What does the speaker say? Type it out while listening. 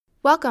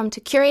Welcome to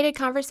curated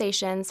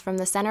conversations from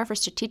the Center for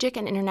Strategic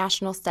and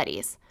International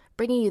Studies,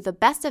 bringing you the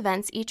best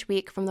events each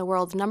week from the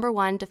world's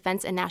 #1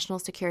 defense and national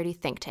security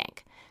think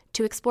tank.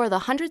 To explore the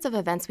hundreds of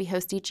events we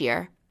host each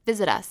year,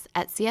 visit us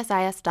at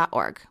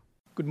csis.org.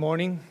 Good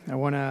morning. I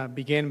want to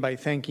begin by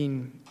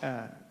thanking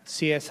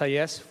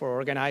CSIS for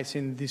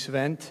organizing this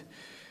event.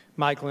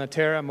 Michael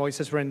Natera,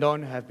 Moises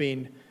Rendon have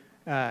been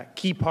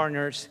key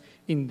partners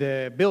in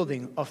the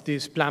building of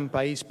this Plan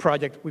País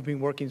project we've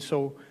been working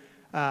so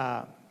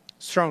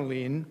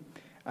strongly in.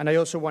 And I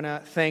also want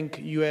to thank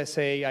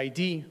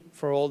USAID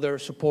for all their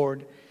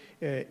support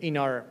in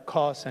our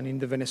cause and in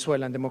the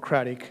Venezuelan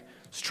democratic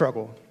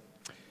struggle.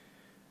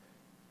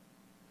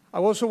 I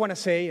also want to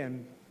say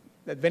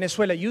that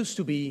Venezuela used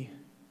to be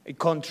a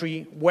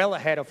country well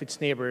ahead of its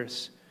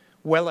neighbors,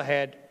 well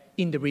ahead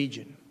in the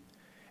region.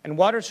 And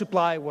water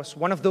supply was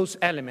one of those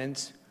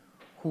elements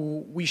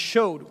who we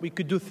showed we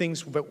could do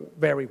things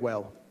very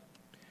well.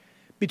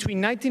 Between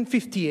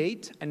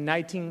 1958 and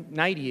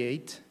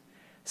 1998,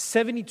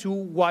 72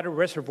 water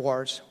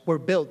reservoirs were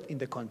built in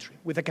the country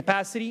with a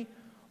capacity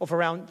of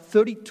around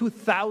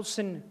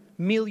 32,000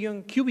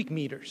 million cubic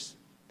meters.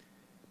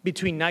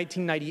 Between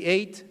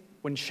 1998,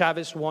 when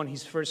Chavez won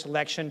his first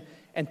election,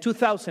 and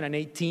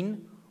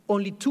 2018,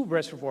 only 2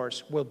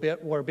 reservoirs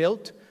were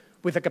built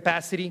with a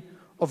capacity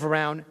of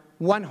around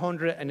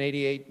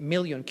 188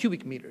 million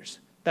cubic meters.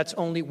 That's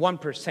only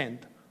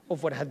 1%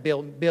 of what had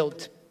been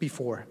built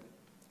before.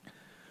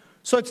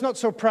 So it's not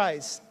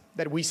surprise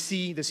that we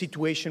see the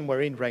situation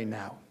we're in right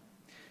now.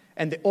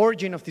 And the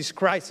origin of this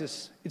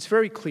crisis, it's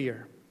very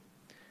clear.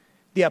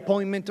 The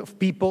appointment of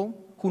people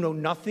who know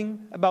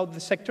nothing about the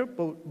sector,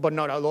 but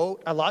not a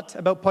lot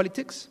about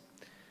politics.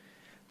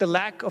 The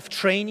lack of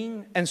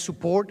training and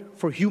support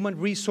for human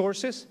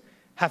resources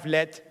have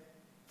led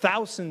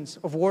thousands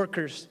of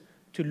workers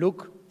to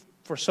look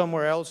for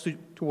somewhere else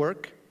to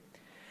work.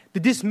 The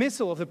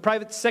dismissal of the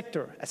private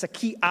sector as a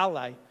key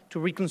ally to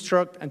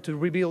reconstruct and to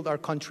rebuild our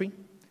country.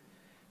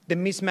 The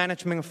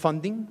mismanagement of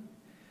funding,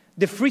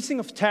 the freezing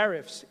of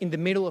tariffs in the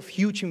middle of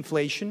huge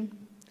inflation,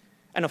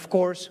 and of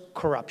course,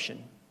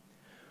 corruption.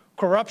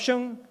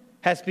 Corruption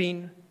has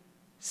been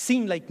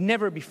seen like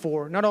never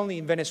before, not only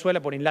in Venezuela,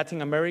 but in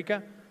Latin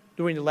America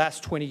during the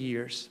last 20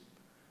 years.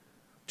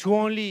 To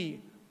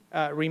only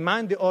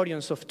remind the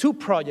audience of 2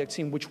 projects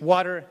in which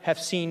water have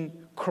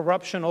seen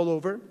corruption all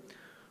over,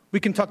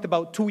 we can talk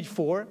about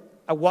TUI4,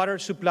 a water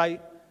supply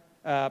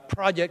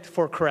project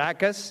for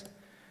Caracas,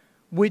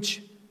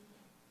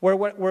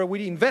 where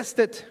we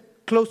invested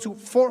close to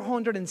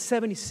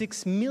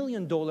 $476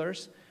 million,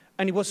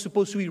 and it was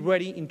supposed to be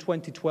ready in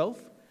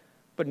 2012.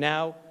 But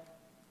now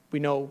we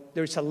know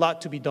there's a lot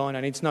to be done,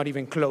 and it's not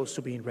even close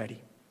to being ready.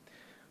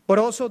 But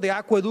also the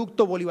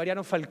Acueducto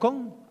Bolivariano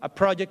Falcón, a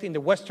project in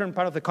the western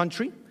part of the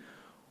country,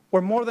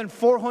 where more than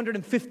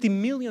 $450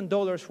 million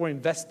were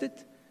invested,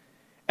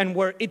 and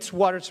where its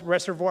water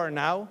reservoir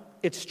now,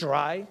 it's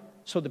dry,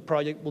 so the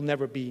project will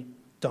never be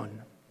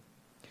done.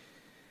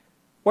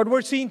 What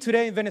we're seeing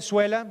today in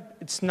Venezuela,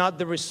 it's not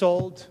the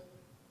result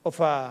of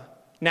a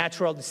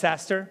natural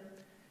disaster.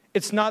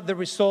 It's not the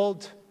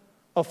result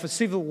of a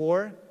civil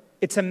war.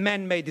 It's a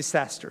man-made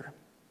disaster.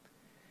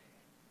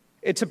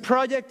 It's a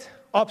project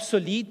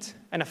obsolete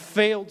and a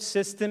failed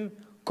system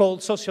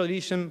called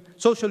socialism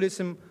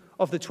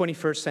of the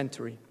 21st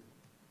century.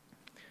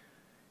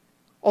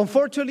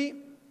 Unfortunately,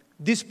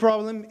 this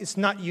problem is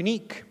not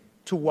unique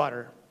to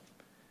water.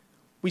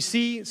 We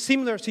see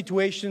similar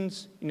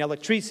situations in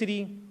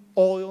electricity,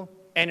 oil,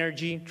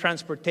 energy,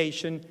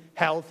 transportation,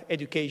 health,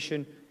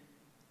 education,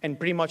 and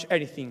pretty much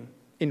everything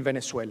in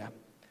Venezuela.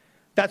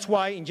 That's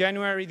why in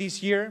January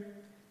this year,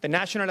 the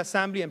National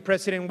Assembly and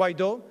President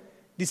Guaidó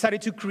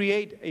decided to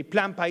create a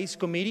Plan País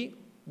committee,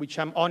 which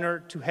I'm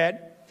honored to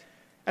head,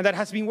 and that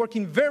has been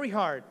working very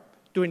hard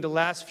during the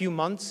last few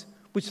months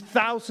with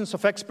thousands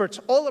of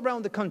experts all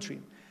around the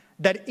country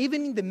that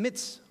even in the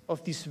midst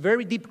of this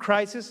very deep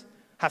crisis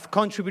have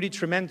contributed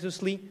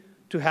tremendously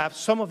to have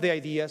some of the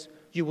ideas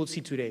you will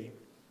see today.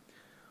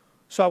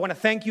 So I want to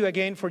thank you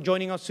again for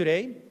joining us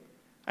today,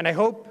 and I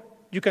hope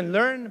you can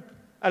learn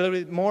a little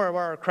bit more about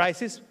our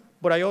crisis,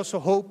 but I also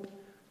hope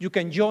you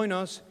can join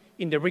us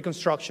in the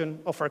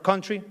reconstruction of our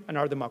country and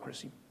our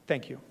democracy.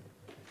 Thank you.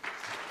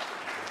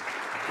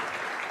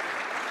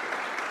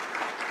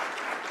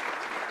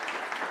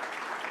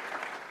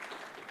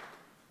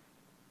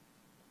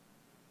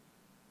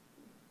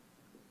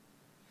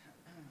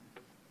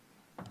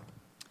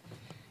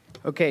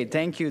 Okay,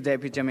 thank you,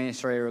 Deputy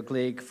Administrator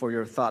Glick, for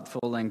your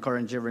thoughtful and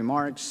encouraging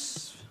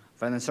remarks.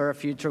 Venezuela's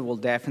future will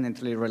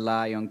definitely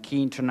rely on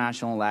key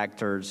international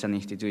actors and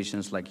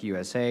institutions like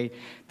USA.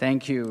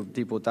 Thank you,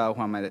 Diputado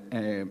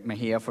Juan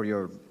Mejia, for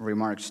your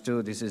remarks,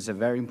 too. This is a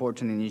very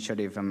important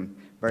initiative. I'm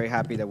very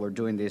happy that we're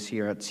doing this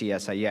here at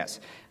CSIS.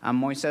 I'm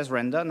Moises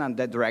Rendon. I'm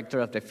the director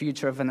of the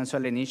Future of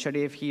Venezuela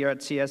Initiative here at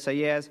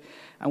CSIS,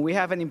 and we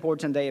have an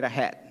important day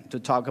ahead to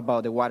talk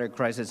about the water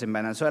crisis in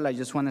Venezuela. I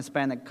just want to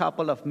spend a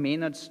couple of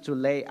minutes to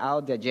lay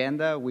out the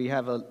agenda. We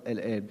have a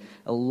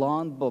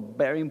long but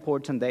very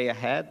important day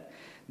ahead.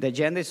 The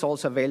agenda is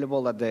also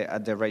available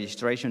at the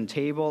registration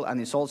table,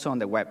 and it's also on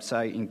the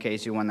website in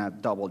case you want to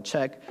double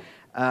check.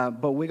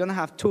 But we're going to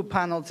have 2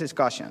 panel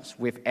discussions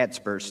with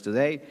experts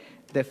today.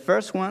 The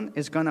first one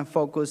is going to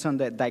focus on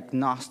the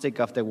diagnostic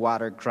of the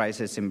water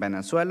crisis in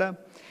Venezuela.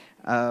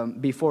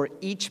 Before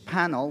each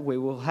panel, we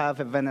will have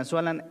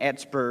Venezuelan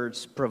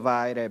experts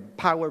provide a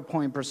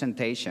PowerPoint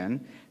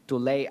presentation to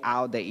lay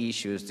out the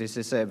issues. This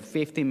is a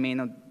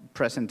 15-minute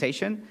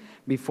presentation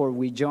before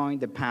we join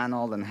the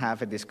panel and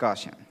have a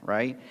discussion,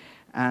 right?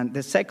 And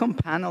the second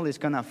panel is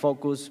going to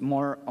focus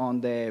more on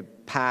the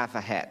path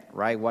ahead,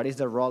 right? What is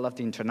the role of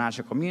the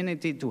international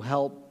community to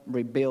help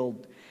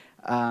rebuild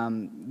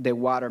the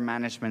water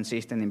management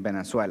system in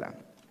Venezuela?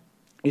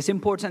 It's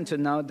important to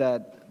note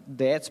that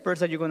the experts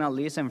that you're going to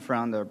listen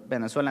from, the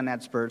Venezuelan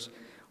experts,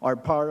 are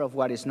part of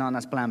what is known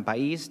as Plan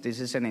País. This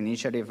is an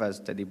initiative,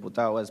 as the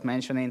diputado was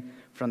mentioning,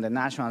 from the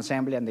National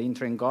Assembly and the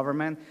interim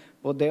government,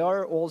 but they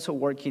are also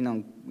working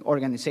on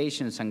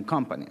organizations and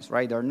companies,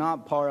 right? They're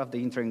not part of the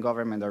interim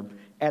government. They're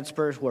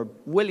experts who are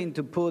willing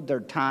to put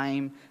their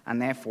time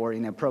and effort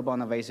in a pro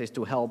bono basis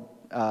to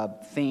help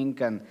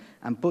think and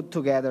put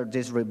together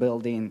this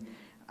rebuilding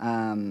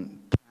plan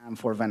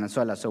for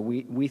Venezuela. So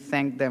we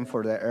thank them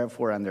for their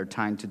effort and their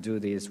time to do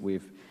this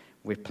with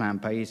Plan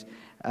País.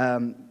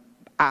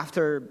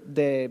 After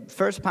the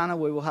first panel,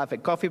 we will have a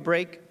coffee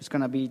break. It's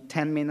going to be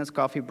 10 minutes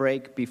coffee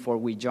break before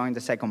we join the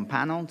second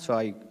panel, so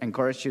I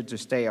encourage you to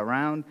stay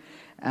around.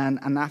 And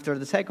after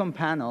the second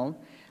panel,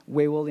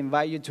 we will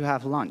invite you to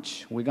have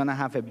lunch. We're going to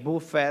have a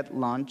buffet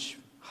lunch,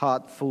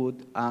 hot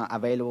food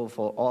available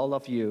for all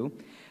of you.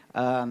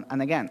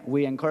 And again,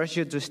 we encourage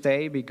you to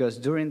stay because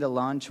during the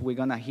lunch, we're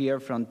going to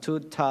hear from 2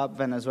 top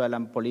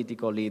Venezuelan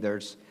political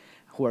leaders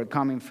who are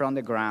coming from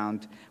the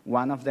ground.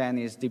 One of them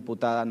is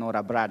Diputada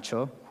Nora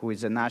Bracho, who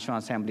is a National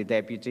Assembly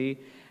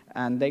deputy,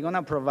 and they're going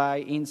to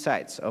provide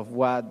insights of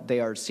what they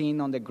are seeing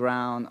on the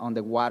ground on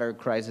the water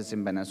crisis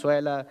in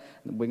Venezuela.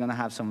 We're going to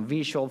have some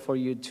visual for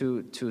you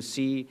to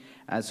see.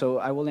 So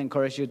I will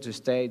encourage you to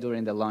stay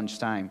during the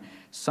lunchtime.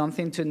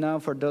 Something to know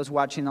for those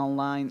watching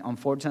online,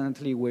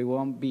 unfortunately, we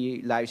won't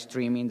be live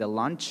streaming the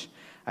lunch.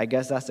 I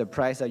guess that's the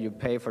price that you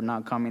pay for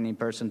not coming in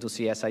person to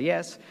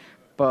CSIS.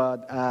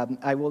 But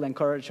I will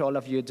encourage all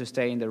of you to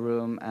stay in the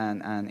room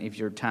and if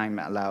your time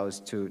allows,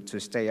 to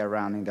stay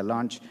around in the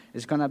lunch.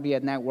 It's going to be a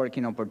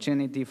networking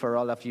opportunity for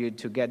all of you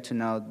to get to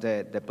know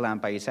the Plan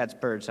País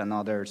experts and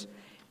others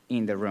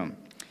in the room.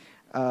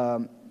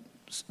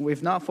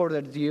 With no further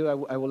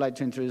ado, I would like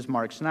to introduce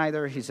Mark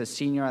Snyder. He's a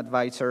senior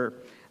advisor.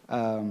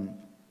 Mark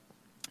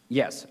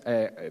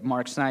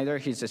Snyder,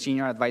 he's a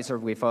senior advisor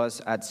with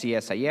us at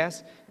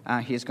CSIS.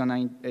 He's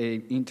going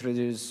to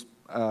introduce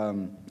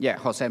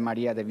Jose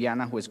Maria de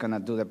Viana, who is going to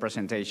do the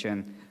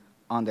presentation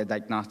on the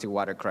diagnostic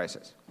water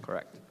crisis.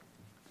 Correct.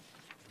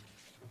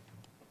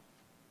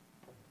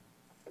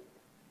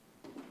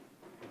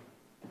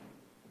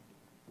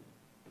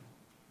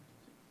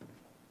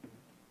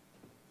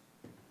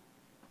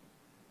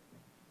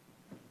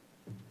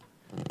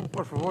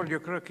 Por favor, yo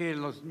creo que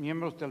los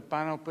miembros del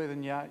panel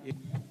pueden ya.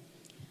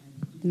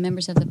 The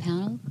members of the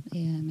panel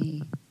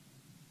may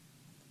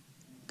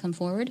come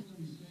forward.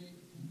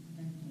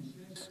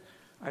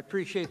 I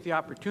appreciate the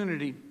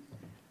opportunity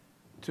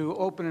to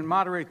open and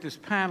moderate this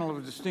panel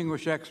of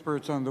distinguished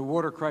experts on the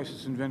water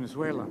crisis in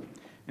Venezuela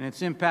and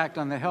its impact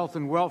on the health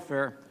and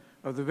welfare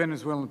of the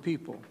Venezuelan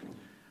people.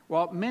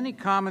 While many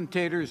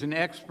commentators and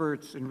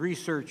experts and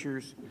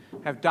researchers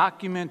have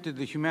documented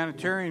the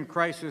humanitarian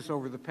crisis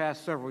over the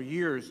past several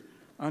years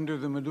under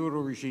the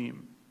Maduro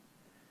regime,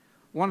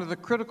 one of the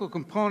critical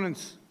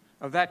components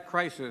of that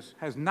crisis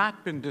has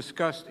not been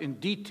discussed in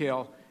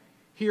detail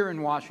here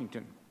in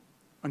Washington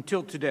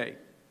until today.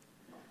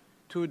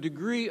 To a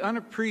degree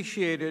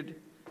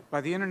unappreciated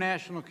by the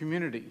international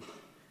community,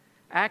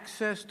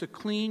 access to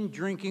clean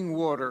drinking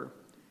water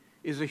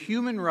is a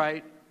human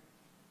right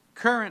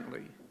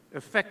currently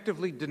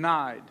effectively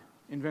denied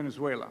in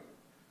Venezuela,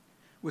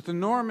 with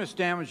enormous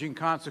damaging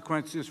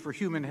consequences for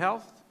human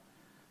health,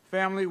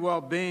 family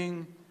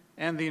well-being,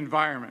 and the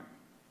environment.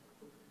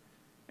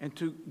 And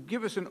to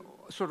give us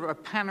sort of a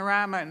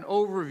panorama and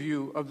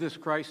overview of this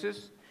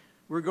crisis,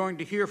 we're going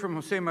to hear from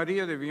Jose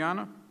Maria de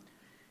Viana.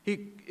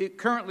 He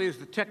currently is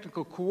the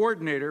technical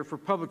coordinator for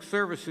public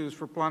services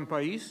for Plan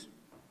País.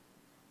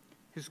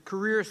 His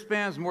career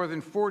spans more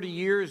than 40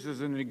 years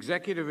as an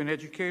executive and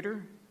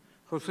educator.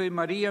 Jose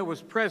Maria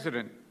was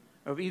president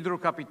of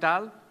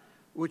Hidrocapital,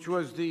 which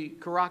was the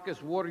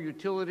Caracas water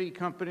utility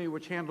company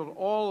which handled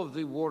all of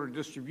the water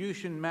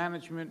distribution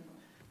management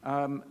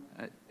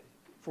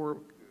for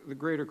the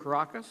greater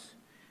Caracas.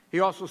 He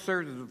also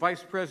served as the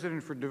vice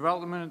president for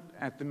development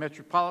at the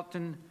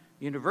Metropolitan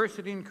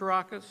University in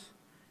Caracas,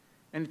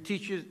 and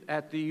teaches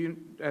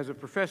as a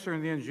professor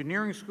in the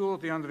engineering school at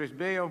the Andrés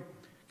Bello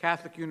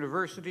Catholic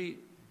University,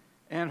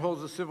 and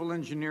holds a civil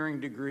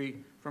engineering degree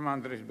from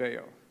Andrés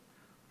Bello.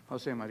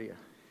 Jose Maria.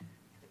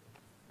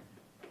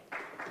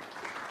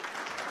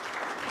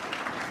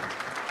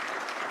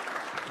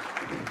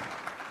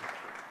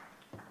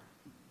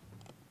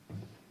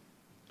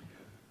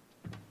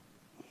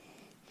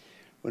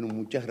 Bueno,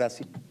 muchas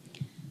gracias.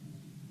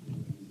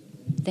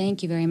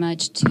 Thank you very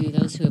much to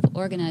those who have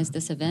organized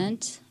this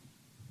event.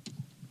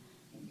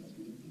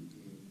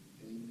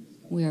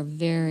 We are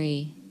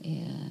very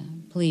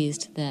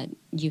pleased that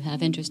you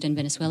have interest in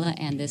Venezuela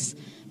and this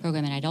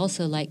program. And I'd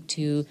also like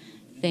to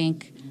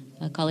thank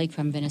a colleague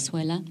from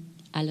Venezuela,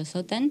 Alo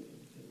Soten,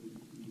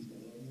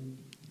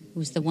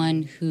 who's the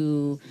one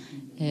who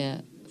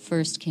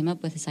first came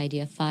up with this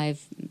idea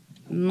 5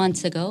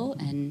 months ago,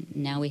 and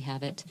now we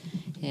have it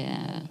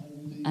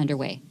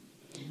underway.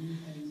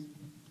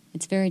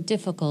 It's very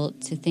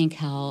difficult to think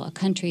how a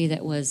country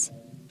that was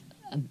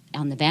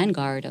on the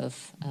vanguard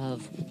of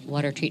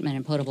water treatment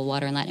and potable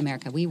water in Latin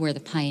America, we were the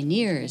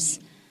pioneers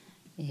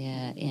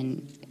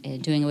in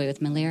doing away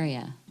with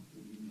malaria,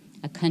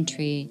 a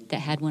country that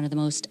had one of the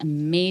most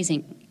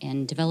amazing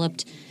and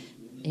developed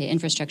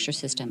infrastructure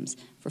systems.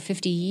 For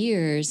 50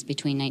 years,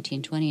 between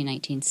 1920 and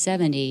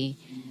 1970,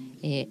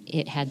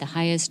 it had the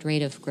highest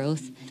rate of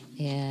growth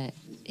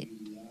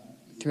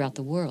throughout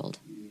the world.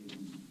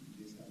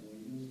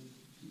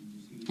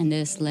 And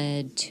this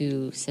led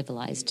to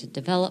civilized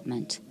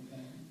development.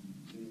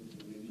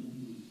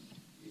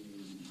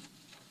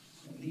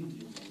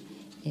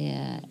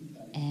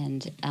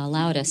 And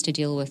allowed us to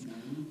deal with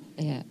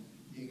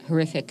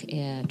horrific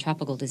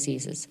tropical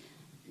diseases.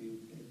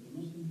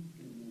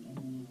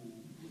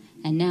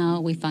 And now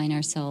we find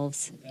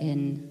ourselves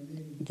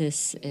in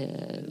this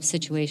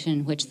situation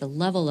in which the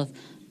level of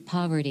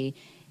poverty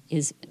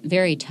is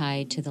very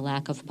tied to the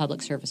lack of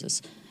public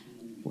services.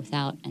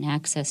 Without an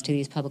access to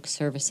these public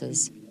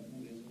services,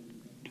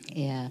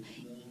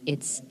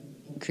 it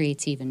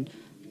creates even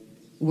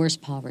worse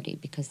poverty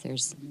because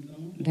there's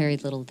very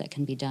little that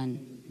can be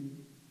done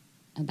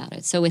about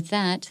it. So with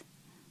that,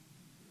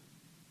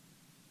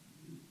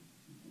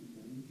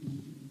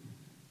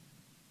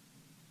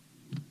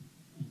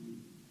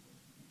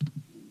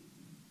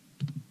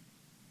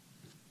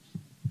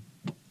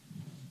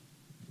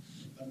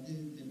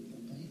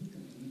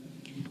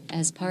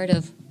 as part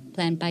of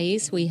Plan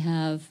País, we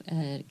have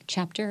a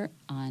chapter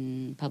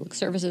on public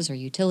services or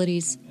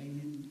utilities.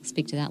 I'll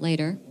speak to that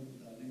later.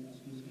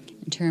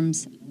 In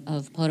terms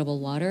of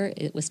potable water,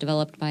 it was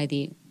developed by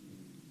the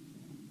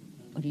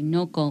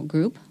Orinoco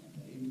Group.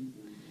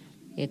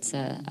 It's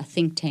a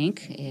think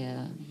tank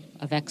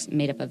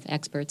made up of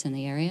experts in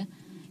the area,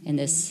 in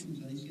this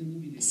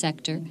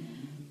sector.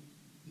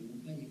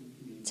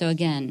 So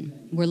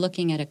again, we're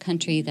looking at a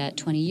country that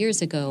 20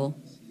 years ago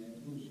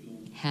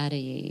had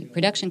a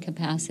production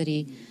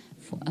capacity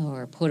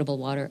or potable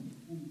water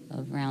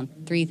of around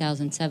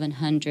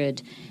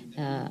 3,700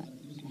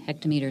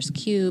 hectometers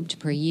cubed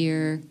per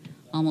year,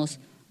 almost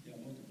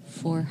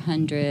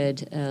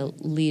 400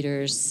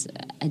 liters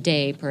a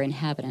day per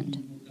inhabitant.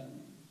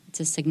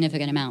 It's a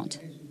significant amount.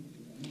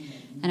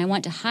 And I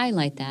want to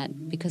highlight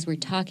that because we're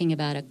talking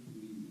about a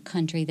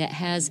country that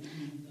has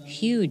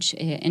huge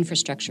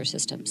infrastructure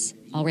systems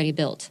already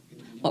built.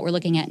 What we're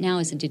looking at now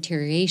is a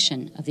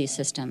deterioration of these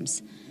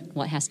systems,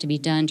 what has to be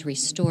done to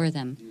restore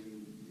them,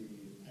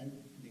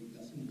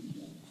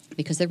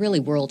 because they're really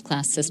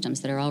world-class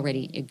systems that are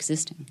already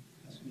existing.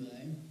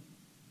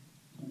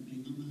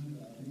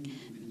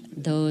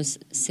 Those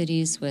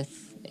cities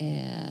with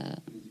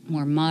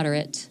more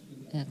moderate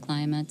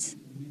climates,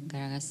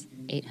 Caracas,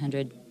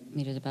 800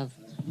 meters above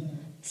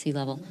sea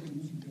level,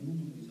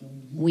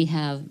 we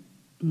have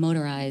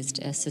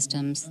motorized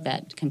systems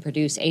that can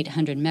produce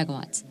 800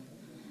 megawatts.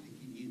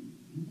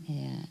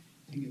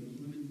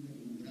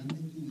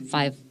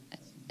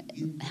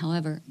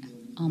 However,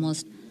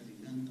 almost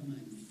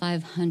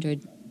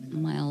 500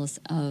 miles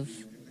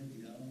of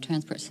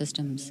transport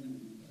systems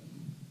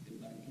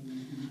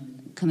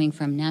coming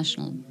from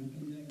national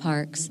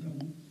parks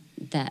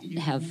that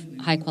have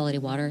high-quality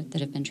water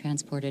that have been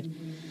transported.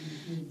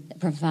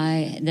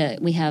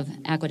 We have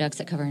aqueducts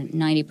that cover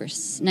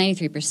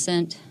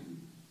 93%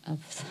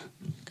 of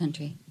the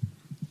country.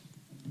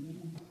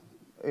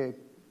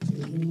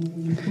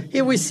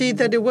 Here we see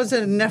that it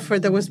wasn't an effort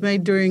that was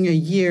made during a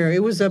year.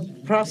 It was a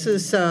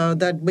process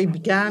that we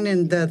began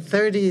in the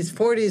 30s,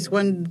 40s,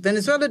 when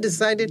Venezuela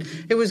decided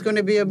it was going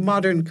to be a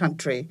modern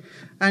country.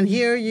 And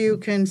here you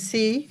can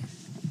see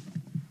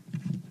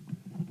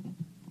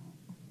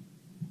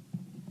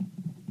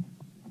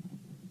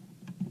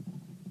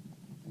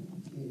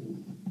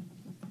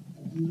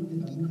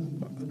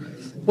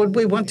what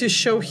we want to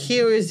show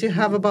here is you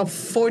have about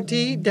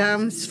 40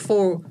 dams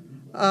for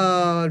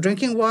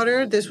drinking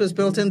water. This was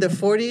built in the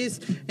 40s.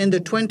 In the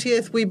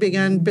 20th, we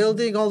began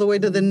building all the way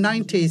to the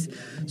 90s.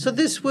 So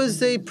this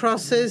was a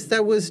process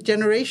that was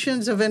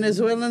generations of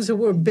Venezuelans who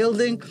were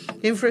building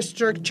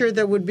infrastructure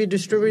that would be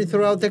distributed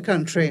throughout the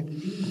country.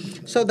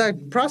 So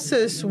that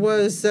process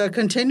was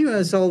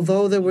continuous,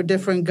 although there were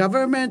different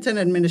governments and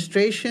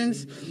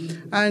administrations.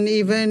 And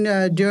even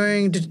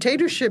during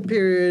dictatorship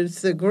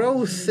periods, the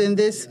growth in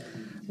this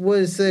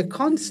was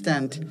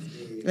constant.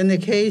 In the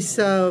case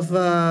of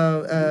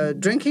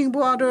drinking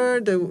water,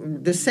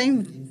 the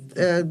same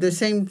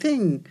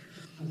thing.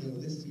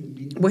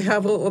 We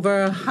have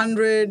over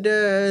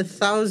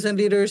 100,000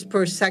 liters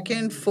per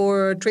second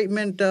for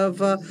treatment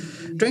of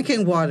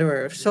drinking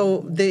water.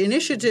 So the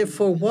initiative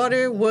for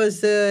water was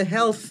the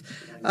health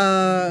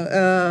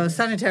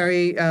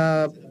sanitary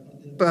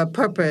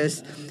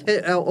purpose,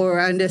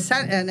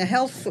 and a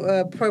health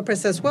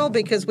purpose as well,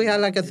 because we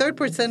had like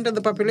 3% of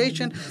the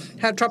population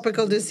had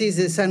tropical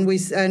diseases, and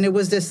it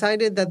was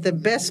decided that the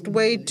best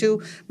way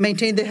to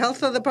maintain the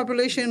health of the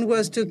population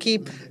was to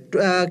keep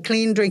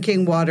clean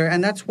drinking water,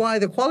 and that's why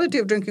the quality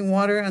of drinking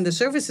water and the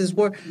services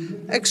were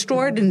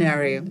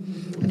extraordinary.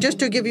 Just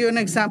to give you an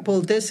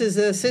example, this is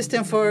a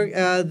system for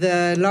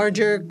the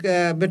larger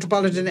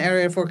metropolitan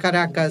area for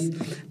Caracas.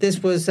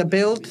 This was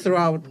built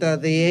throughout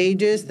the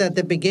ages. At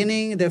the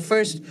beginning, the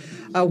first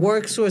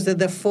works was in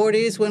the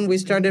 40s when we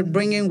started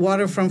bringing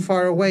water from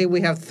far away.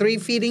 We have 3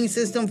 feeding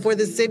systems for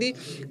the city.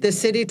 The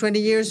city 20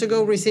 years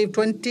ago received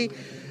 20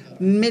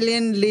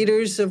 million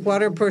liters of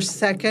water per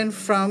second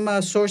from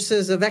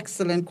sources of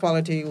excellent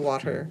quality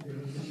water.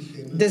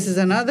 This is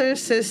another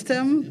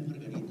system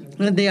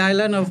in the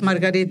island of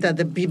Margarita,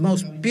 the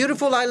most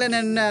beautiful island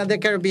in the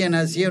Caribbean,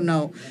 as you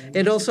know.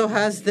 It also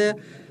has the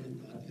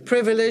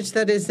privilege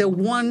that is the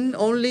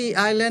only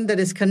island that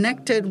is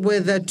connected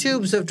with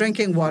tubes of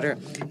drinking water.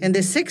 In the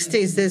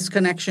 60s, this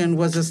connection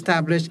was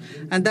established,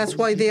 and that's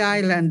why the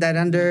island, that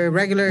under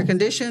regular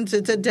conditions,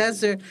 it's a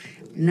desert,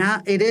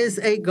 now it is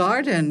a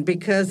garden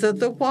because of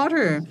the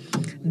water.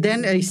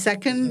 Then a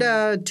second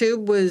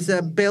tube was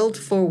built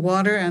for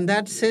water, and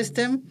that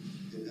system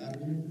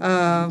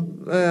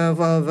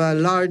of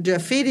large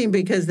feeding,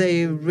 because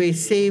they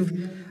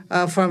receive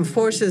from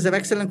sources of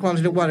excellent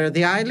quality water.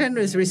 The island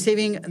is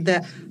receiving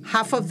the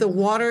half of the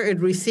water it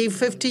received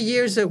 50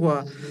 years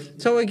ago.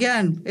 So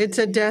again, it's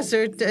a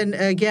desert, and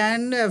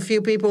again, a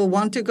few people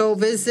want to go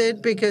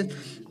visit, because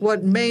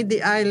what made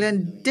the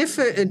island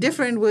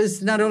different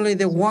was not only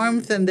the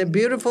warmth and the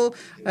beautiful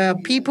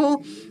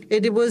people,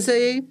 it was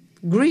a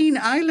green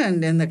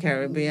island in the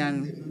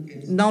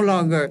Caribbean, no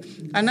longer.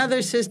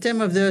 Another system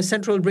of the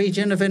central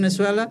region of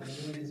Venezuela,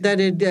 that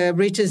it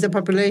reaches the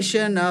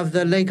population of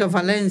the Lake of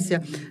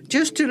Valencia.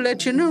 Just to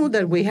let you know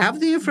that we have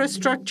the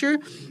infrastructure,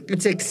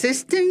 it's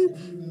existing,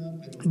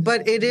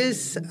 but it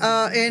is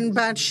in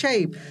bad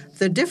shape.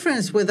 The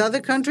difference with other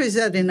countries,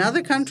 that in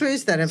other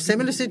countries that have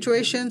similar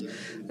situations,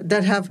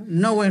 that have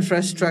no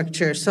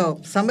infrastructure. So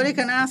somebody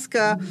can ask,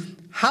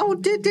 how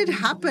did it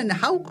happen?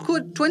 How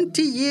could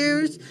 20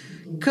 years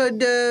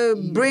could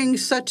bring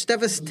such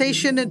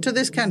devastation into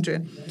this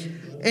country?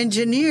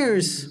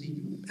 Engineers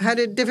had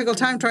a difficult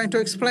time trying to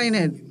explain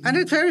it. And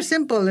it's very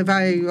simple if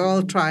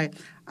I'll try.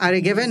 At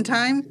a given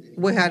time,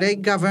 we had a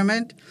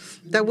government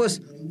that was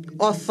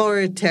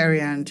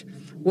authoritarian,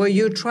 where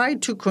you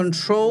tried to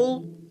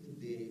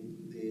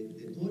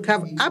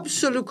have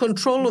absolute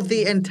control of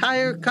the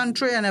entire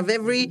country and of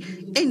every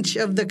inch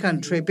of the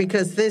country,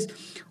 because this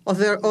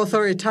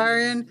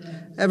authoritarian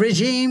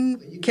regime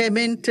came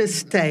in to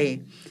stay.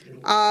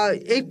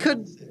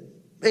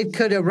 It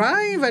could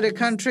arrive at a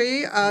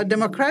country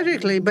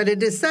democratically, but it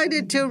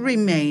decided to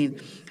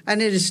remain,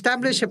 and it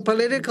established a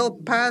political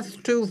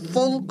path to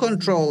full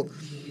control.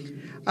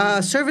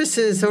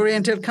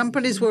 Services-oriented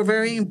companies were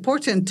very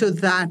important to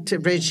that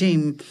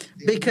regime,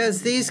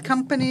 because these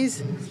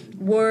companies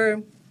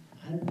were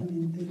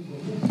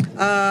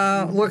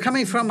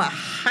coming from a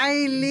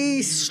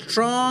highly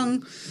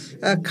strong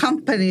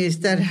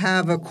companies that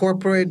have a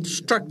corporate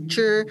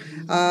structure,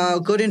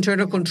 good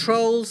internal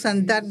controls,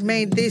 and that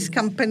made these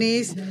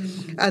companies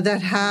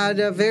that had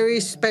very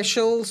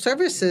special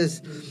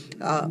services.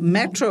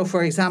 Metro,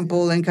 for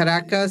example, in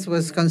Caracas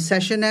was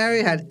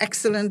concessionary, had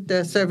excellent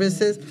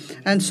services,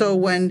 and so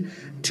when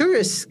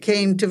tourists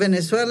came to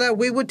Venezuela,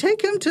 we would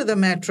take them to the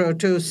metro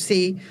to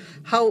see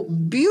how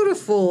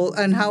beautiful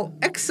and how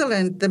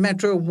excellent the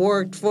metro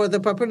worked for the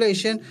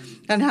population,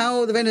 and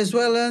how the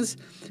Venezuelans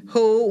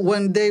who,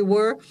 when they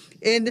were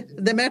in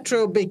the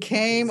metro,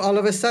 became all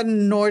of a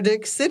sudden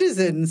Nordic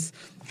citizens,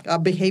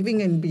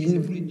 behaving and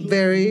being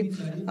very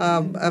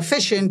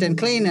efficient and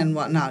clean and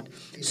whatnot.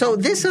 So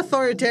this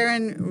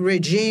authoritarian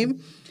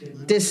regime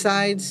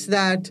decides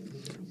that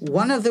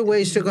one of the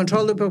ways to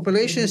control the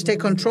population is take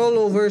control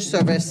over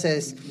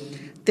services.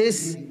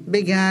 This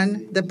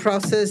began the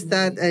process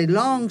that a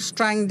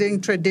long-standing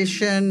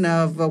tradition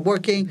of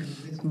working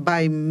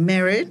by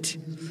merit,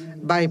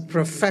 by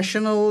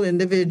professional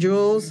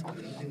individuals,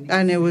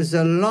 and it was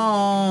a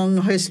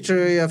long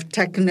history of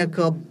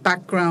technical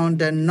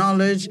background and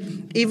knowledge,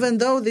 even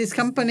though these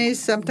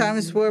companies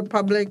sometimes were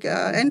public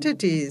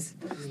entities.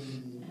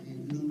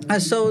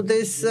 So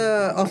this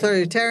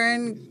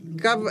authoritarian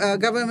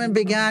government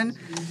began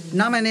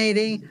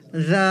nominating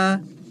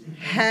the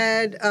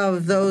head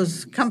of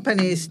those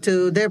companies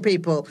to their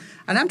people.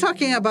 And I'm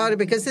talking about it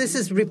because this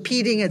is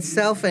repeating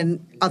itself in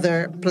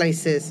other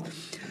places.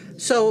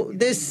 So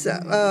this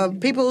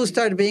people who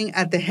started being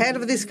at the head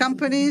of these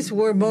companies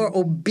were more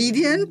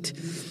obedient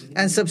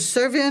and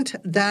subservient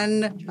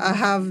than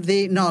have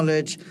the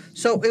knowledge.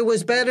 So it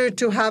was better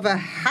to have a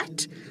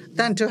hat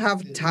than to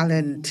have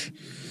talent.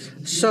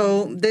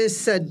 So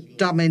this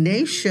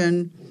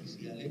domination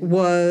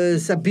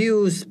was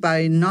abused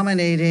by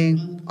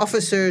nominating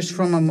officers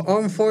from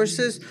armed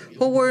forces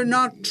who were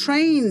not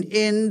trained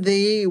in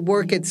the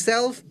work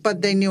itself,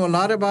 but they knew a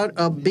lot about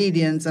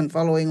obedience and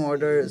following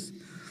orders.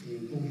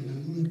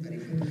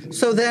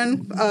 So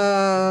then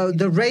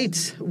the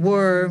rates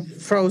were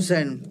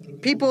frozen.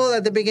 People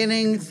at the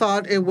beginning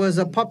thought it was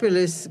a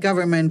populist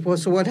government.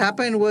 So what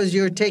happened was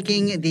you're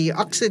taking the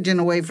oxygen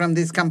away from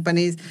these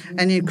companies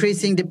and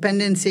increasing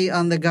dependency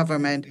on the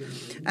government.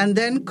 And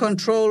then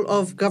control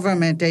of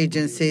government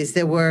agencies.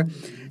 There were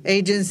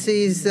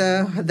agencies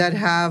that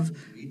have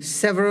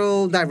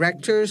several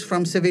directors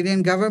from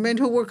civilian government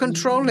who were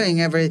controlling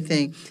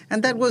everything.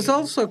 And that was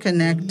also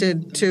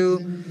connected to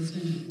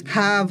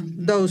have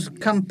those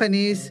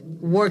companies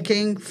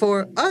working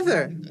for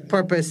other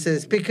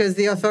purposes, because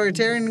the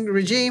authoritarian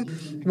regime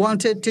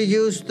wanted to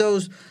use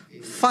those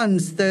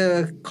funds,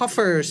 the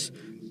coffers,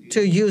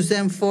 to use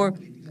them for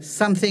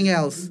something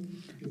else.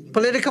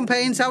 Political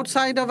campaigns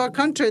outside of our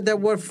country that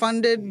were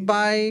funded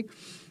by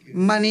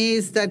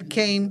monies that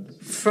came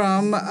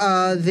from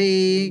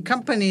the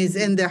companies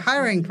in the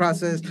hiring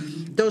process.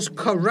 Those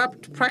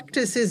corrupt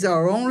practices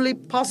are only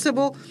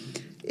possible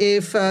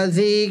if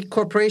the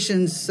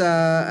corporations,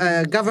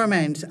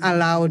 government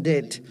allowed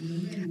it.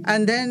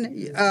 And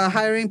then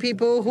hiring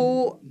people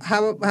who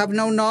have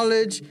no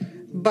knowledge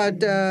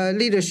but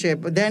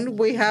leadership. Then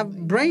we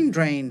have brain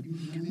drain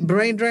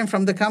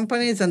from the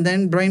companies, and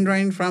then brain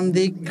drain from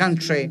the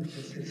country.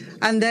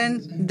 And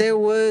then there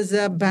was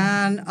a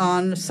ban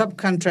on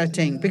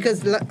subcontracting,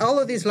 because all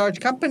of these large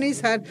companies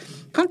had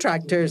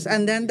contractors,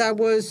 and then that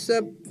was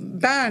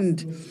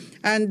banned.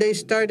 And they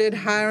started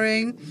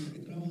hiring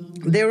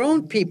their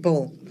own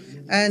people.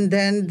 And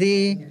then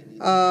the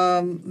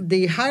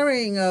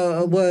hiring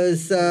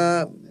was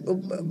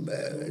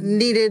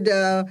needed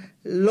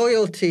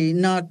loyalty,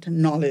 not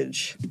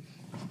knowledge.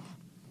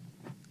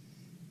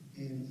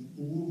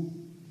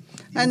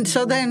 And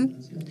so then,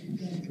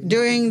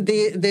 during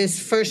this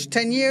first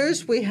 10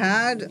 years, we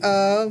had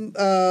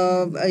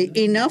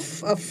enough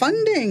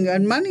funding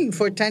and money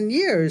for 10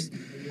 years.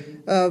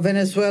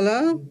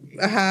 Venezuela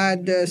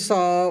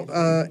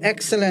saw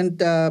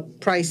excellent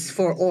price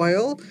for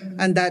oil,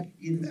 and that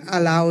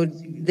allowed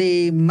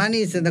the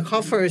monies in the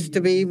coffers to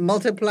be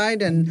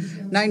multiplied, and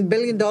 $9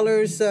 billion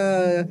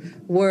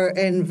were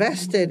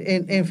invested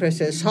in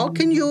infrastructure. How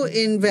can you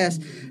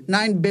invest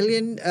 $9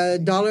 billion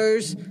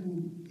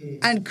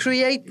and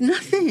create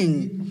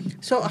nothing?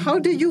 So how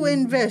do you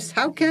invest?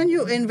 How can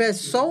you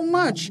invest so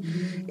much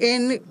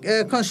in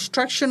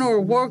construction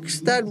or works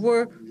that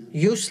were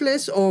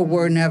useless or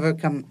were never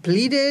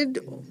completed?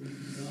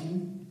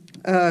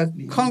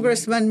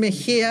 Congressman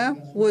Mejia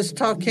was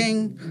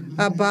talking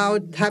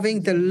about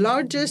having the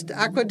largest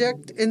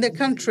aqueduct in the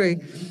country.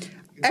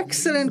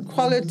 Excellent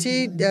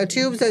quality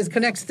tubes that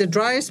connects the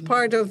driest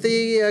part of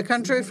the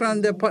country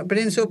from the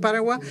Peninsula of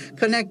Paraguay,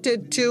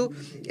 connected to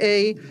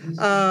a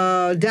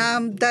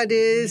dam that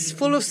is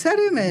full of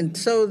sediment.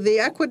 So the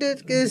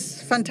aqueduct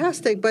is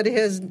fantastic, but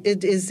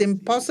it is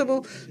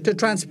impossible to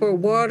transport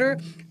water,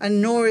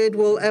 and nor it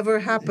will ever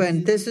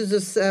happen. This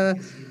is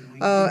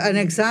an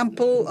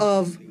example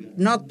of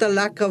not the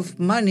lack of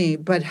money,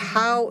 but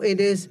how it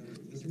is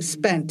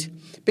spent.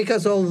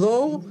 Because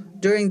although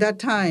during that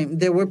time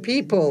there were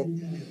people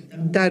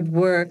that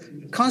were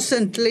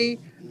constantly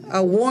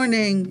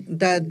warning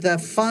that the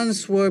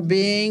funds were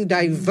being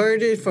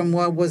diverted from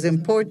what was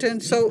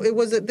important. So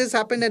this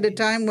happened at a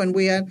time when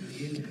we had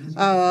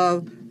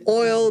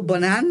oil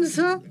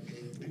bonanza,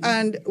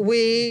 and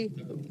we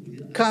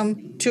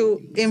come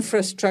to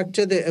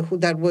infrastructure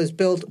that was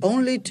built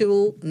only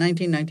till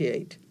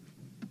 1998.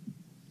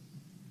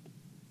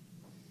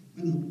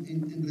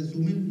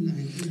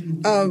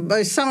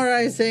 By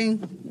summarizing,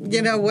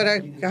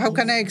 how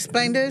can I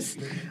explain this?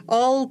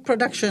 All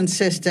production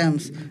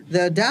systems,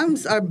 the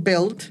dams are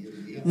built.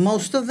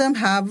 Most of them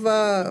have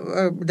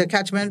the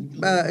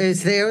catchment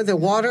is there. The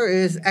water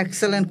is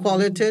excellent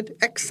quality,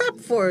 except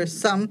for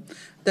some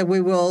that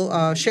we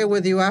will share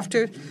with you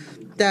after.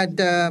 That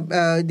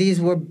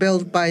these were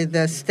built by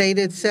the state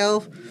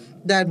itself,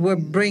 that were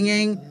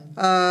bringing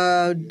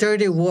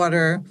dirty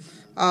water.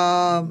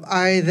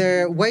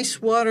 Either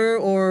wastewater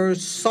or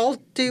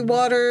salty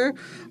water,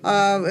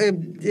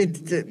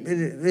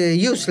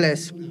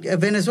 useless.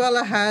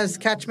 Venezuela has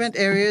catchment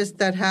areas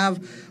that have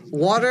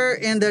water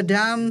in the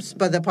dams,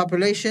 but the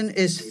population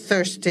is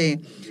thirsty.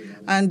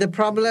 And the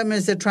problem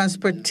is the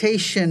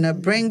transportation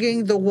of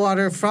bringing the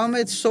water from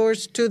its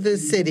source to the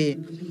city.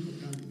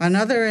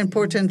 Another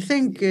important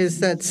thing is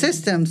that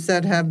systems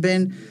that have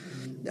been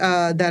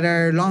that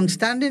are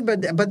long-standing,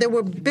 but they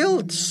were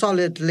built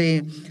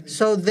solidly,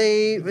 so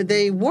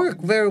they work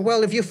very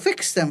well if you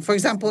fix them. For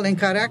example, in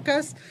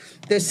Caracas,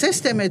 the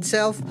system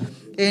itself,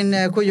 in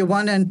Cuyo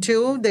 1 and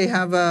 2, they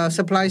have a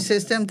supply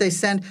system. They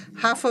send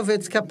half of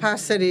its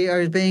capacity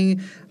are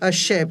being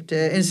shipped.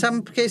 In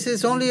some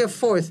cases, only a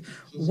fourth.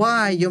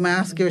 Why, you may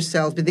ask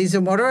yourself? But these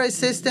are motorized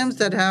systems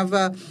that have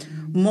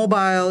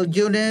mobile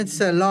units,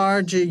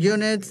 large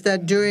units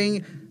that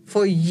during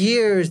For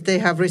years, they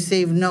have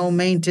received no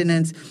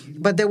maintenance,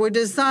 but they were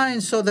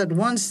designed so that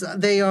once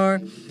they are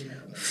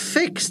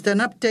fixed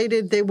and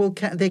updated,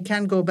 they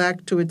can go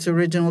back to its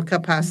original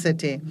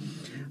capacity.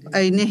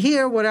 And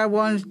here, what I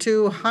want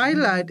to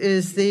highlight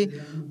is the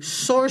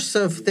source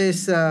of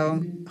this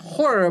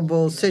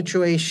horrible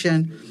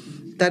situation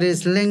that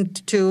is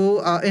linked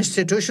to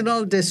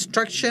institutional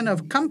destruction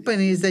of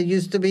companies that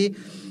used to be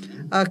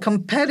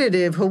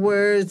competitive,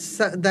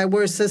 that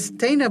were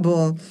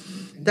sustainable,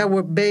 that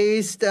were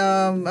based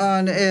on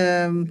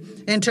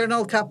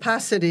internal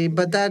capacity,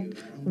 but that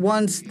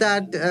once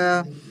that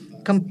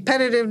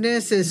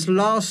competitiveness is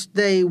lost,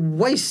 they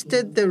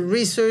wasted the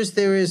resource.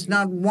 There is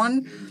not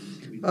one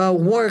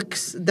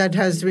works that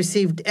has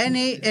received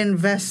any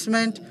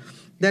investment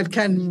that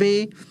can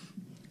be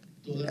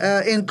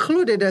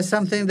included as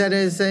something that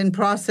is in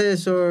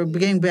process or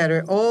getting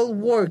better. All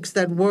works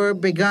that were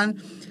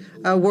begun,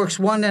 works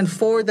 1 and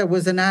 4, that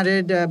was an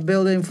added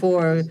building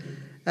for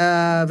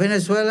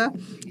Venezuela.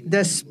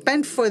 The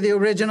spent for the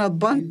original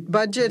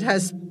budget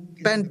has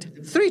spent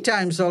 3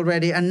 times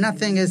already, and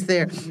nothing is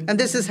there. And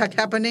this is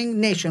happening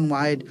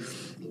nationwide.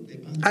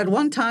 At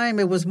one time,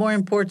 it was more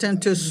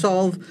important to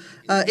solve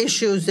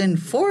issues in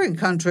foreign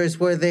countries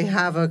where they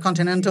have a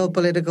continental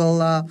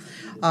political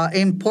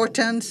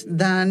importance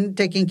than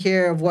taking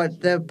care of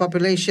what the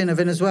population of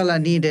Venezuela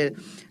needed.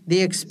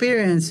 The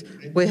experience,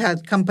 we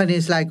had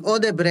companies like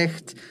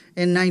Odebrecht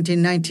in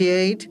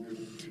 1998.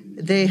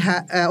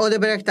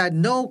 Odebrecht had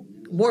no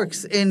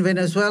works in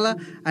Venezuela,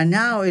 and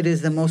now it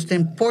is the most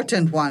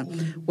important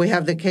one. We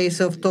have the case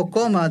of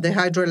Tocoma, the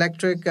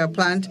hydroelectric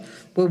plant,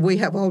 where we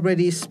have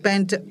already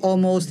spent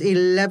almost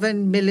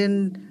 $11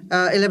 billion,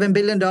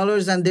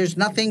 and there's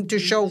nothing to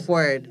show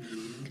for it.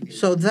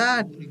 So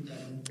that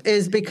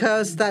is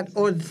because that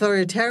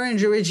authoritarian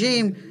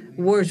regime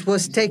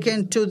was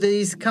taken to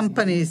these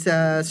companies,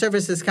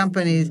 services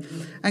companies,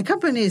 and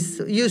companies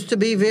used to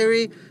be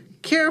very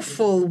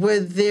careful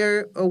with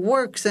their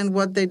works and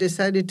what they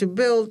decided to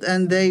build,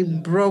 and they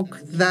broke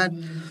that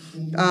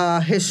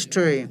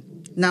history.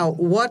 Now,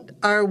 what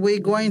are we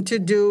going to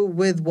do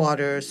with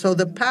water? So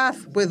the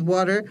path with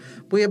water,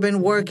 we have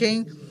been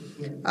working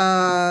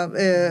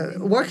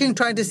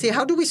trying to see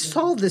how do we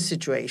solve the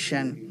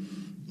situation.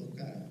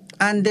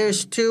 And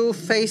there's 2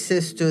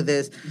 phases to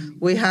this.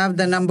 We have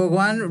the number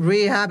 1,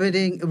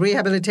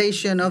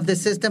 rehabilitation of the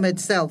system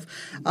itself,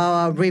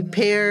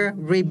 repair,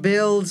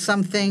 rebuild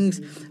some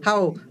things.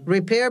 How?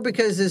 Repair,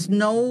 because there's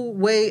no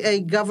way a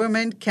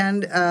government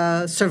can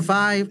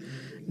survive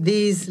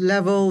these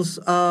levels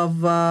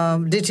of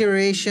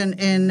deterioration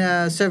in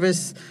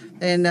service,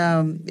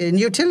 in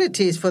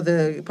utilities for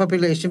the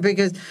population,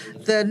 because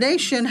the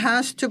nation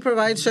has to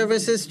provide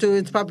services to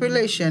its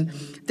population.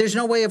 There's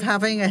no way of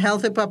having a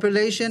healthy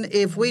population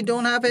if we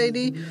don't have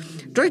any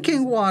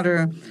drinking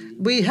water.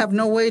 We have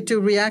no way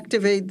to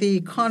reactivate the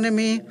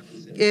economy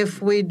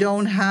if we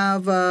don't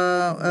have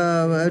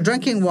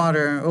drinking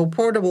water or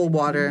portable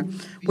water.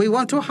 We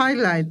want to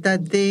highlight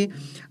that the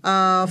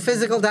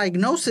physical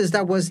diagnosis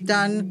that was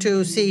done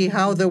to see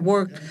how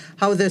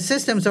the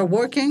systems are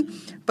working.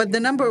 But the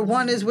number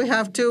 1 is we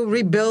have to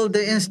rebuild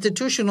the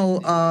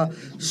institutional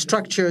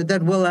structure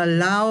that will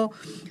allow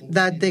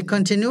that the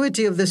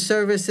continuity of the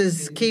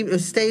services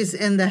stays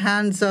in the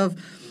hands of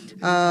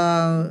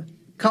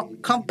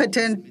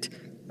competent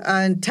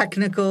and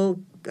technical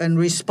and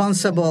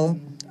responsible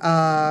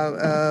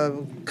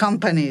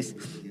companies.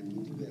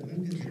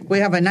 We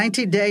have a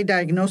 90-day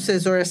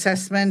diagnosis or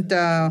assessment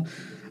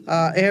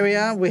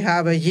area. We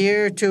have a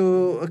year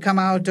to come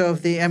out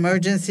of the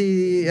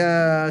emergency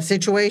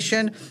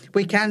situation.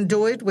 We can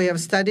do it. We have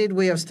studied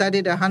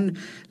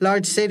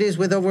large cities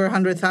with over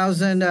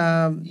 100,000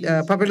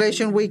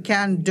 population. We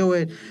can do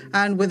it.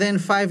 And within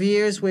 5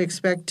 years, we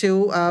expect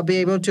to be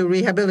able to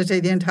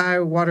rehabilitate the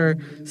entire water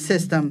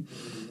system.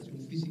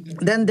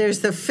 Then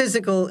there's the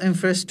physical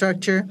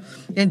infrastructure.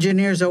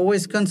 Engineers are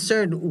always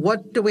concerned.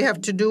 What do we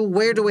have to do?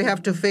 Where do we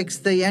have to fix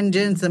the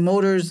engines, the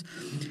motors?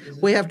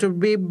 We have to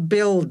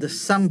rebuild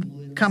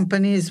some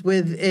companies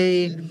with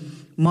a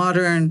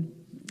modern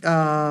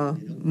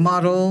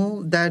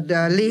model that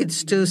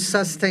leads to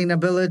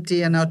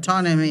sustainability and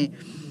autonomy.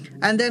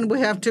 And then we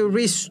have to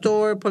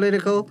restore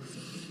political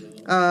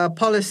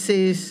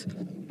policies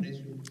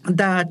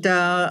that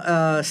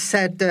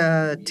set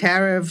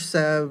tariffs,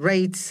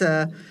 rates,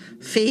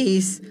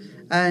 fees,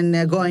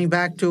 and going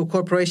back to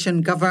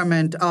corporation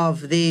government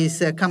of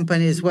these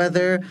companies,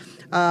 whether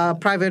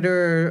private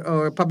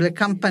or public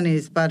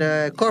companies, but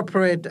a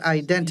corporate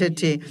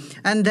identity.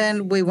 And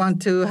then we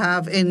want to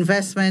have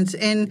investments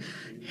in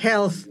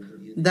health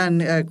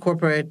than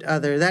corporate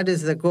other. That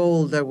is the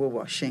goal that we're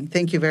watching.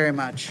 Thank you very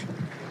much.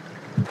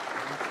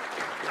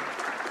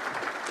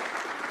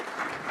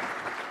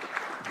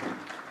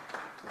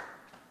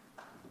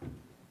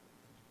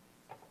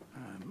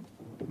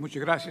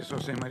 Muchas gracias,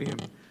 Jose Maria.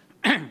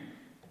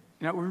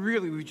 Now,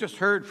 we just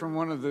heard from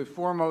one of the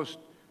foremost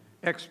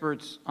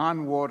experts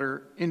on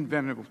water in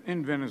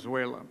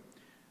Venezuela,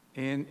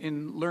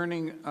 in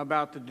learning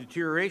about the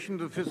deterioration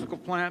of the physical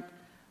plant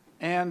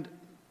and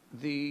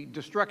the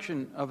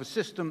destruction of a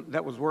system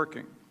that was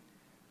working,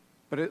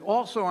 but it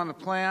also on a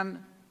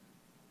plan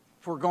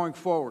for going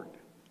forward,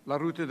 La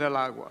Ruta del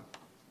Agua.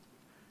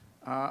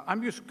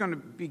 I'm just going to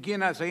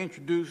begin, as I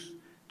introduce,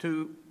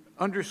 to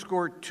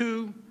underscore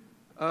two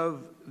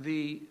of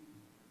the,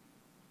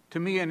 to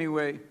me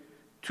anyway,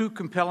 two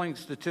compelling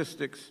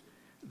statistics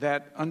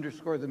that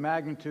underscore the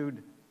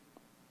magnitude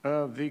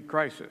of the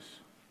crisis,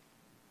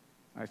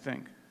 I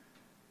think.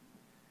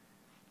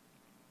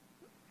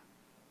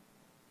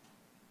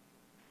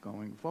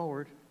 Going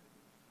forward,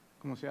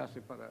 ¿cómo se hace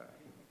para...?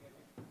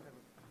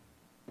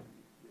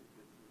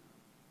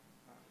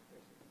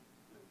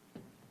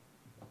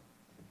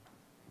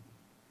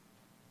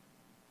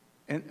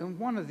 And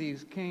one of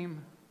these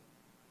came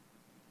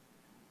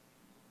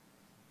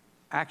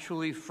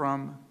actually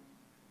from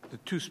the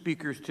two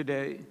speakers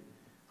today,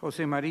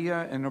 Jose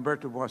Maria and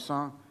Roberto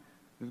Boisson,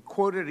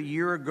 quoted a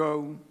year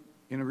ago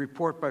in a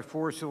report by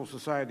 4 civil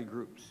society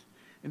groups.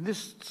 And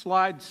this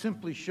slide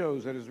simply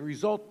shows that as a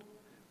result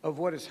of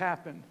what has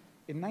happened,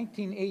 in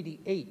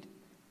 1988,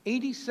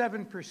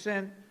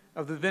 87%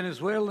 of the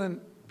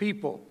Venezuelan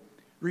people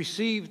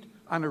received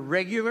on a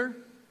regular,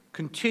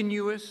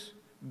 continuous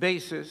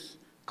basis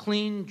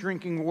clean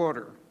drinking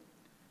water.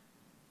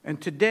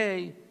 And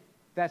today,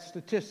 that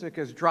statistic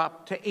has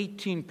dropped to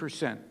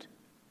 18%.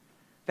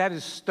 That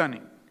is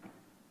stunning.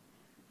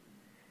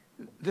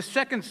 The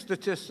second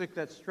statistic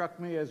that struck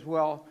me as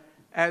well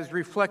as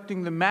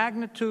reflecting the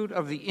magnitude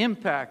of the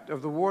impact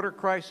of the water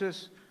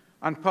crisis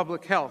on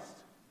public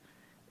health,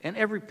 and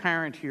every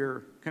parent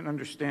here can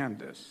understand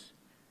this.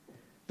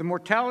 The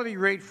mortality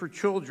rate for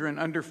children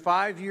under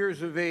 5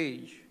 years of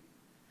age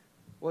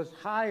was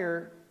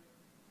higher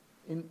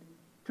in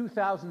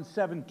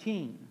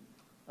 2017,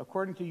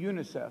 according to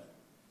UNICEF,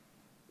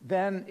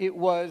 than it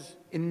was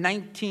in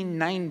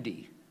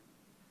 1990.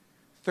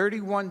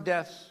 31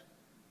 deaths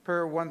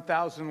per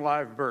 1,000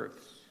 live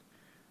births.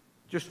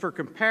 Just for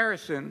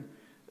comparison,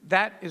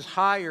 that is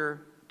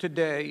higher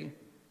today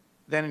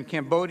than in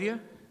Cambodia,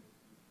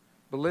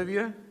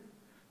 Bolivia,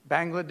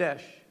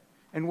 Bangladesh.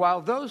 And while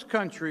those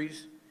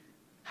countries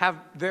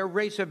their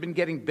rates have been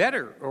getting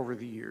better over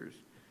the years,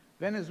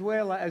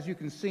 Venezuela, as you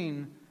can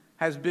see,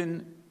 has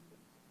been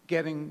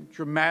getting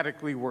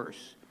dramatically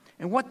worse.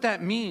 And what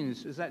that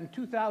means is that in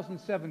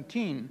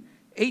 2017,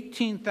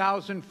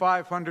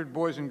 18,500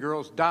 boys and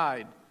girls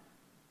died,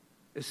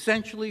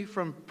 essentially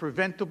from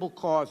preventable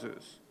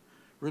causes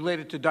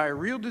related to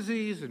diarrheal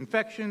disease,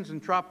 infections,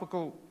 and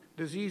tropical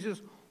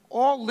diseases,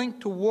 all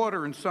linked to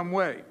water in some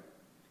way.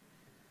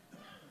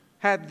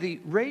 Had the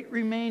rate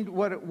remained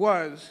what it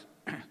was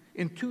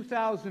in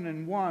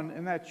 2001,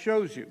 and that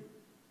shows you,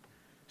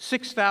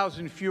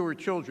 6,000 fewer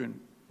children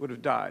would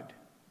have died.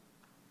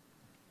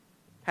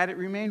 Had it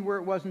remained where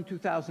it was in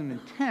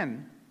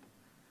 2010,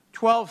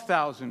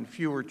 12,000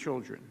 fewer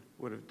children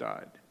would have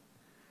died.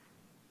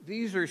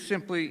 These are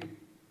simply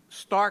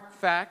stark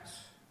facts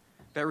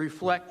that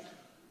reflect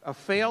a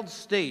failed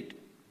state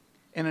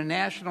and a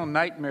national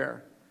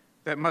nightmare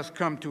that must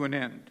come to an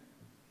end.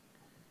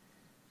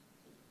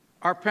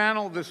 Our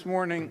panel this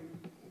morning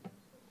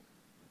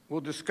will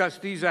discuss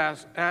these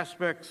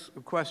aspects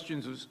of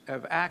questions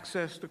of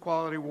access to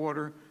quality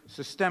water,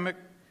 systemic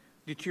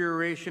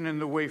deterioration,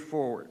 and the way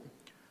forward.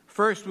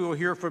 First, we will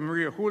hear from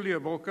Maria Julia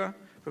Boca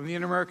from the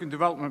Inter-American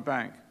Development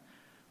Bank.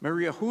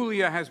 Maria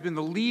Julia has been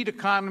the lead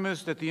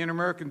economist at the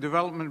Inter-American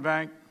Development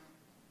Bank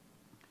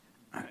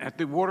at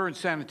the Water and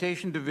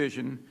Sanitation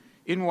Division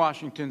in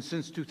Washington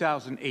since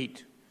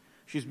 2008.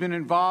 She's been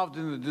involved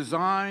in the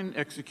design,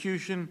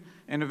 execution,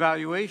 and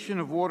evaluation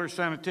of water,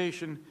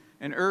 sanitation,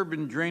 and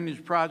urban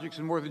drainage projects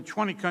in more than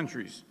 20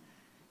 countries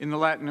in the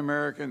Latin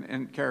American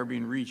and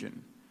Caribbean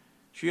region.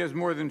 She has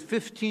more than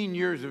 15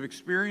 years of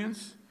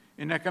experience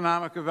in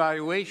economic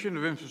evaluation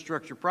of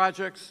infrastructure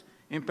projects,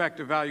 impact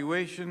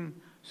evaluation,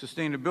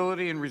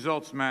 sustainability, and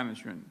results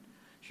management.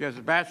 She has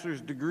a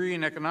bachelor's degree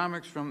in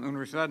economics from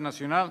Universidad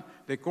Nacional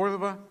de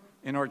Córdoba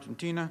in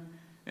Argentina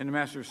and a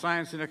Master of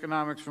Science in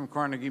Economics from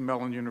Carnegie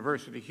Mellon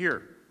University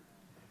here.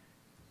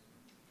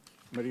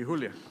 Maria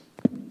Julia.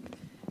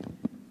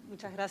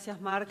 Muchas gracias,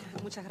 Mark.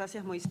 Muchas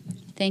gracias, Moisés.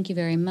 Thank you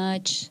very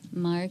much,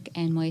 Mark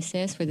and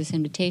Moises, for this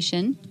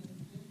invitation.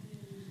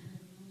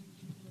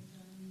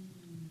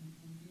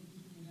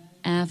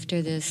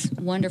 After this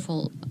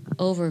wonderful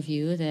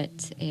overview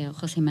that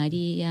Jose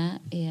Maria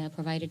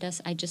provided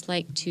us, I'd just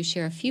like to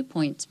share a few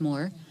points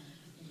more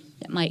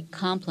that might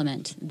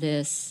complement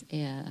this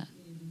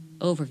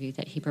overview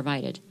that he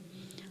provided.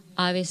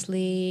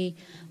 Obviously,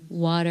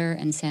 water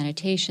and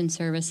sanitation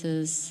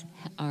services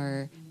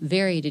are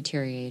very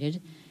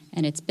deteriorated,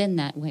 and it's been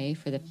that way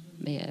for the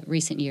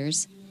recent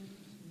years.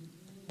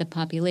 The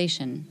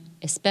population,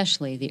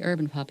 especially the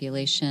urban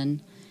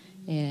population,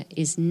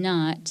 is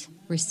not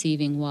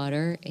receiving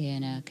water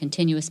in a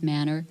continuous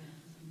manner,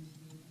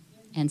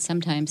 and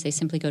sometimes they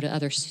simply go to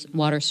other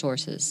water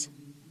sources.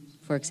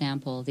 For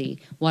example, the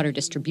water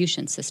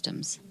distribution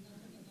systems.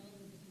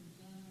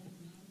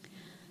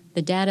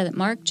 The data that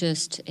Mark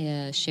just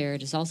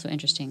shared is also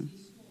interesting.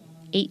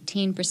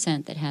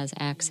 18% that has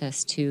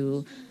access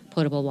to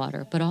potable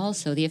water, but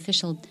also the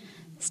official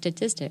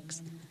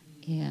statistics,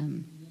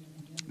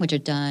 which are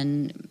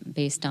done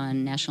based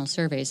on national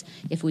surveys.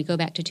 If we go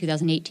back to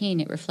 2018,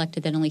 it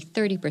reflected that only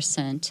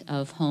 30%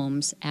 of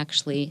homes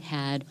actually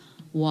had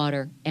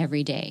water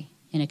every day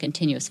in a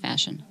continuous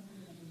fashion.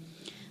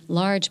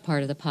 Large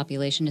part of the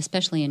population,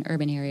 especially in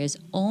urban areas,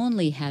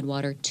 only had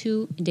water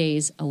 2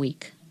 days a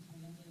week.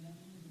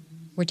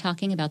 We're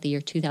talking about the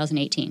year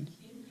 2018.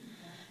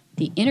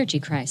 The energy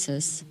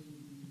crisis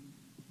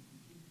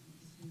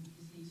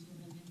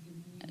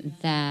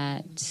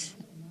that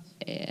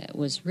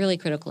was really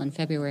critical in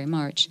February,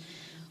 March,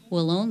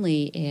 will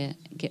only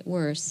get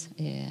worse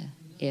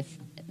if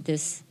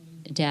this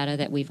data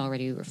that we've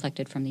already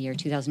reflected from the year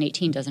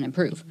 2018 doesn't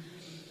improve.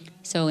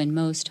 So in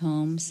most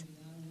homes,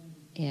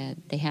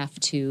 they have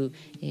to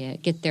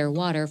get their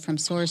water from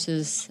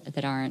sources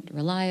that aren't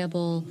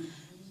reliable,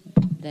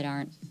 that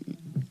aren't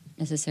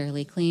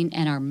necessarily clean,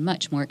 and are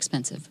much more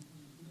expensive,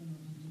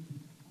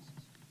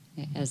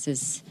 as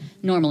is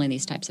normal in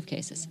these types of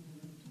cases.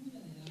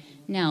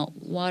 Now,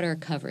 water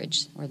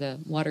coverage, or the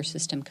water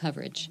system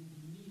coverage,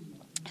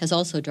 has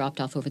also dropped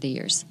off over the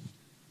years.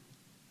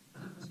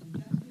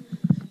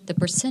 The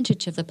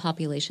percentage of the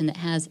population that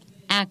has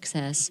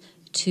access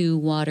to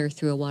water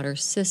through a water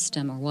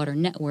system or water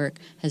network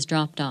has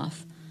dropped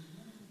off.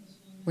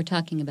 We're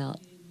talking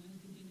about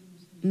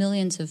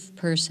millions of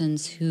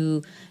persons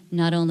who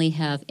not only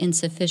have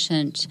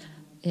insufficient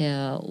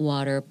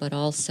water, but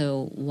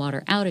also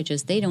water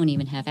outages. They don't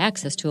even have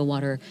access to a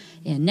water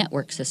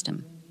network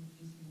system.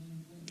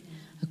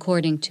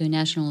 According to a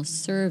national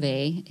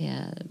survey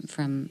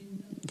from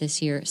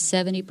this year,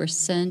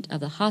 70% of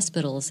the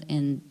hospitals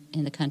in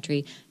the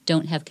country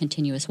don't have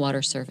continuous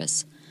water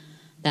service.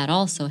 That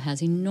also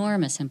has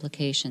enormous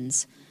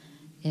implications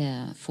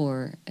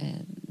for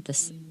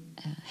this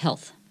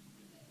health.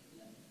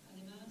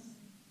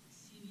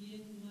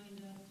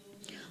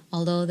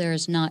 Although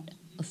there's not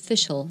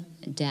official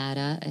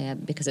data,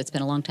 because it's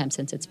been a long time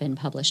since it's been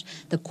published,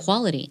 the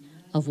quality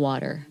of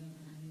water,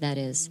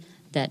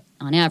 that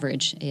on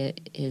average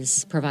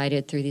is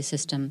provided through these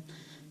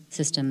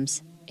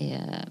systems,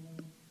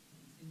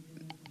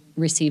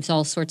 receives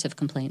all sorts of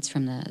complaints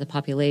from the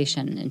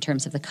population in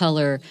terms of the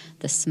color,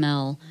 the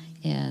smell.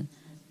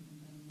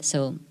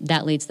 So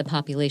that leads the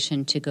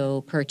population to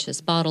go purchase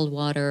bottled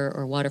water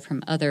or water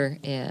from other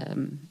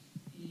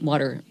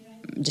water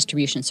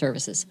distribution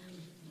services.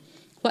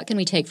 What can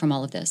we take from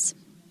all of this?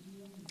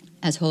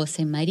 As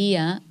Jose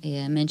Maria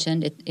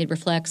mentioned, it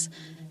reflects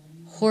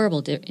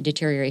horrible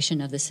deterioration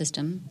of the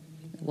system,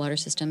 water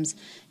systems.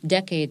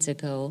 Decades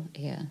ago,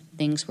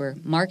 things were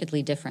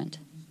markedly different.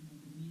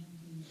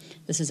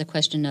 This is a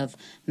question of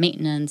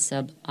maintenance,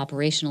 of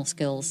operational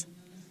skills.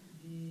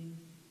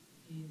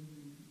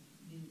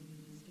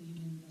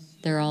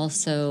 There are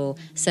also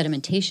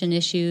sedimentation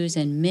issues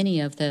in many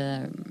of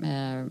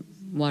the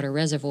water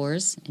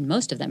reservoirs, in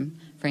most of them,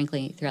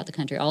 frankly, throughout the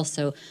country.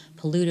 Also,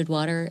 polluted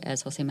water,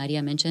 as Jose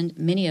Maria mentioned.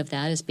 Many of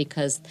that is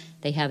because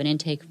they have an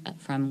intake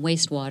from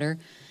wastewater,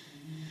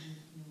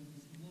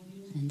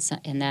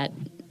 and that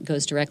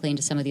goes directly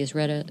into some of these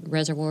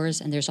reservoirs.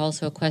 And there's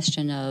also a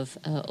question of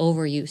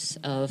overuse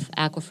of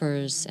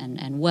aquifers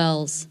and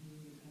wells.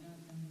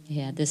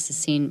 This is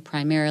seen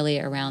primarily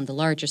around the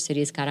larger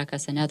cities,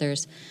 Caracas and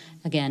others.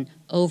 Again,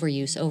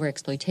 overuse,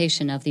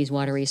 overexploitation of these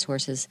water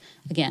resources,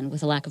 again,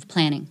 with a lack of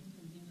planning.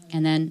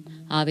 And then,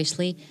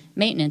 obviously,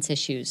 maintenance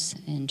issues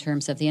in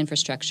terms of the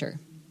infrastructure.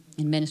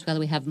 In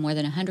Venezuela, we have more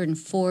than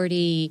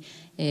 140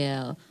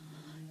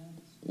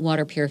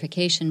 water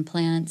purification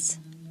plants.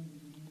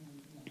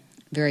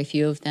 Very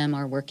few of them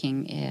are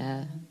working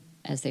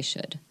as they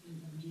should.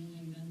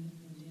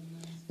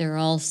 There are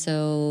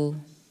also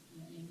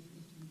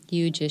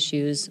huge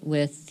issues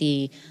with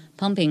the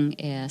pumping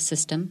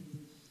system,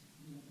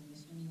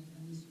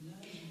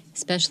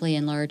 especially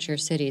in larger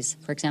cities.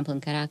 For example, in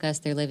Caracas,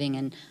 they're living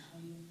in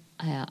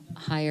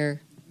higher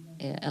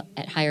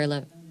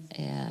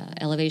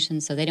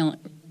elevations, so they don't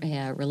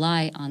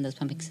rely on those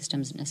pumping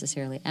systems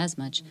necessarily as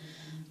much,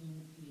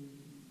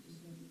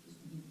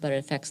 but it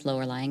affects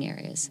lower-lying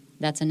areas.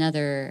 That's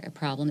another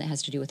problem that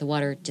has to do with the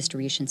water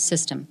distribution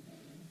system.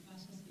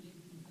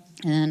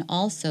 And then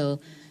also,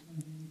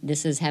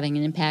 this is having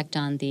an impact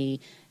on the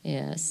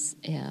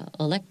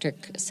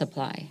electric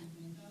supply.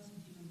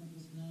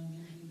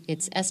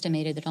 It's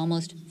estimated that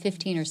almost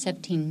 15 or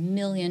 17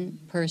 million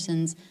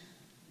persons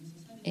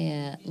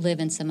live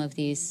in some of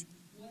these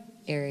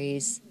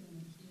areas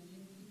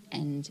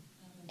and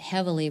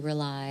heavily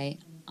rely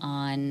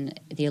on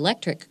the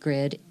electric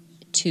grid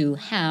to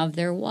have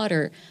their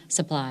water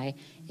supply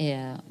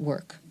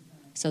work.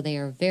 So they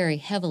are very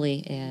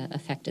heavily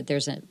affected.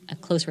 There's a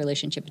close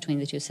relationship between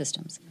the two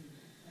systems.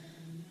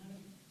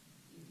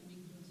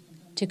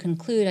 To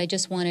conclude, I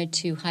just wanted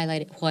to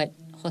highlight what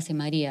Jose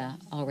Maria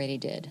already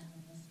did.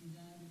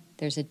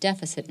 There's a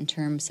deficit in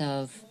terms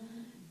of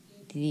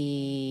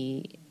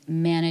the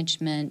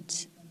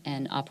management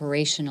and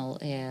operational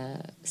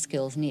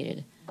skills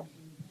needed.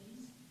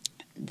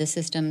 The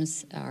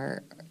systems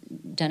are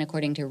done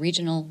according to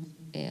regional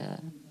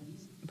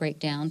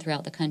breakdown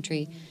throughout the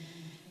country,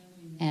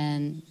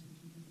 and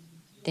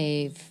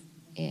they've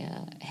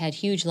had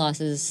huge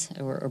losses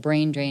or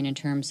brain drain in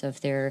terms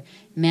of their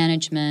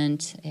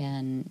management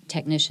and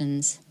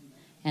technicians,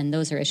 and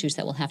those are issues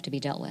that will have to be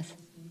dealt with.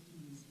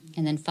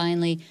 And then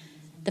finally,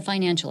 the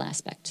financial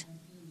aspect.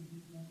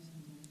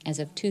 As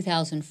of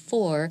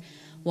 2004,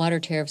 water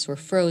tariffs were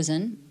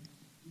frozen.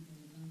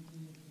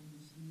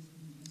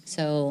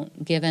 So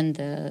given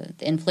the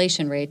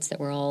inflation rates that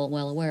we're all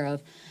well aware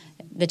of,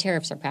 the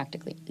tariffs are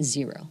practically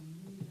zero.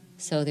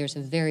 So there's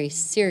a very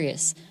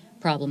serious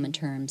problem in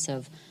terms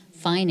of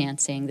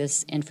financing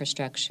this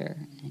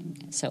infrastructure.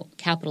 So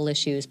capital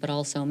issues, but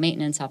also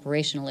maintenance,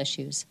 operational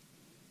issues.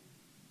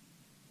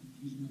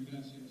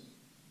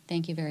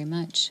 Thank you very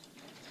much.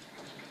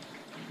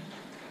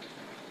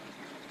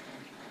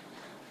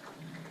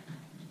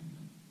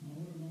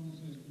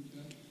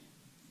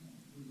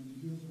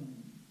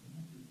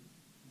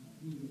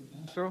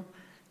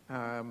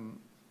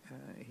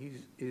 He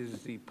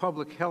is the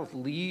public health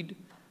lead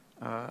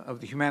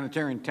of the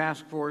Humanitarian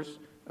Task Force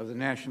of the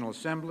National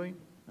Assembly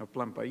of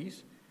Plan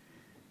País.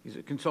 He's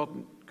a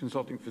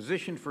consulting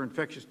physician for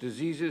infectious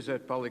diseases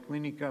at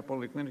Policlínica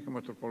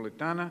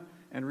Metropolitana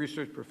and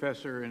research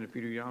professor in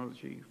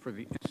epidemiology for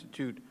the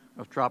Institute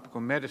of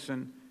Tropical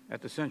Medicine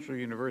at the Central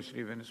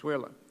University of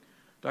Venezuela.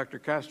 Dr.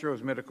 Castro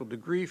has a medical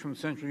degree from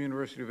Central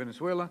University of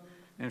Venezuela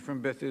and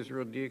from Beth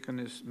Israel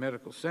Deaconess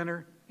Medical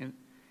Center.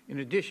 In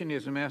addition, he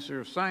has a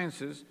Master of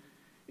Sciences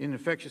in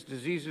Infectious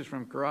Diseases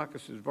from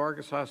Caracas'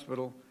 Vargas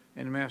Hospital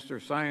and a Master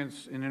of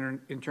Science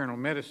in Internal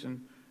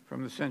Medicine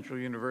from the Central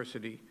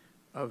University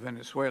of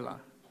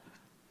Venezuela.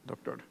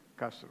 Dr.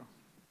 Castro.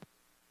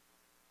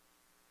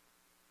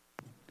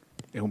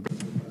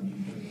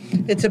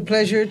 It's a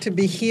pleasure to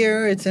be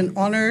here. It's an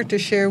honor to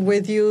share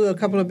with you a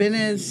couple of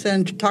minutes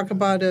and to talk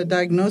about a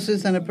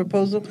diagnosis and a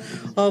proposal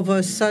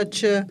of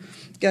such a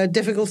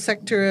difficult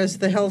sector as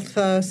the health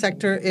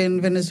sector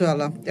in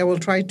Venezuela. I will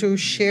try to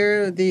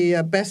share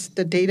the best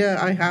data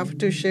I have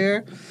to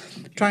share,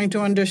 trying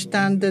to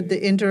understand that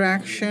the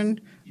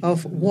interaction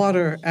of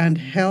water and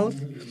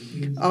health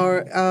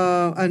are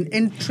an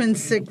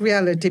intrinsic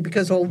reality,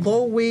 because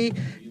although we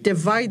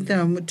divide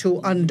them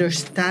to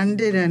understand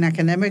it and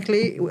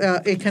academically,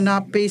 it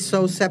cannot be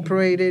so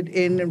separated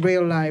in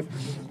real life.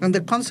 And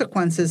the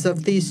consequences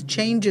of these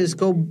changes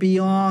go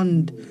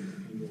beyond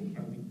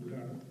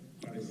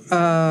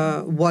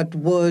what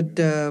would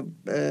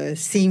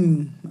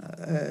seem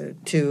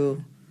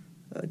to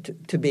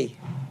be.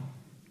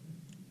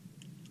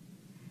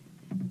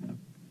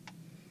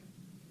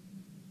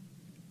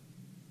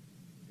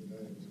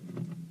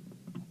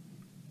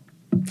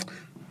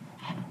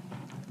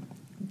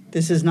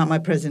 This is not my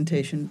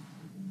presentation.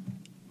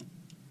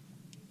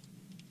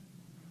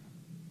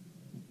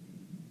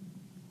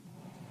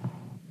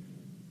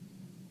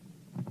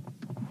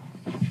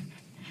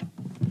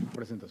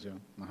 Presentación,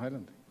 más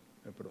adelante.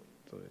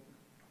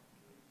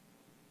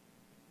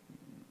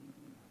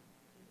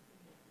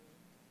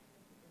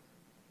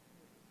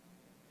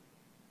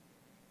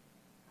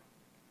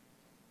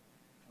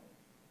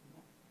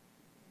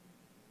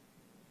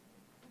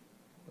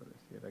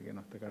 Pareciera que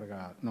no está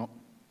cargada. No,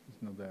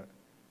 it's not there.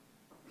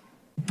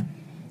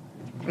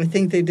 I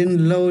think they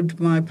didn't load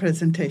my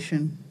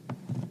presentation.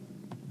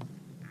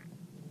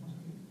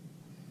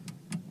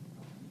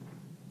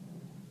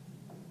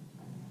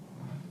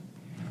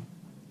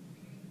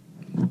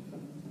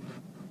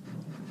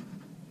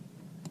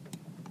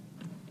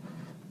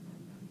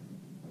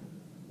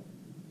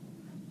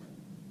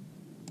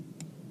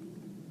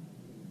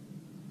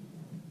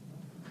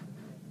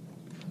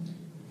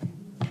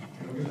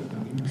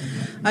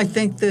 I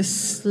think the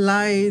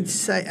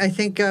slides, I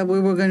think we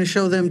were going to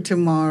show them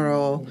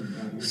tomorrow.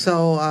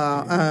 So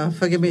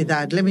forgive me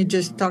that. Let me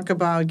just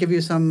give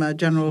you some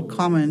general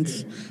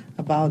comments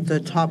about the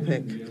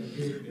topic.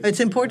 It's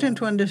important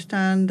to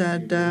understand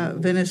that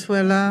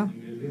Venezuela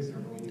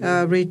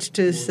reached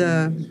its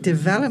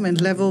development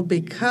level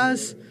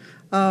because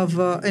of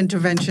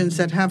interventions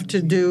that have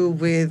to do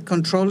with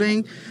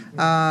controlling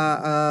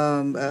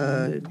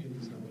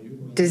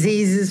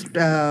diseases,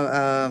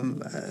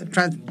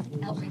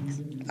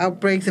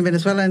 outbreaks in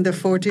Venezuela in the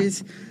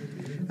 40s,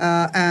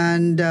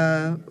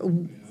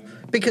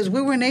 because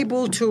we weren't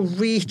able to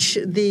reach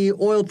the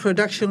oil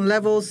production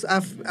levels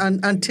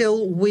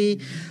until we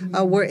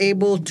were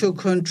able to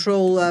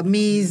control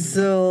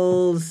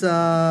measles,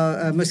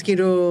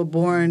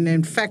 mosquito-borne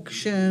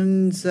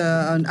infections,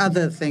 and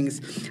other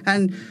things.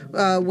 And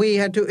we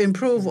had to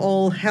improve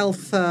all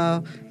health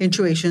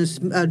situations.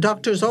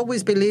 Doctors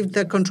always believed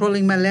that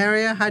controlling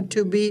malaria have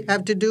to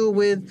do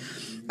with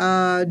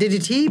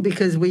DDT,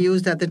 because we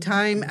used at the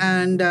time,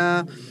 and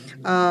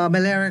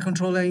malaria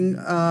controlling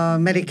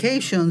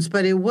medications,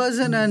 but it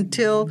wasn't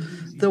until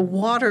the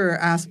water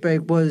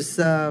aspect was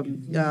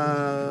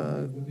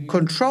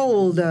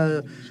controlled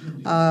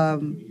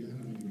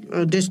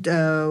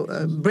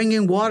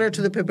bringing water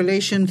to the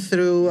population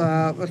through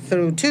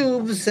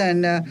tubes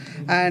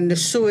and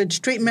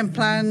sewage treatment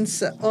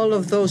plants. All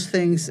of those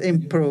things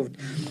improved.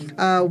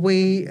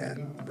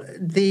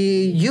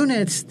 The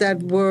units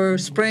that were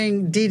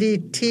spraying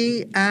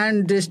DDT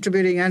and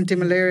distributing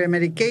anti-malaria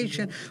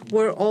medication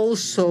were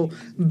also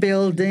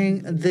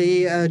building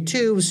the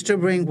tubes to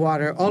bring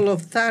water. All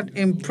of that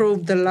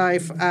improved the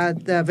life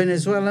at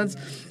Venezuelans.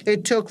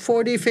 It took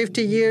 40,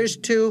 50 years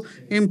to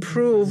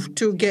improve,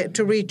 to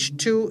reach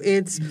to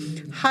its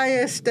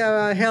highest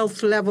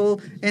health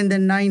level in the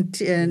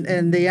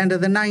end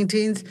of the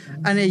 90s,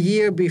 and a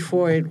year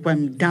before it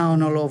went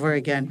down all over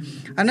again.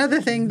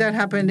 Another thing that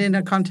happened in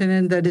a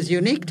continent that is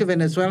unique to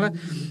Venezuela,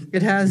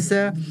 it has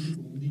an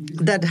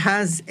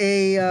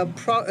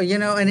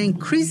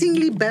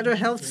increasingly better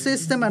health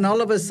system, and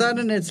all of a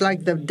sudden it's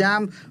like the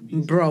dam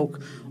broke.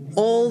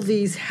 All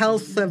these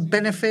health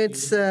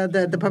benefits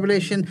that the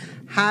population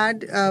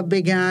had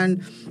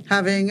began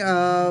having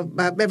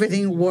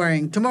everything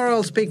worrying. Tomorrow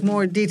I'll speak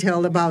more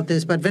detail about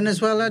this, but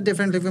Venezuela,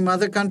 differently from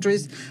other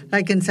countries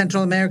like in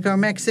Central America or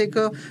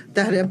Mexico,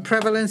 that had a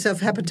prevalence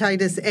of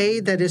hepatitis A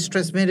that is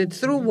transmitted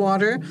through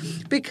water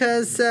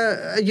because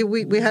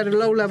we had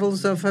low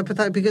levels of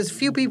hepatitis because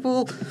few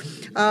people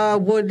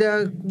would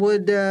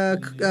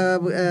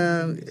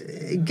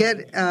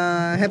get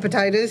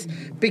hepatitis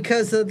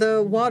because of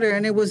the water,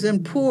 and it was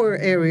in poor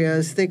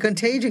areas. The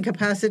contagion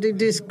capacity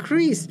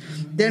decreased.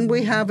 Then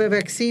we have a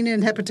vaccine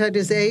in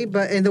hepatitis A,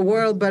 but in the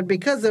world, but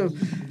because of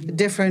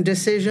different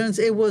decisions,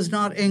 it was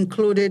not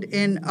included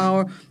in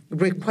our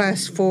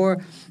request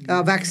for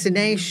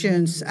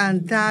vaccinations,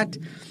 and that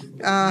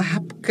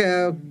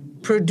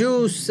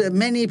produce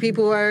many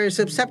people are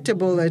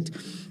susceptible it.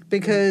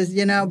 Because,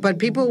 but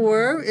people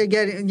were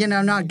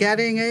not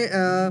getting it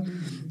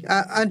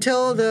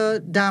until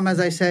the dam, as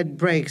I said,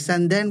 breaks.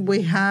 And then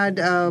we had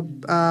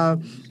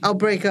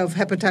outbreak of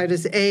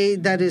hepatitis A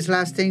that is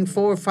lasting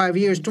 4 or 5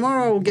 years.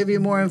 Tomorrow I will give you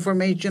more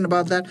information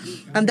about that.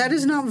 And that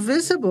is not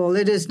visible.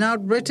 It is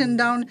not written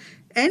down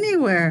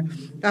anywhere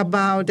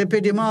about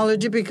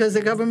epidemiology because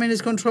the government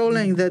is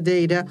controlling the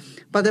data.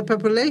 But the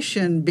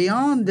population,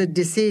 beyond the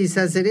disease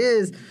as it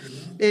is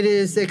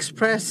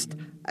expressed.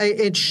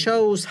 It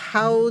shows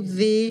how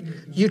the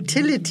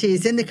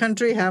utilities in the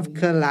country have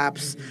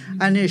collapsed,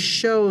 and it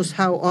shows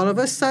how all of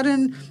a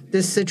sudden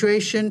this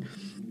situation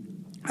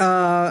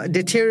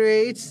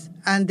deteriorates,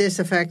 and this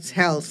affects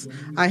health.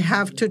 I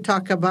have to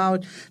talk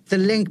about the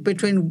link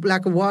between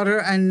lack of water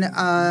and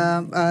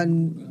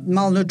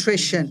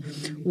malnutrition.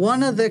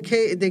 One of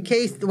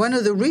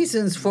the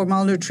reasons for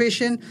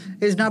malnutrition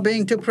is not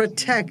being to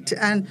protect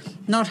and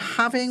not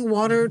having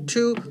water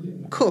to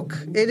cook.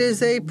 It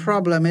is a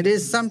problem. It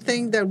is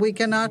something that we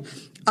cannot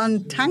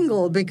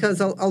untangle because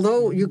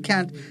although you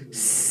can't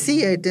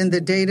see it in the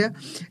data,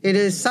 it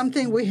is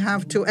something we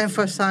have to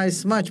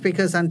emphasize much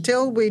because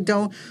until we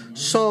don't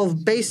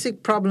solve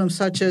basic problems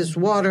such as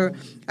water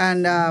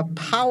and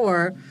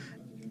power,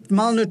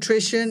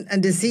 malnutrition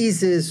and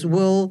diseases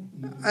will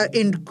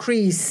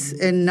increase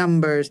in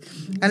numbers.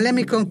 And let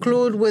me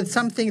conclude with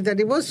something that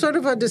it was sort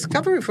of a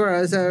discovery for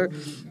us,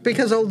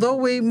 because although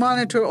we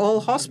monitor all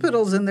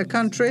hospitals in the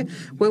country,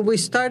 when we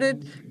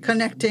started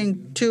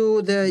connecting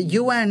to the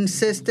UN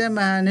system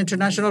and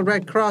International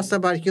Red Cross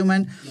about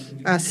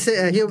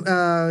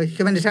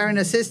humanitarian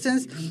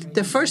assistance,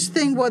 the first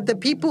thing what the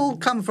people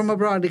come from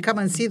abroad, they come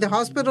and see the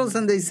hospitals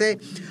and they say,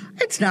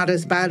 it's not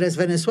as bad as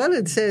Venezuela,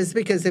 it says,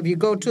 because if you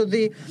go to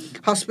the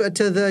hospital,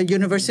 to the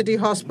university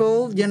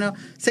hospital,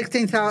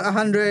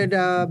 1,600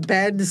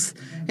 beds,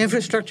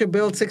 infrastructure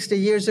built 60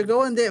 years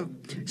ago, and the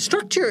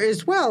structure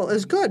is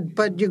good.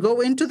 But you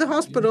go into the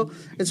hospital,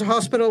 it's a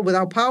hospital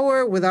without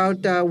power,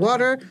 without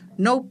water,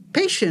 no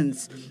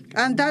patients.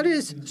 And that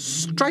is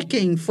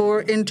striking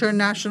for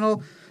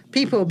international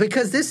people,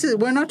 because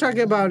we're not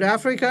talking about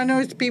Africa. No,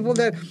 it's people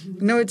that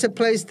it's a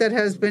place that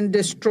has been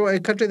destroyed, a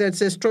country that's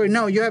destroyed.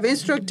 No, you have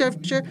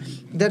infrastructure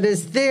that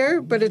is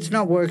there, but it's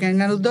not working.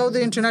 And although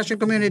the international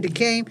community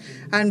came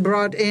and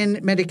brought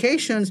in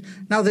medications,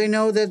 now they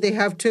know that they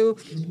have to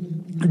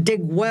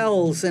dig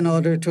wells in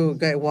order to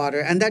get water.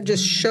 And that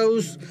just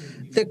shows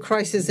the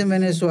crisis in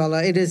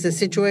Venezuela. It is a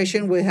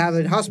situation we have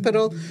a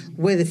hospital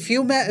with a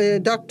few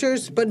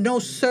doctors, but no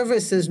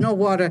services, no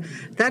water.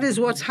 That is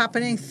what's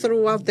happening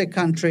throughout the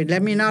country.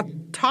 Let me not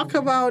talk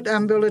about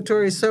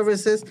ambulatory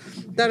services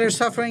that are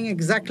suffering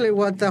exactly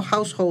what the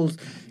households.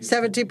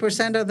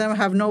 70% of them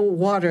have no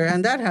water,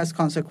 and that has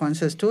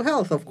consequences to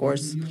health, of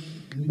course.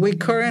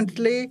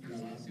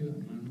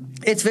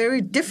 It's very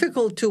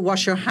difficult to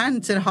wash your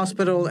hands in a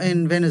hospital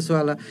in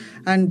Venezuela.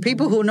 And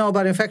people who know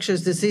about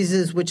infectious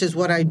diseases, which is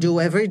what I do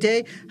every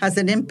day, has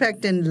an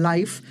impact in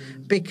life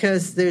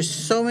because there's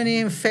so many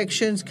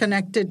infections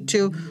connected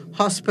to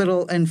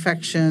hospital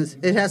infections.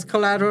 It has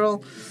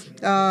collateral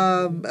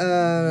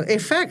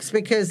effects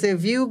because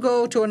if you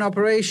go to an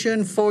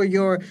operation for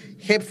your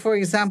hip, for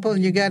example,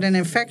 and you get an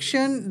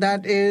infection,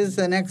 that is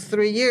the next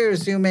 3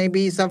 years you may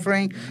be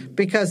suffering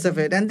because of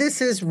it. And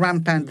this is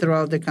rampant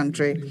throughout the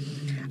country.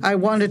 I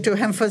wanted to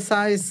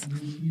emphasize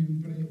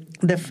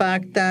the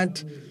fact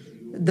that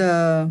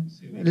the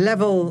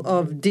level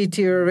of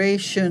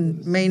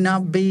deterioration may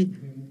not be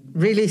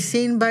really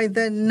seen by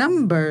the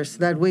numbers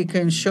that we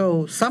can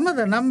show. Some of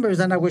the numbers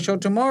that I will show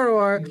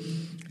tomorrow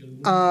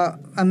are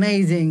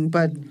amazing,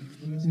 but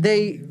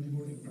they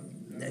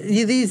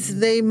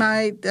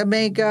might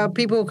make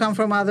people who come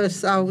from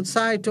others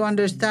outside to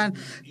understand,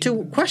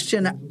 to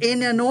question.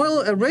 In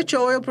a rich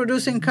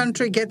oil-producing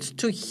country, gets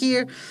to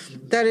hear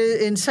that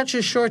in such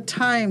a short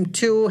time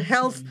to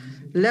health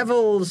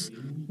levels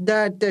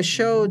that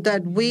show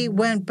that we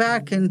went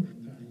back in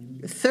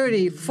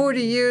 30, 40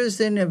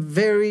 years in a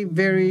very,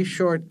 very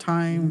short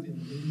time.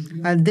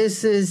 And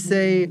this is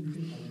a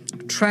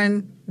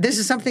trend. This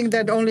is something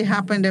that only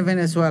happened in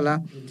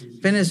Venezuela.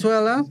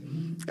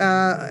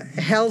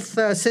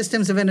 Health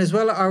systems in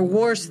Venezuela are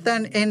worse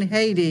than in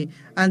Haiti,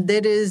 and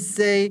that is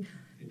a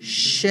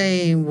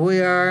shame. We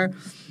are,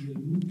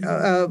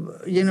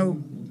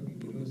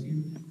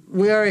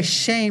 we are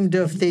ashamed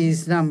of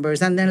these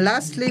numbers. And then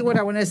lastly, what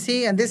I want to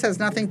see, and this has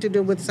nothing to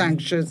do with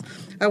sanctions,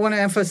 I want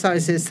to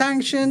emphasize is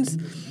sanctions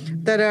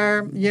that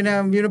are,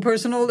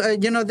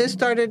 unipersonal. This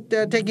started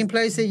taking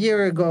place a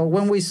year ago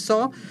when we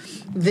saw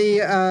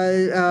the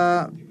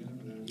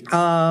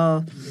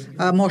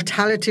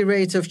mortality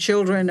rates of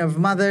children, of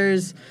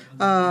mothers.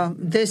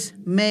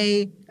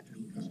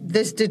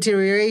 This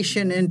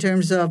deterioration in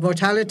terms of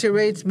mortality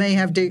rates may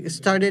have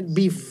started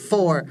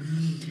before.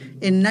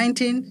 In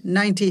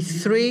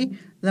 1993,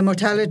 the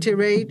mortality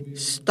rate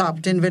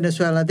stopped in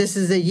Venezuela. This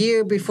is a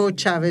year before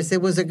Chavez.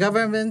 It was a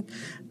government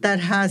that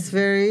has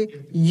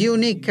very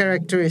unique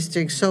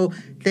characteristics. So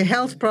the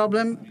health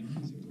problem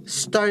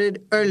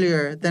started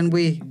earlier than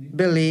we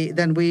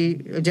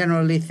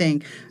generally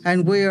think.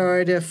 And we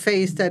are at a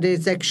phase that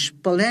is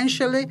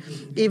exponentially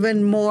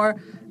even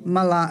more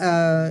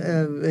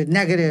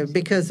negative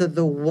because of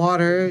the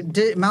water,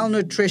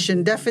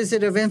 malnutrition,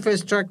 deficit of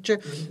infrastructure,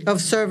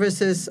 of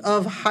services,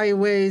 of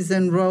highways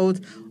and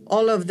roads.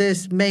 All of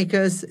this make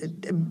us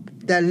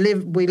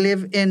we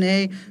live in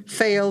a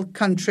failed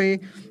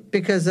country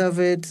because of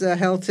its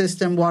health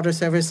system, water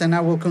service, and I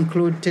will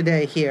conclude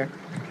today here.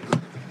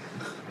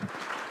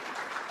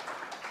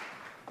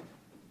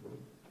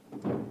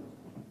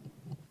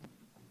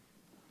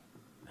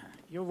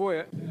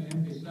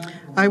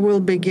 I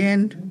will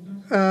begin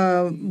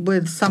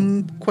with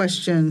some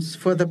questions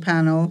for the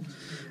panel,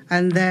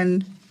 and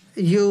then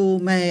you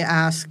may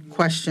ask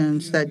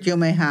questions that you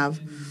may have.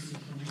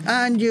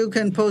 And you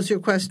can pose your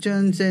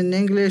questions in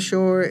English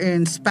or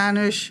in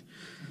Spanish.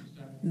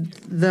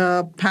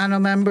 The panel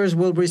members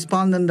will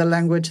respond in the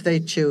language they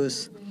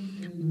choose.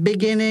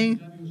 Beginning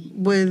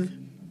with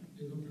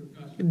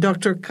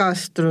Dr.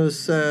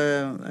 Castro's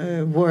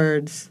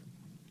words.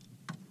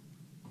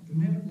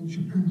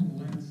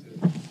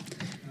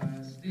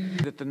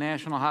 That the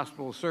National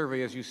Hospital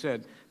Survey, as you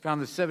said,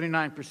 found that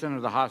 79%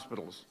 of the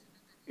hospitals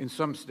in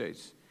some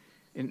states,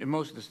 in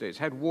most of the states,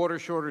 had water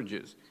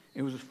shortages.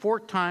 It was 4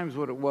 times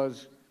what it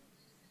was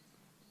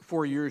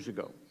 4 years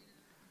ago.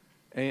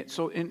 And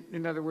so,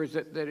 in other words,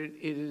 that it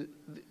is,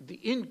 the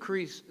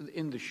increase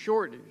in the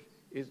shortage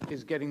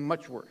is getting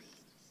much worse.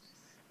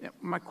 Now,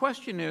 my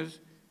question is,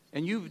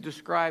 and you've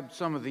described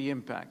some of the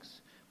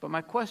impacts, but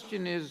my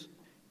question is,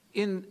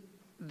 in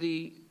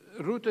the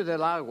Ruta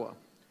del Agua,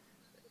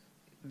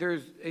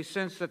 there's a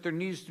sense that there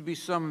needs to be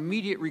some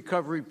immediate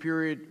recovery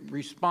period,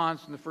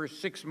 response in the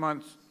first 6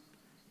 months,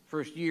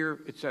 first year,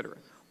 et cetera.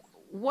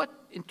 What,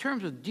 in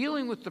terms of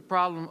dealing with the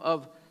problem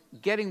of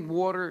getting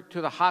water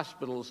to the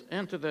hospitals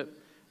and to the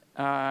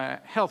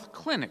health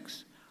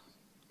clinics,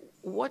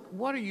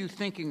 what are you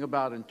thinking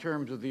about in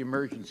terms of the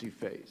emergency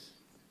phase?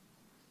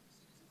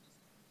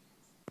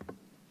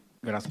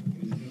 Gracias.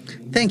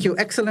 Thank you.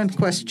 Excellent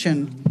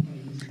question.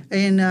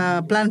 In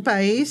Plan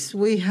País,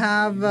 we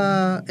have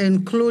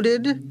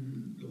included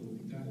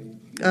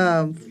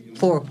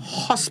for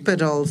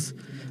hospitals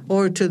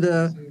or to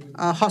the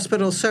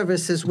hospital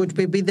services, which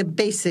would be the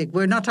basic.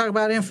 We're not talking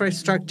about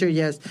infrastructure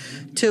yet.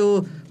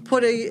 To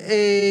put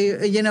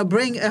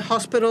bring a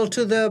hospital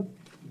to the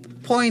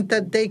point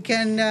that they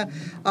can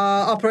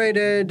operate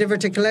a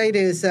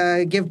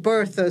diverticulitis, give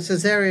birth, a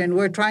cesarean.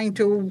 We're trying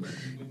to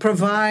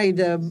provide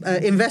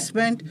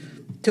investment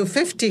to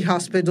 50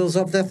 hospitals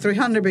of the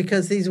 300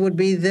 because these would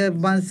be the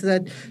ones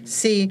that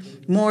see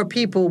more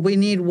people. We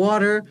need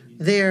water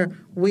there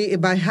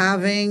by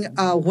having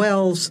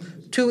wells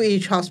to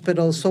each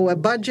hospital. So a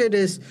budget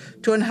is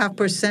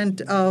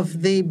 2.5%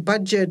 of the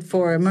budget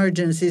for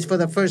emergencies for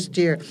the first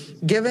year.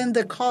 Given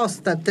the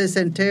cost that this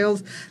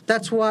entails,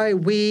 that's why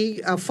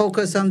we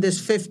focus on these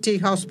 50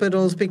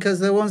 hospitals because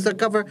they're the ones that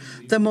cover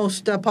the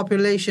most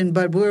population.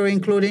 But we're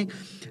including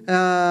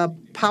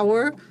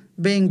power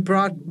being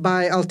brought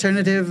by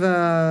alternative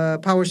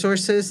power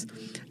sources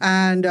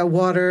and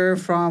water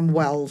from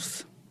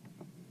wells.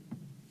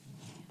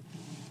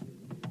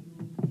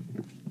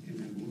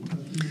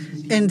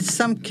 In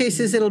some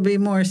cases, it'll be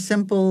more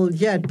simple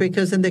yet,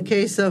 because in the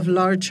case of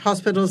large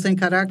hospitals in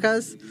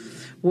Caracas,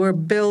 were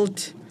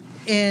built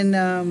in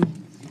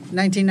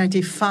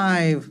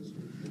 1995.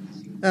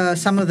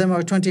 Some of them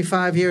are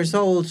 25 years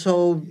old,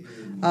 so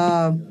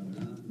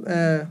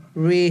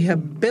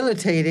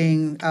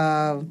rehabilitating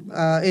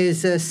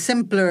is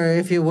simpler,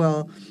 if you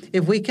will.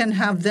 If we can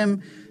have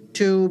them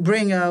to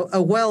bring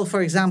a well,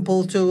 for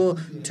example,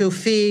 to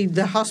feed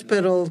the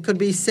hospital, could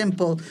be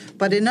simple.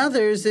 But in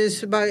others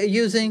is by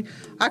using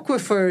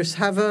aquifers,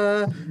 have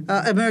a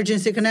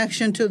emergency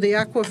connection to the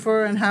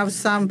aquifer and have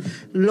some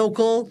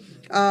local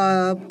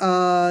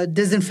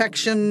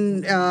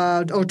disinfection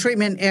or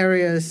treatment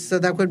areas. So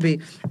that could be.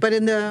 But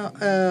in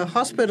the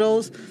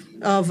hospitals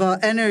of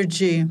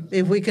energy,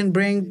 if we can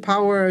bring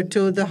power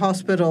to the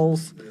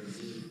hospitals,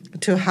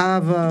 to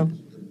have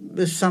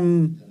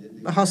some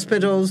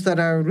hospitals that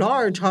are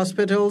large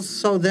hospitals,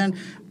 so then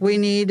we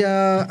need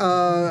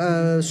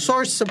a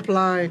source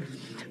supply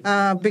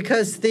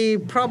because the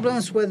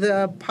problems with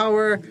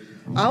power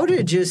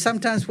outages,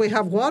 sometimes we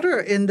have water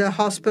in the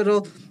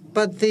hospital,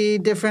 but the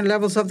different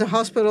levels of the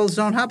hospitals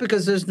don't have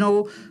because there's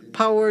no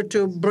power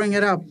to bring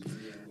it up.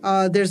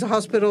 There's a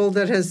hospital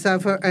that has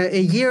a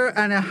year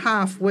and a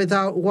half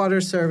without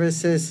water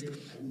services,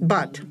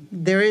 but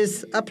there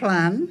is a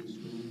plan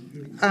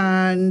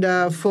and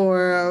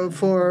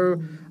for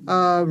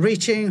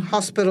reaching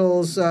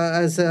hospitals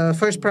as a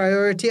first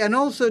priority, and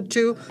also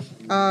to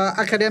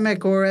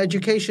academic or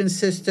education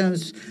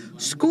systems,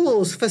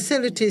 schools,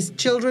 facilities.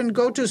 Children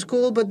go to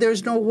school, but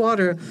there's no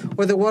water,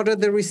 or the water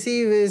they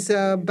receive is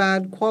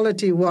bad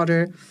quality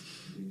water.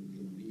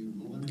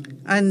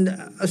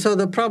 And so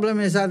the problem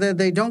is either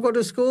they don't go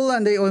to school,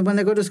 and or when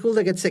they go to school,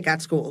 they get sick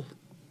at school.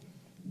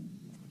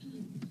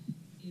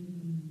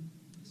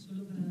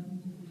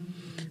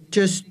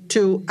 Just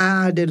to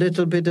add a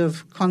little bit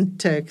of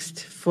context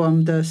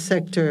from the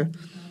sector,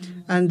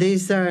 and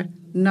these are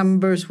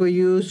numbers we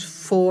use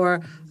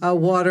for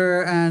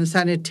water and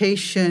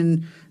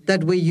sanitation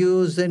that we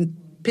use in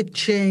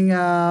pitching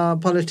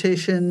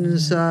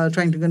politicians,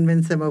 trying to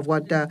convince them of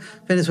what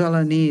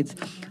Venezuela needs.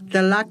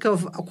 The lack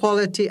of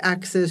quality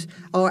access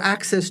or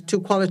access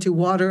to quality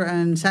water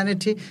and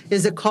sanity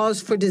is a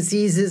cause for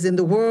diseases in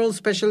the world,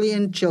 especially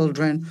in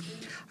children.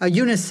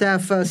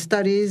 UNICEF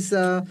studies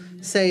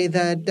say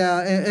that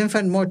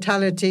infant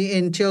mortality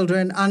in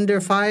children under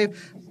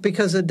 5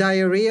 because of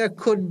diarrhea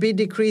could be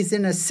decreased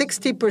in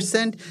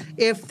 60%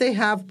 if they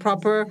have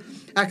proper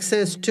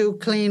access to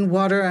clean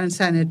water and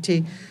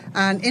sanity,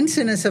 and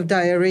incidence of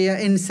diarrhea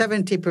in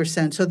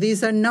 70%. So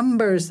these are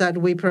numbers that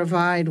we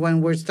provide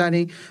when we're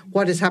studying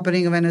what is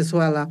happening in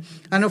Venezuela.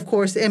 And of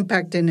course,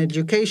 impact in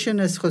education,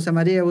 as Jose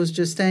Maria was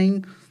just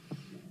saying.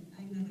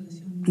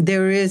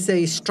 There is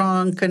a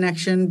strong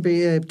connection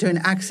between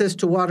access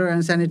to water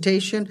and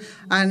sanitation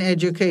and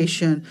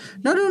education,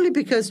 not only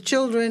because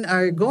children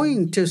are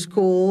going to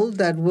school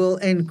that will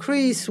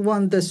increase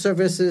when the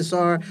services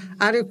are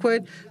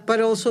adequate, but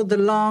also the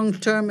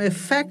long-term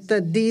effect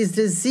that these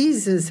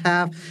diseases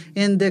have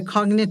in the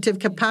cognitive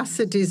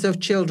capacities of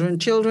children.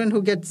 Children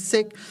who get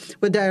sick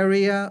with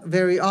diarrhea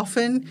very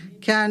often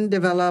can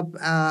develop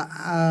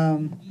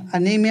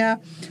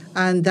anemia,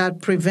 and that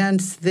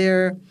prevents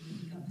their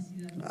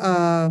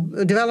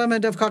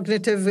development of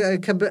cognitive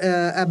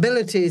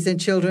abilities in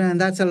children, and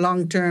that's a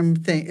long-term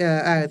thing.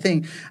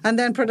 And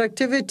then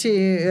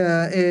productivity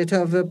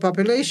of the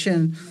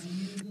population,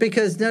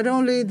 because not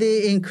only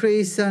the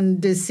increase in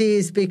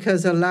disease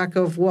because of lack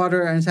of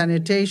water and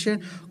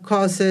sanitation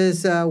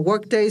causes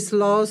workdays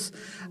loss,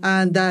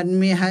 and that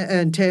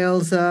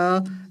entails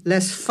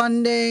less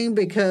funding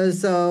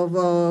because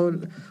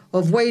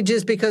of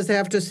wages, because they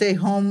have to stay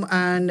home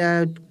and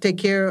take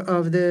care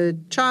of the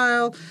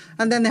child,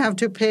 and then they have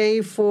to pay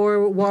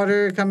for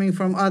water coming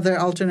from other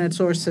alternate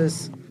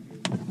sources.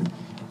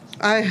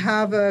 I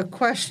have a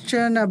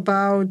question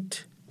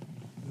about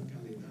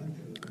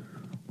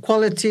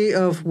quality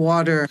of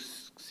water.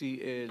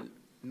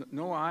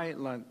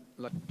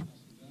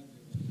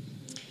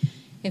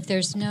 If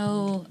there's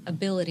no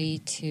ability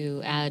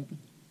to add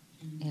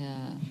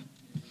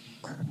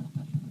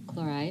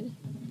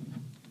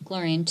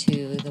chlorine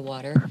to the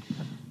water,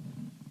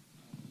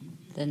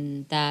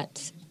 then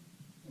that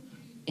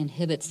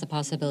inhibits the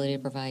possibility to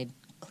provide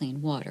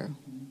clean water.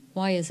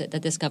 Why is it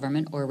that this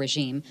government or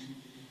regime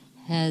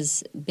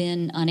has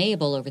been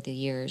unable over the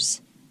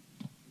years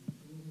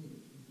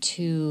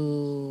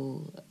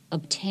to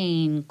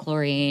obtain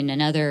chlorine and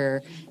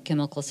other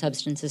chemical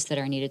substances that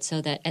are needed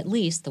so that at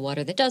least the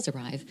water that does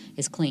arrive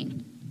is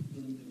clean?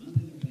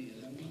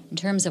 In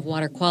terms of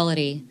water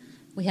quality,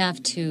 we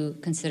have to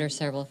consider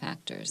several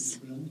factors.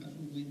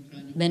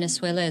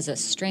 Venezuela is a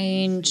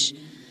strange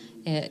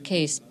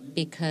case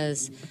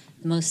because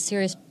the most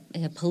serious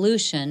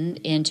pollution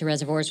into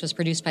reservoirs was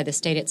produced by the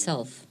state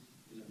itself.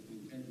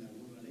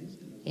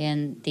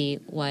 And the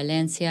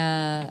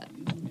Valencia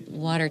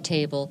water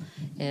table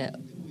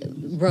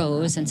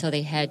rose, and so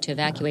they had to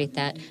evacuate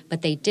that,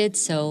 but they did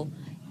so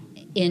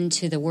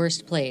into the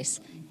worst place.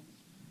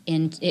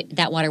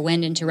 That water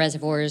went into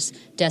reservoirs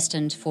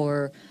destined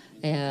for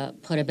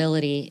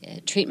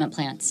potability treatment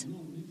plants.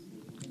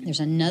 There's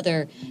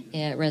another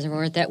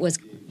reservoir that was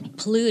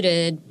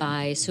polluted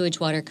by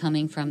sewage water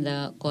coming from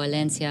the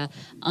Coalencia,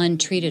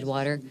 untreated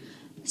water.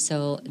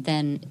 So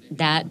then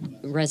that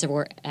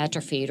reservoir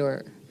atrophied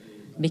or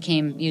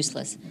became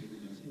useless.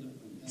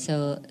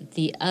 So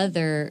the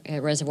other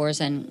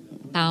reservoirs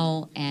in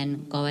Pau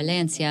and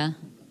Coalencia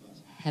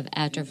have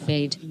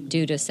atrophied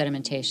due to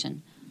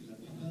sedimentation.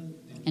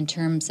 In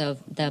terms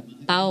of the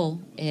Pau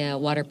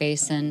water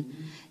basin,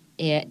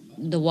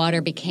 the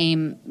water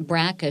became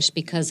brackish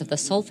because of the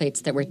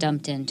sulfates that were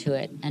dumped into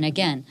it. And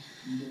again,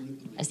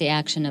 as the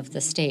action of the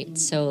state.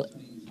 So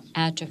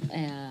atrophy,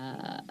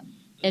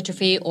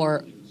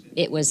 or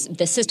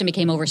the system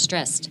became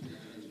overstressed.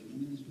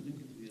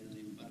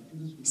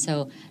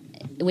 So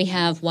we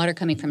have water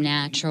coming from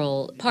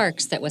natural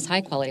parks that was high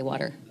quality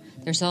water.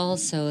 There's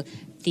also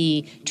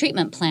the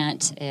treatment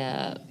plant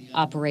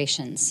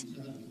operations.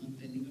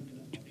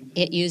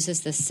 It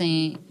uses the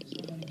same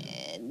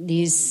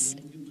these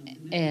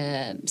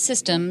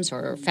systems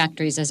or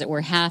factories, as it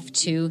were, have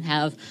to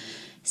have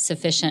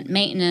sufficient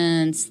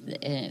maintenance,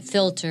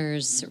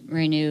 filters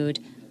renewed,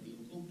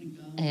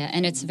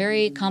 and it's a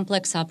very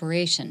complex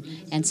operation.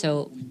 And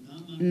so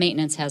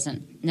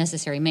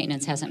necessary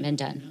maintenance hasn't been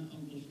done.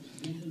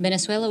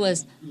 Venezuela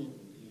was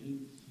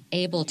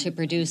able to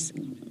produce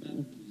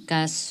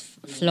gas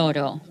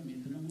fluoro,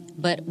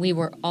 but we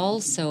were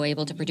also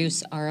able to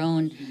produce our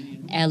own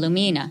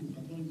alumina.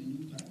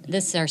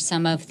 These are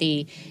some of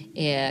the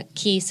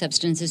key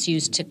substances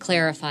used to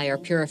clarify or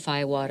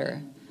purify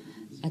water.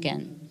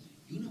 Again,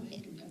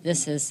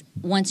 this is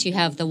once you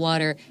have the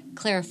water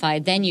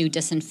clarified, then you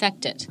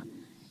disinfect it.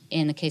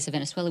 In the case of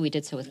Venezuela, we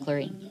did so with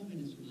chlorine.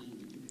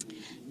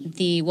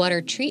 The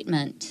water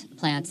treatment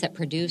plants that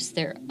produce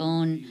their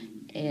own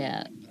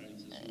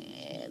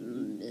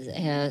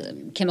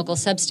chemical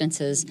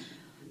substances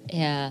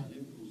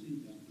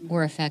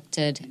were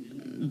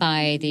affected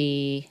by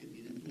the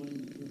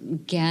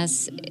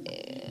gas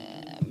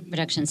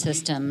production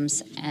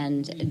systems,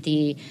 and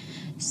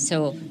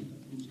so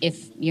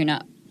if you're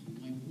not,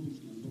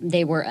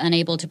 they were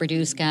unable to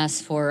produce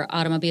gas for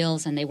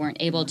automobiles, and they weren't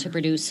able to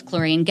produce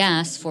chlorine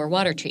gas for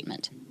water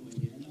treatment.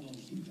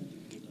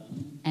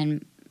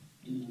 And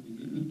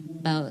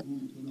Bauxita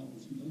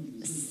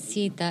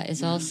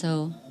is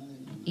also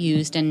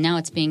used, and now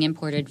it's being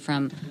imported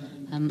from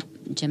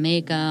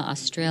Jamaica,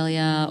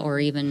 Australia, or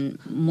even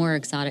more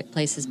exotic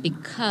places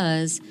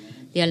because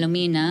the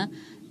alumina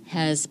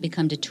has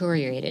become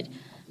deteriorated.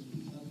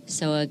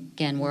 So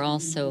again, we're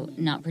also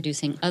not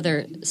producing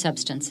other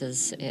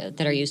substances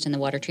that are used in the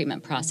water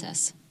treatment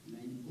process.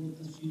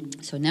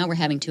 So now we're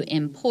having to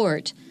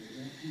import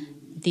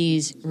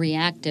these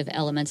reactive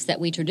elements that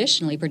we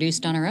traditionally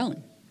produced on our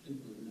own.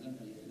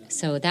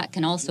 So that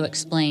can also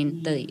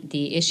explain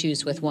the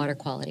issues with water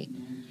quality.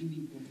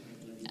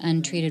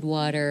 Untreated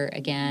water,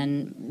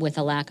 again, with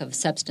a lack of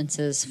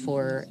substances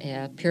for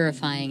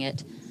purifying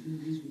it.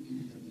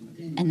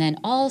 And then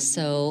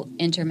also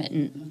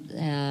intermittent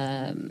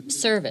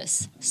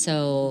service.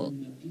 So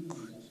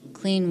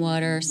clean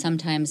water,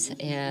 sometimes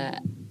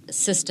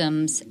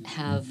systems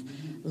have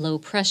low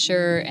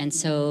pressure, and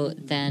so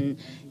then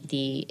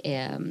the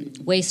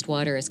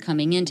wastewater is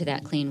coming into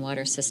that clean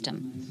water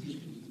system.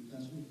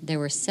 There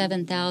were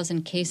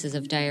 7,000 cases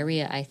of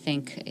diarrhea, I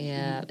think,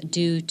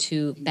 due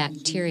to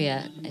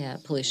bacteria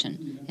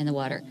pollution in the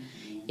water.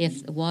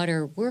 If the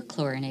water were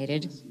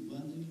chlorinated,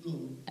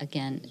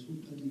 again,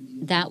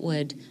 that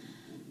would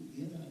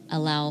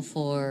allow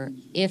for,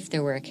 if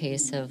there were a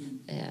case of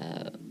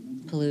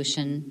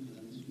pollution,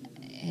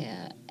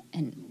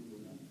 and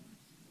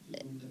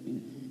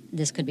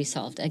this could be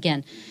solved.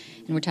 Again,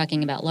 and we're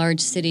talking about large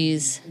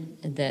cities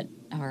that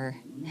are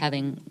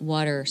having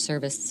water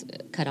service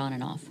cut on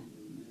and off.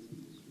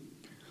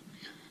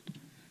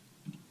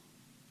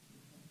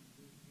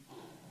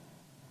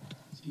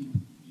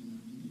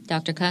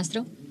 Dr.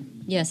 Castro?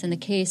 Yes, in the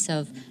case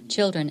of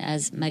children,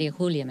 as Maria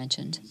Julia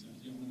mentioned,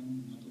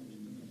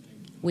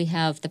 we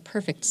have the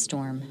perfect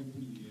storm.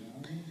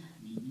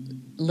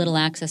 Little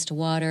access to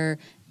water,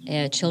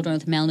 children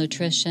with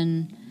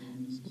malnutrition,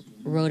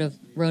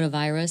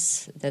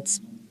 rotavirus that's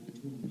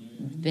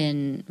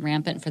been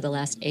rampant for the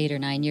last 8 or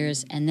 9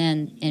 years. And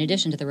then, in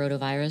addition to the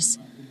rotavirus,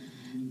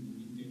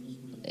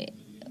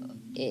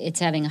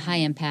 it's having a high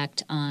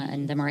impact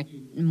on the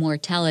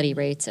mortality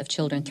rates of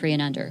children 3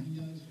 and under.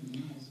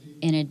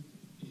 In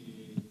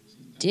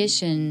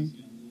addition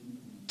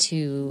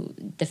to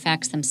the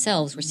facts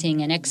themselves, we're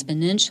seeing an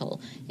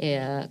exponential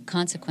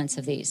consequence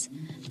of these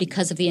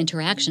because of the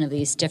interaction of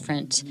these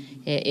different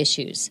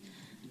issues.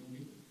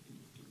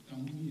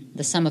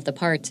 The sum of the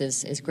parts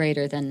is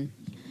greater than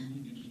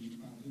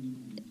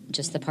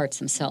just the parts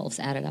themselves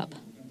added up.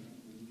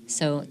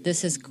 So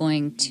this is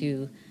going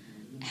to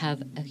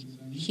have a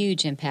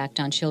huge impact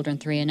on children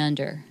 3 and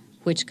under,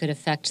 which could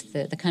affect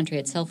the country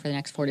itself for the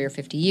next 40 or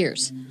 50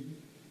 years.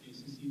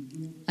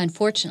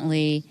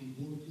 Unfortunately,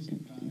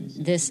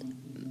 this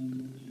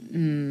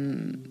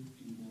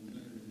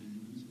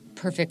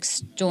perfect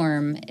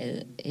storm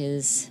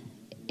is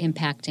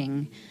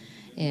impacting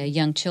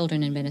young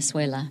children in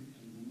Venezuela.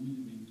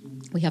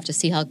 We have to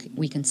see how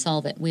we can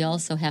solve it. We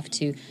also have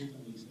to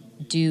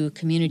do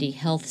community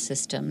health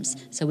systems,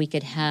 so we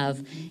could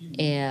have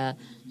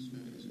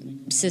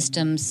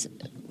systems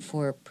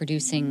for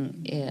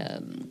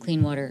producing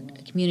clean water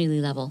at community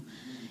level,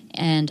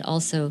 and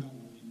also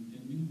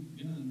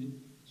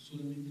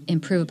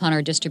improve upon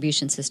our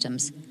distribution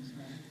systems.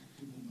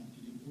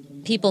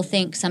 People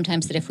think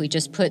sometimes that if we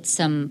just put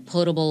some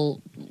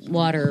potable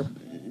water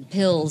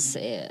pills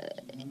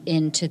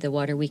into the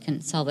water, we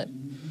can solve it.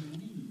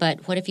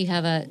 But what if you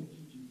have a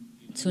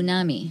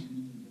tsunami?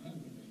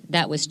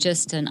 That was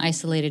just an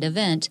isolated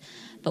event,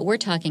 but we're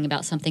talking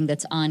about something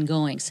that's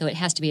ongoing, so it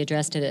has to be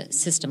addressed at a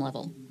system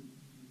level.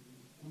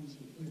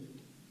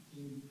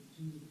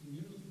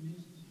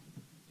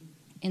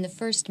 In the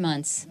first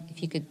months,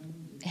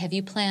 have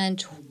you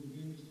planned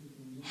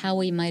how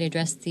we might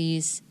address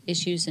these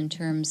issues in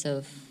terms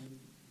of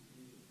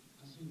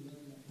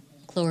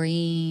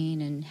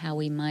chlorine and how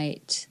we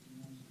might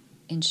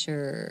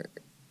ensure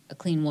a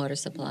clean water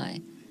supply?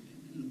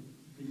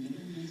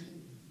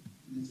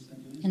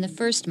 In the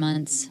first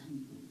months,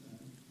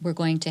 we're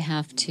going to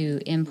have to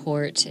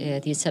import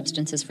these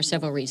substances for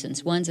several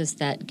reasons. One is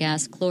that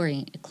gas,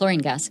 chlorine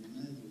gas,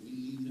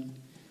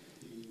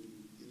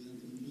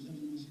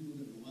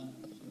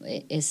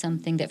 is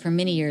something that for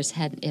many years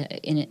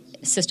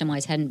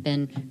system-wise hadn't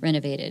been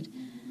renovated.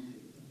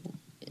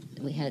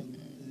 We had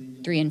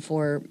 3 and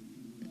 4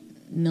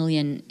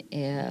 million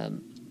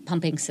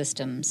pumping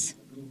systems,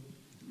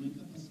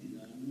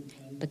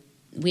 but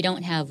we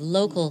don't have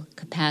local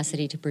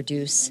capacity to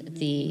produce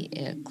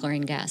the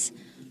chlorine gas.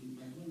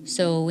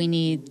 So we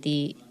need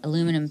the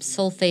aluminum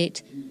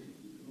sulfate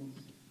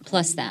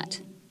plus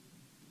that.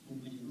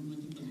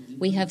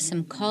 We have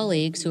some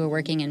colleagues who are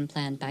working in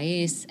Plan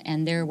País,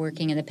 and they're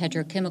working in the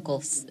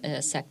petrochemical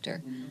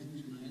sector,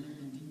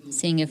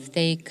 seeing if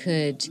they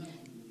could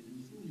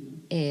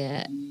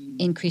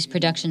increase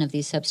production of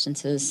these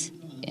substances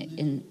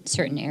in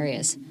certain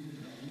areas.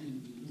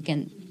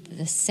 Again,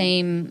 the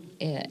same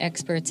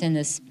experts in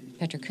this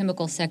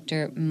petrochemical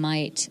sector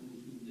might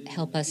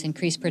help us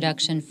increase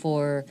production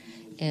for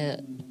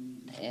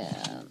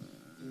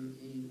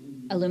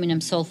aluminum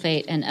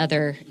sulfate and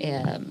other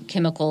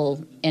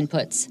chemical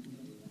inputs.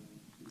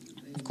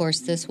 Of course,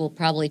 this will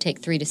probably take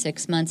 3 to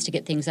 6 months to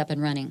get things up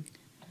and running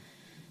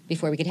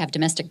before we could have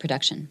domestic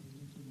production.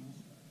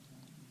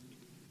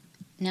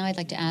 Now I'd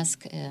like to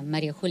ask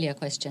Maria Julia a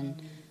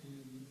question.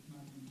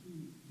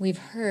 We've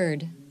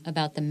heard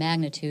about the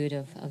magnitude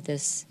of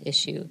this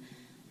issue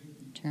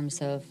in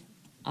terms of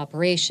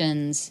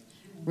operations,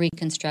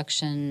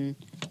 reconstruction,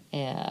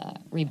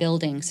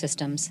 rebuilding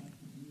systems.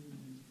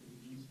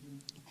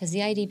 Has the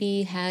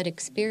IDB had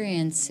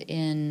experience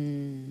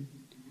in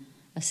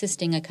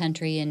assisting a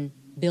country in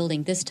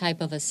building this type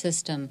of a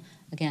system?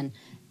 Again,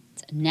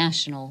 it's a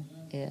national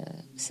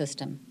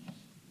system.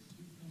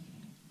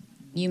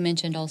 You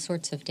mentioned all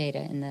sorts of data.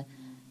 In the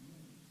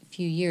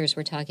few years,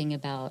 we're talking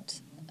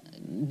about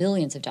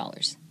billions of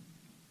dollars.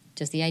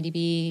 Does the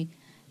IDB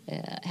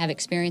have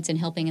experience in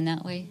helping in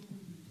that way?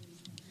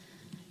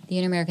 The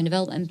Inter-American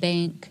Development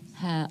Bank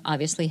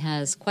obviously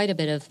has quite a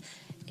bit of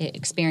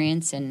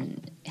experience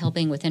in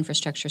helping with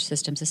infrastructure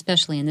systems,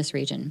 especially in this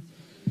region,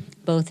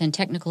 both in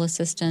technical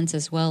assistance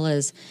as well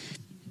as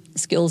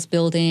skills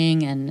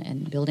building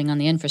and building on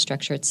the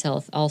infrastructure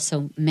itself,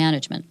 also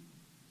management.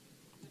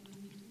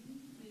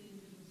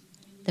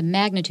 The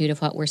magnitude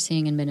of what we're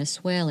seeing in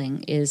Venezuela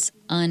is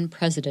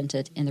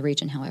unprecedented in the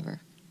region, however.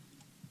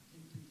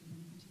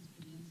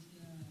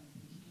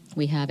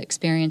 We have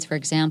experience, for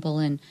example,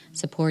 in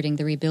supporting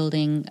the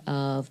rebuilding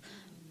of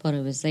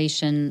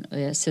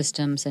potabilization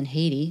systems in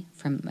Haiti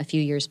from a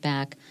few years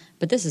back,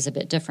 but this is a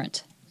bit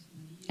different.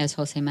 As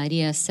Jose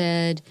Maria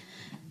said,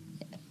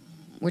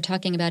 we're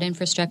talking about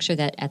infrastructure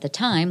that at the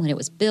time when it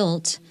was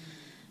built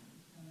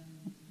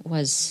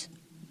was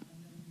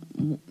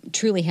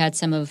truly had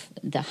some of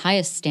the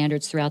highest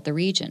standards throughout the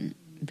region,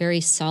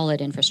 very solid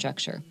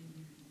infrastructure.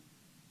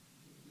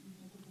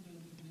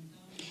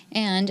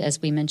 And as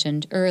we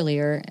mentioned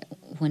earlier,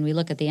 when we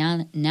look at the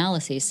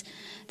analyses,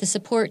 the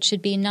support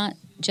should be not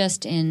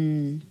just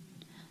in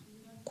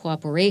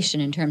cooperation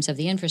in terms of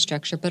the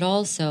infrastructure, but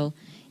also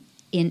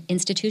in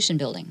institution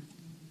building,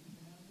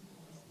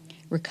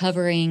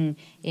 recovering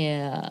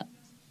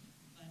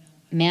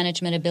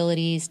management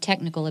abilities,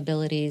 technical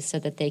abilities, so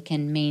that they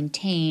can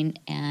maintain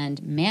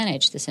and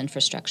manage this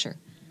infrastructure.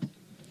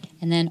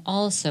 And then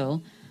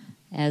also,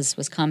 as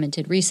was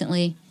commented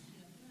recently,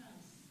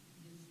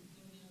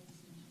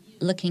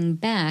 looking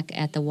back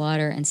at the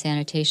water and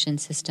sanitation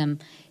system,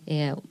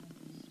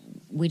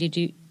 we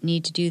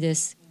need to do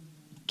this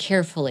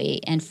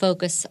carefully and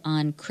focus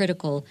on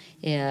critical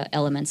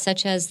elements,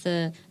 such as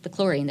the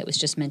chlorine that was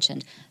just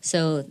mentioned.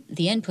 So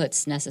the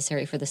inputs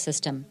necessary for the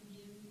system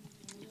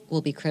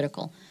will be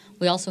critical.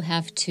 We also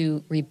have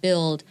to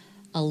rebuild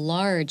a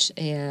large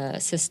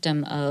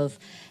system of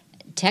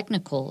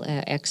technical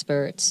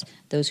experts,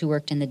 those who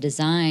worked in the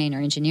design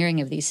or engineering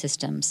of these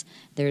systems.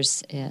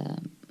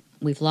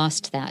 We've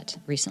lost that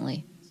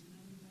recently.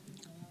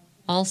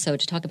 also,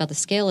 to talk about the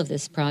scale of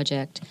this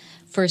project,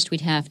 first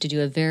we'd have to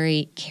do a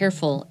very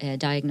careful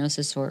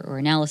diagnosis or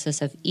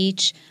analysis of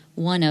each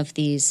one of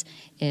these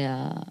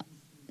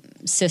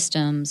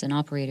systems and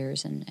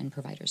operators and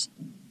providers.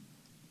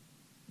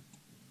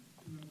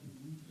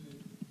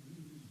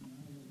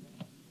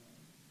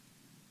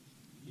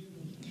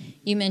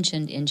 You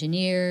mentioned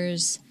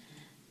engineers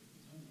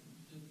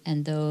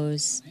and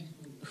those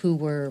who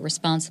were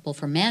responsible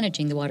for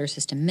managing the water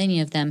system.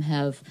 Many of them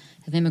have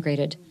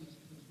immigrated.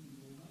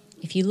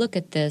 If you look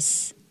at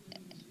this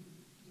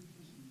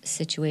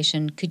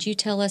situation, could you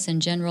tell us in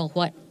general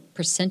what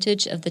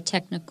percentage of the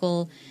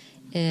technical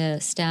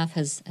staff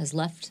has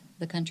left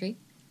the country?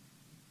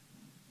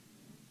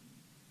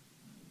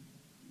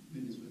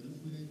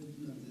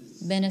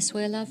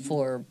 Venezuela,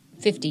 for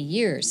 50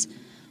 years,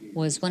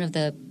 was one of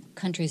the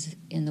countries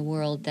in the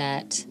world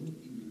that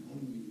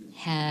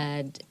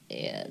had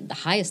the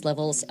highest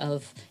levels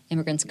of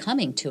immigrants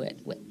coming to it,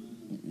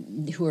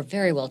 who were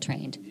very well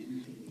trained.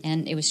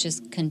 And it was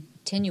just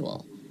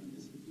continual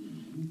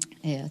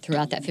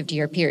throughout that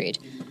 50-year period.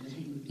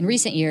 In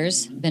recent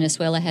years,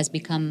 Venezuela has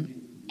become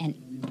a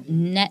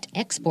net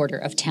exporter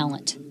of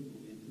talent.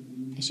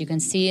 As you can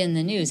see in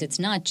the news, it's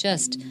not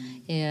just,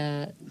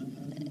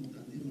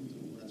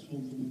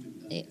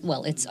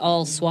 it's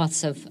all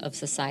swaths of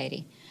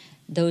society.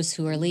 Those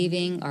who are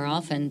leaving are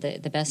often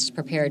the best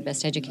prepared,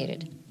 best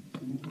educated.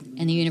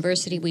 In the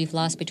university, we've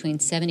lost between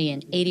 70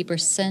 and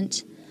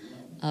 80%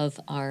 of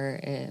our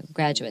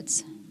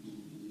graduates.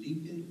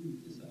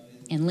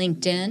 In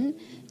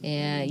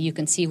LinkedIn, you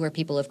can see where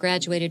people have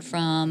graduated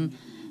from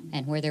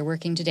and where they're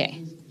working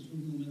today.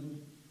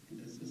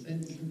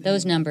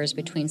 Those numbers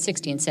between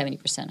 60 and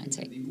 70%, I'd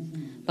say.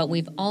 But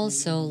we've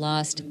also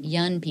lost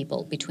young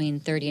people between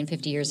 30 and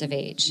 50 years of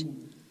age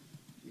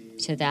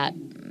to that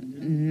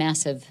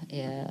massive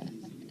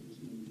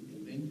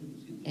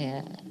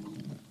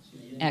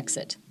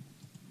exit.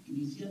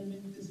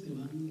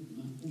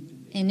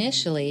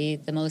 Initially,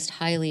 the most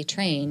highly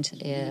trained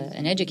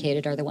and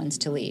educated are the ones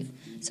to leave.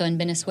 So in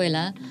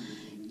Venezuela,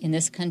 in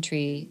this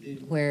country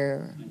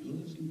where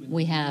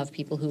we have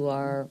people who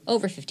are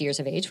over 50 years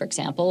of age, for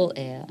example,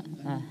 I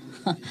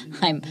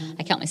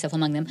count myself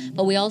among them,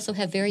 but we also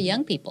have very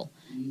young people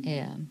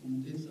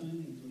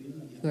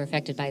who are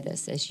affected by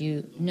this. As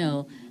you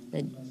know,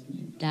 the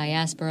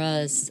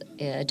diasporas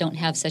don't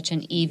have such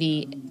an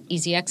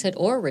easy exit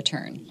or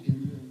return.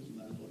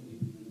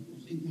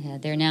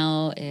 They're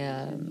now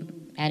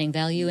adding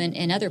value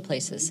in other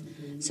places.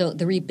 So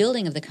the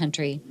rebuilding of the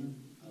country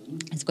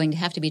is going to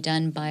have to be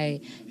done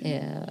by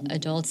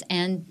adults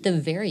and the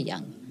very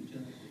young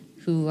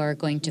who are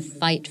going to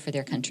fight for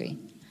their country.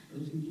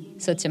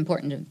 So it's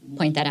important to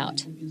point that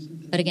out.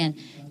 But again,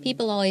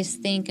 people always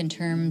think in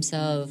terms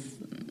of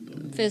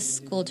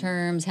fiscal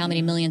terms, how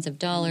many millions of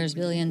dollars,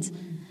 billions.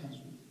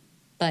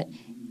 But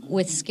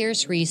with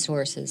scarce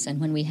resources and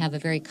when we have a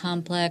very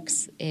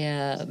complex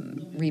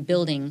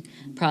rebuilding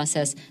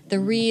process, the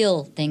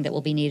real thing that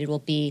will be needed will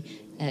be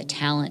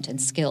talent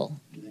and skill.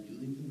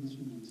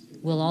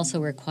 We'll also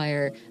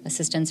require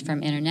assistance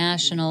from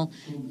international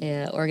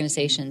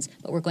organizations,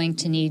 but we're going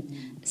to need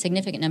a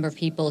significant number of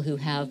people who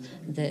have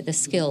the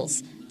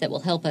skills that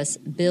will help us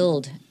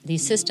build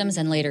these systems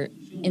and later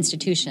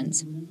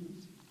institutions.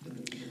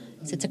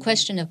 So it's a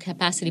question of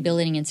capacity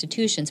building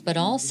institutions, but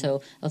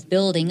also of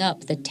building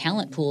up the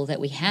talent pool that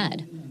we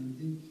had.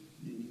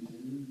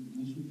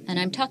 And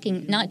I'm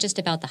talking not just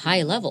about the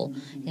high-level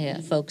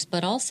folks,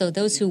 but also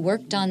those who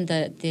worked on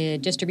the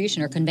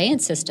distribution or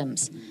conveyance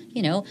systems,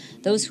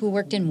 those who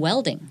worked in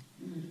welding.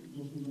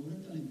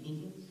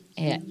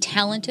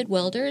 Talented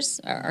welders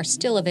are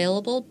still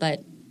available,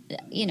 but,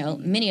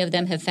 many of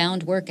them have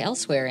found work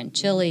elsewhere in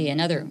Chile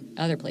and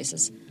other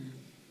places.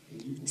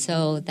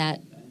 So that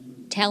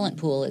talent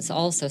pool is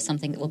also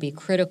something that will be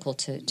critical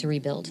to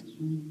rebuild.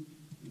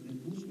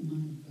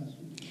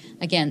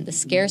 Again, the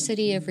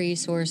scarcity of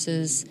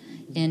resources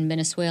in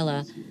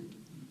Venezuela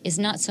is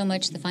not so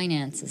much the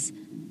finances,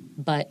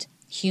 but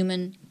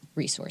human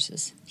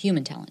resources,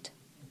 human talent.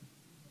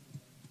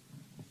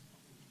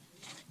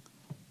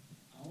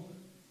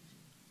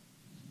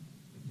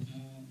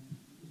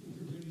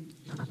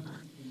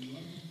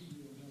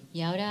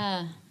 Y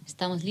ahora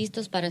estamos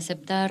listos para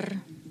aceptar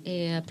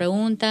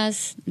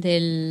preguntas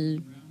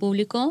del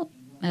público.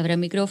 Habrá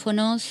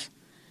micrófonos.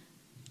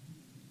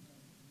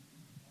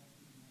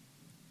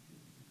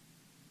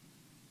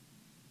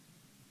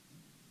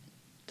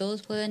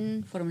 Todos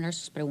pueden formular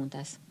sus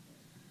preguntas.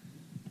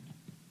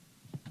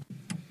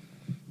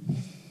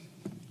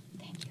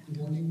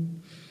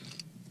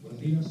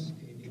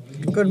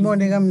 Good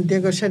morning. I'm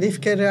Diego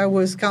Sharif Quere. I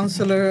was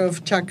councilor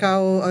of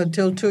Chacao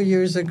until 2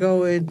 years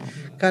ago in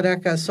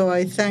Caracas. So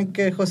I thank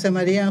Jose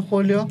Maria and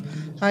Julio.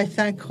 I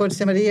thank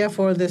Jose Maria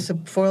for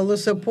all the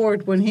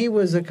support when he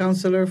was a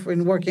councilor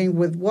in working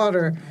with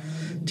water.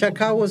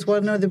 Chacao was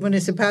one of the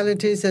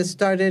municipalities that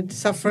started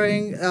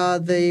suffering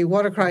the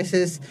water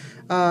crisis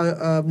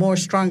more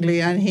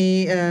strongly, and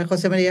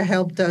Jose Maria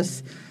helped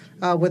us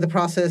with the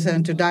process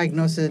and to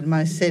diagnose it in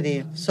my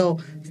city. So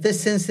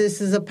since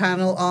this is a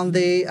panel on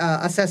the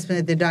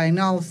assessment, the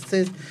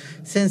diagnosis,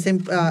 since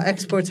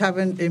experts have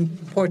an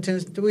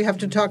importance, we have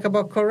to talk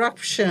about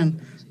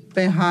corruption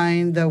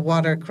behind the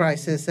water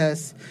crisis.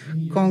 As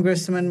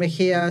Congressman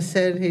Mejia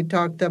said, he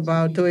talked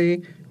about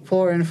TUI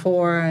 4 and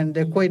 4 and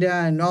the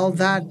Cuida, and all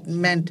that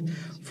meant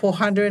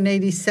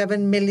 $487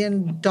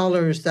 million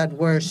that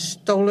were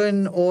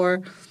stolen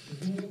or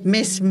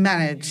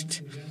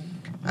mismanaged.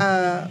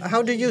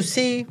 How do you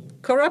see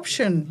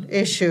corruption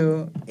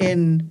issue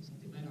in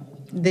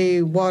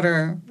the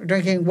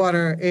drinking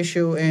water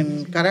issue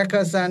in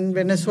Caracas and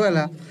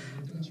Venezuela?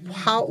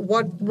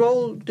 What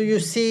role do you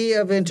see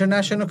of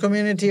international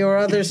community or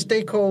other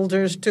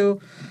stakeholders to,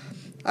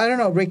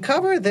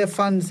 recover the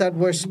funds that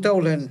were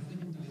stolen?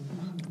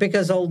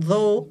 Because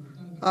although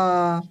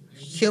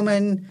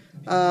human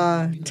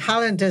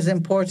talent is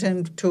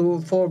important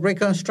for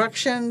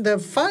reconstruction, the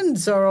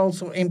funds are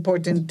also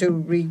important to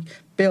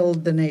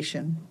rebuild the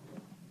nation.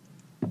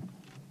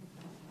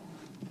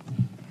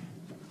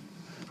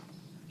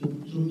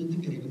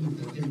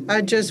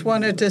 I just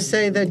wanted to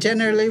say that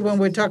generally when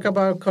we talk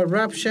about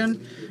corruption,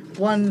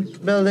 one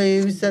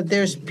believes that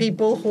there's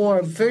people who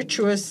are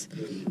virtuous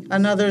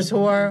and others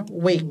who are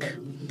weak.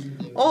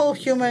 All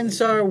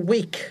humans are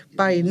weak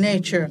by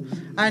nature,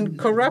 and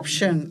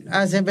corruption,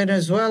 as in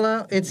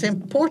Venezuela, it's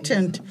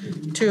important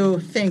to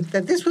think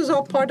that this was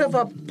all part of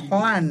a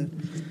plan.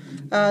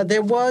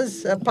 There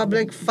was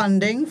public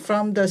funding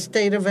from the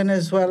state of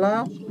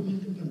Venezuela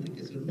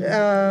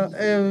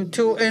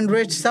to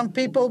enrich some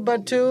people,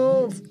 but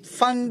to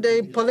fund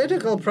a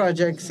political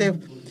project.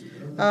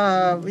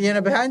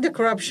 Behind the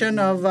corruption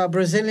of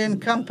Brazilian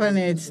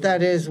companies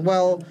that is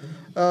well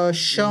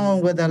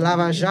shown with the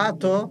Lava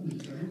Jato,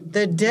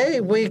 the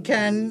day we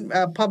can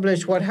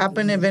publish what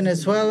happened in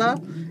Venezuela,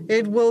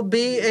 it will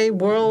be a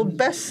world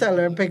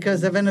bestseller,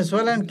 because the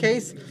Venezuelan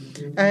case,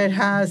 it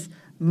has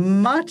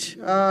much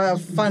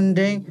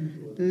funding,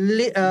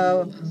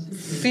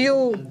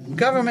 few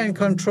government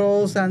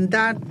controls, and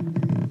that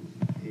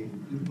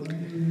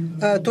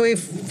TUI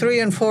 3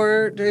 and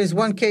 4 is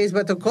one case,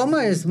 but Tacoma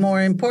is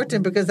more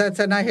important because that's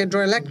an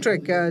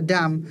hydroelectric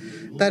dam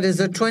that is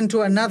a twin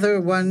to another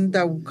one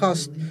that will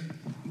cost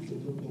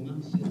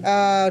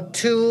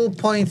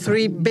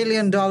 $2.3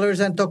 billion.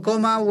 And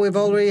Tacoma, we've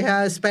already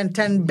spent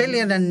 $10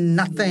 billion and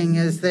nothing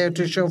is there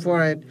to show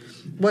for it.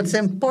 What's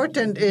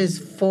important is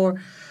for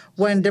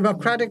when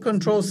democratic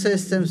control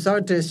systems are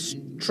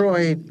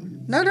destroyed,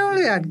 not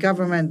only at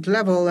government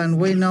level, and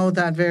we know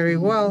that very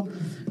well,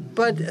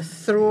 but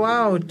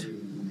throughout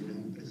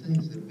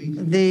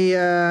the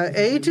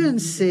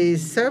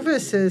agencies,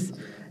 services,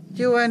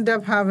 you end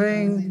up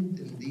having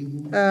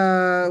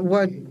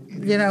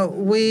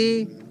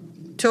we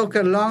took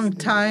a long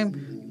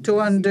time to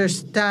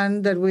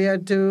understand that we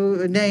had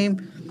to name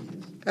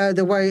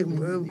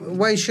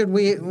why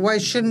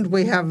shouldn't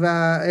we have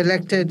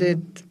elected it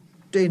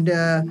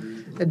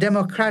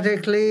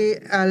democratically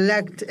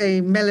elect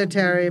a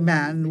military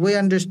man. We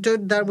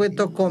understood that with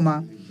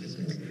Tacoma.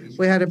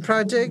 We had a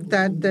project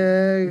that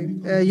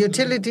the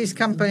utilities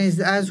companies,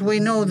 as we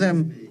know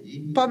them,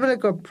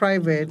 public or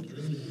private,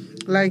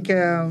 like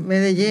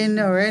Medellin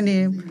or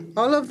any,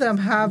 all of them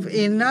have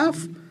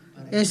enough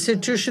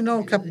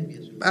institutional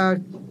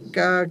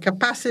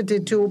capacity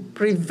to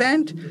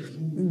prevent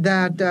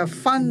that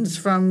funds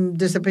from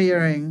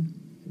disappearing.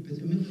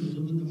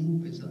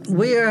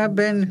 We have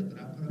been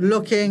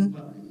looking.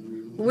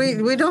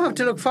 We don't have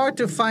to look far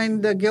to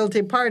find the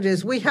guilty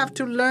parties. We have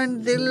to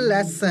learn the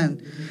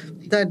lesson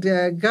that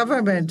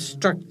government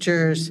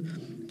structures,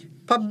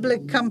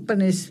 public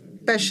companies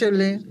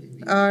especially,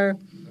 are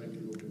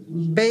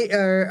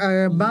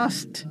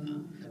must,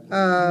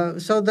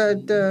 so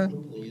that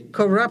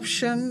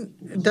corruption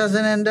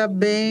doesn't end up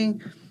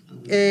being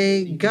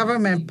a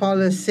government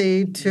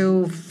policy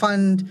to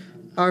fund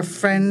our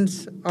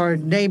friends, our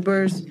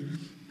neighbors,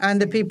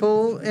 and the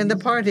people in the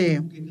party.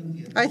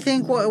 I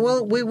think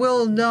we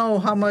will know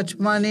how much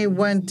money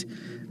went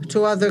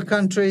to other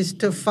countries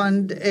to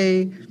fund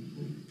a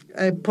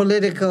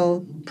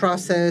political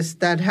process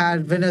that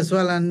had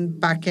Venezuelan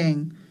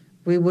backing.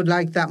 We would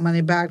like that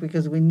money back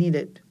because we need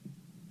it.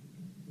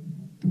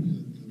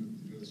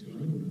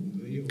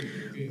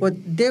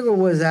 What Diego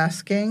was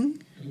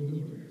asking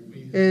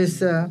is,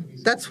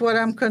 that's what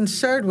I'm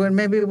concerned with.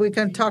 Maybe we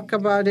can talk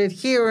about it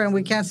here and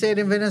we can't say it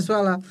in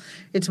Venezuela.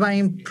 It's my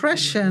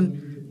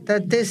impression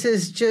that this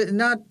is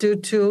not due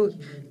to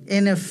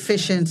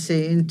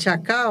inefficiency. In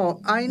Chacao,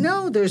 I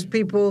know there's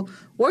people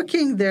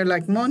working there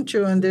like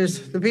Moncho, and there's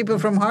the people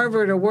from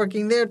Harvard are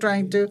working there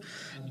trying to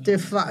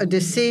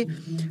see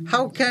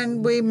how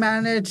can we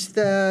manage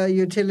the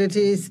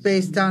utilities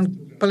based on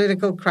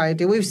political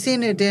criteria. We've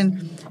seen it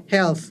in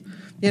health.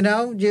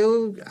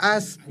 You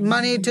ask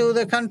money to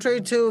the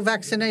country to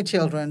vaccinate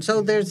children.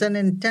 So there's an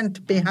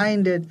intent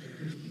behind it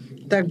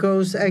that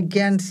goes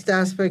against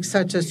aspects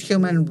such as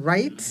human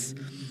rights,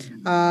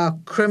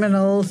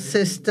 criminal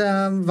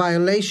system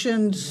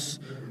violations,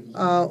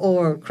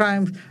 or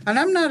crimes. And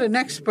I'm not an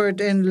expert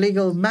in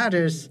legal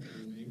matters,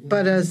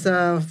 but as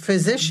a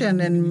physician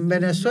in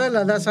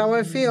Venezuela, that's how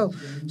I feel.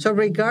 So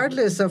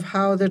regardless of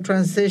how the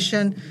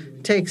transition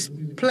takes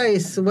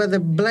place, whether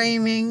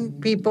blaming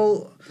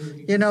people,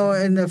 in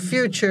the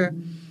future,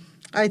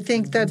 I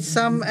think that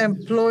some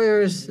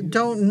employers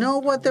don't know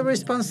what the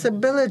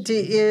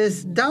responsibility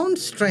is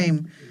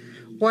downstream.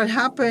 What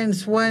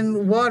happens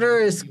when water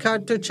is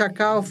cut to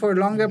Chacao for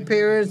longer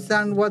periods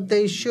than what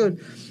they should,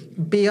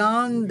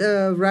 beyond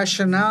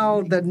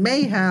rationale that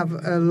may have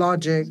a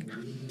logic.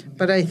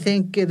 But I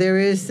think there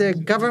is a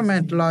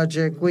government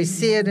logic. We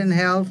see it in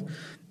health,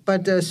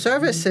 but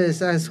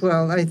services as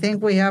well. I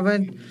think we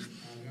haven't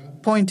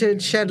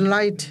shed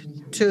light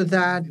to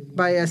that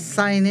by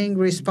assigning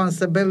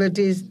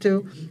responsibilities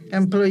to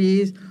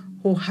employees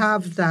who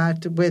have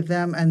that with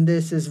them, and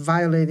this is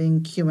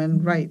violating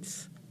human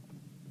rights.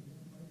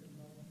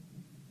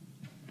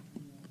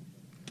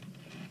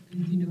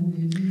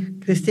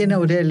 Cristina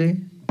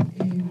Aureli.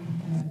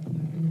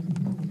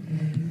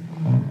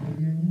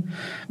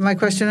 My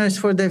question is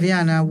for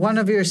Deviana. One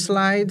of your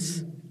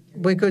slides,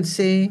 we could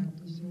see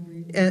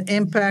an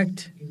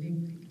impact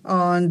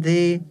on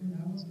the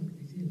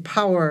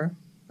power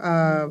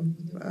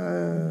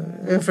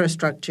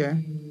infrastructure.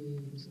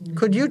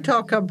 Could you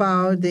talk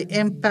about the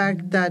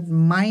impact that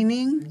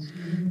mining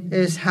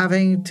is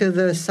having to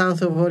the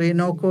south of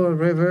Orinoco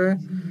River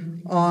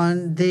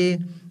on the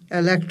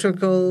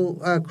electrical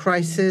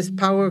crisis,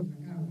 power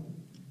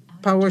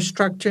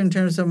structure in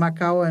terms of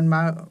Macao and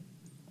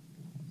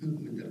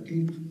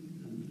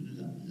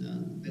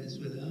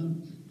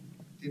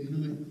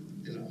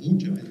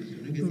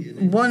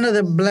One of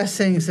the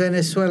blessings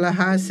Venezuela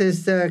has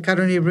is the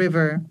Caroni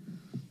River.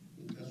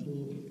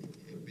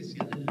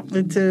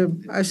 It's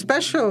a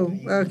special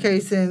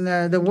case in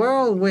the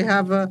world. We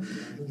have a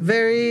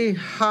very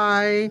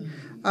high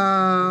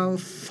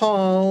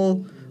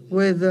fall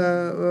with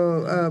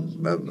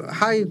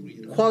high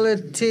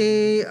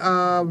quality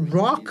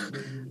rock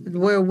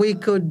where we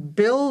could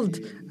build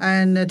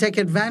and take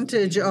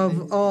advantage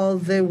of all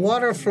the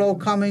water flow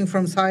coming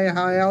from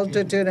high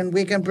altitude, and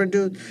we can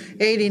produce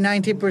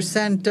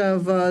 80-90%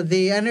 of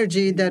the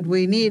energy that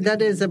we need.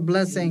 That is a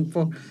blessing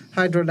for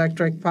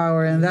hydroelectric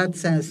power in that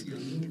sense.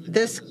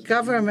 This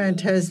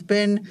government has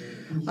been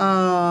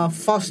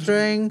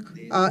fostering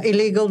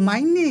illegal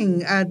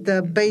mining at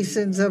the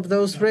basins of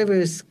those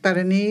rivers,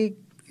 Paraní,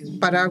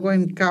 Paragua,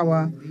 and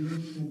Cagua.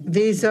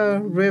 These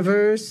are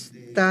rivers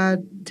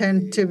that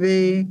tend to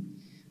be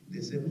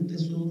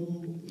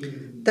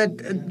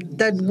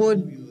that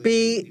would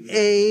be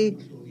a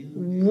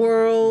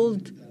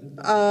world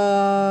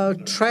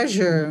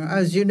treasure.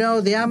 As you know,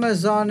 the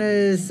Amazon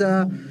is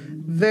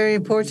very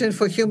important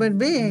for human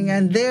being,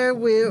 and there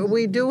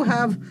we do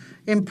have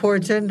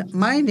important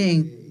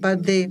mining,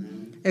 but the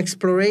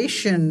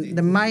exploration,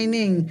 the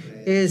mining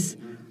is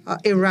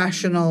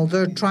irrational.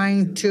 They're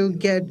trying to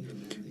get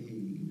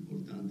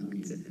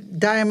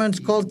diamonds,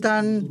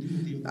 coltan,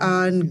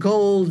 and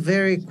gold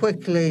very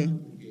quickly.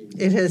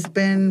 It has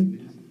been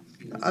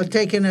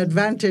taken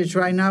advantage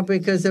right now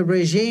because the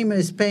regime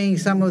is paying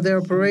some of their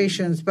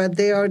operations, but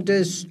they are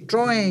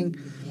destroying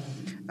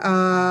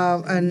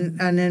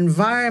an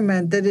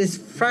environment that is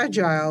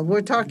fragile.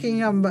 We're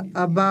talking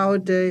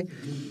about a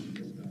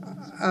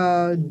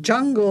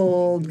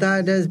jungle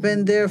that has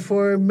been there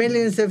for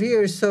millions of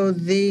years. So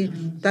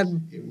that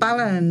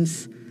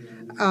balance,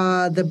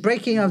 the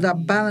breaking of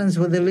that balance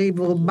with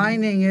illegal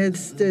mining,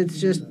 it's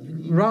just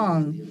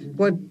wrong.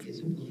 What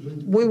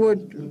we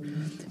would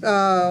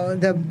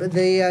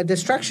the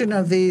destruction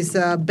of these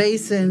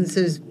basins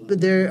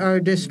they are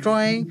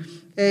destroying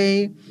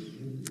a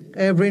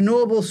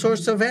renewable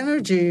source of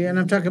energy, and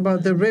I'm talking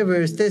about the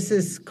rivers. This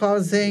is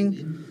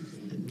causing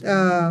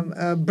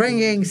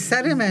bringing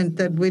sediment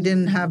that we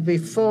didn't have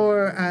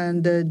before,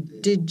 and the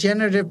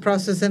degenerative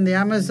process in the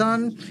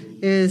Amazon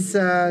is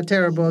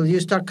terrible. You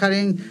start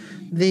cutting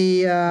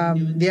the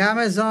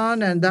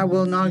Amazon, and that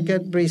will not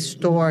get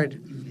restored.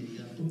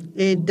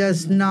 It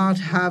does not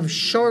have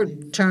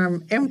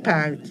short-term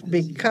impact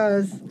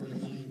because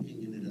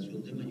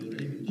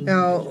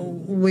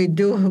we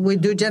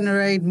do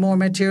generate more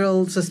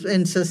material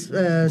in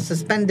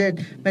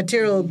suspended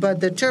material, but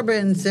the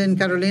turbines in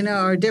Carolina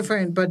are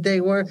different. But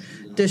they were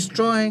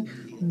destroying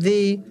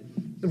the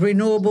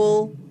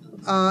renewable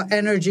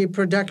energy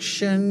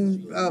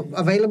production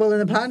available in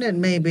the planet.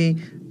 Maybe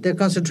the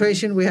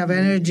concentration we have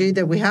energy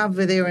that we have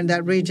there in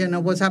that region,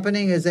 and what's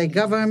happening is a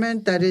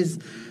government that is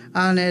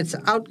on its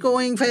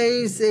outgoing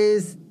phase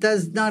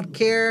does not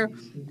care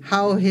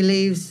how he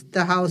leaves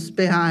the house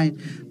behind.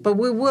 But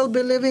we will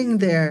be living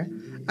there,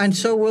 and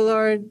so will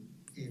our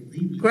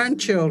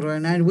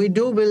grandchildren. And we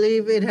do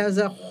believe it has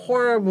a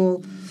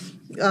horrible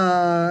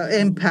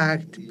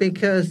impact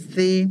because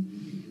the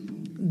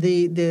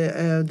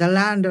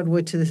land on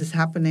which this is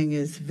happening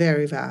is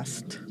very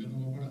vast.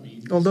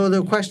 Although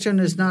the question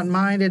is not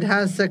mine, it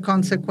has a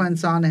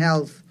consequence on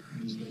health.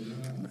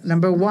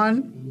 Number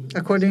one,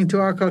 according to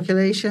our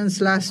calculations,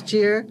 last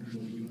year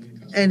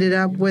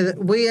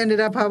we ended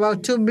up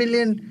about 2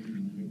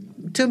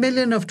 million 2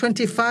 million of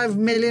 25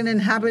 million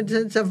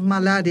inhabitants of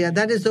malaria.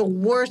 That is the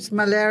worst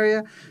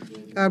malaria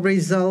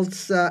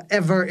results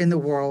ever in the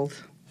world,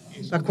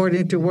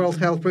 according to World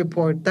Health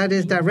Report. That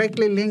is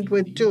directly linked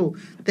with two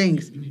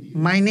things: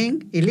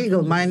 mining,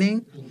 illegal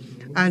mining,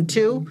 and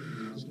two,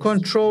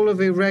 control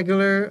of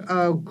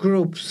irregular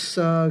groups,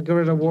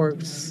 guerrilla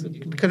works,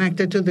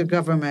 connected to the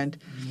government.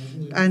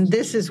 And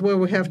this is where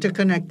we have to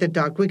connect the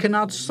dots. We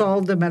cannot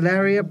solve the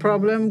malaria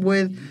problem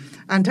with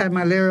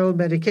anti-malarial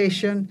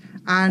medication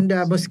and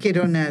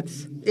mosquito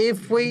nets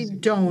if we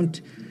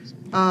don't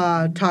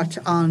touch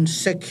on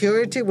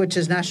security, which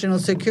is national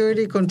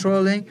security,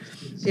 controlling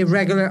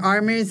irregular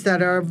armies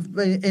that are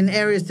in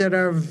areas that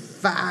are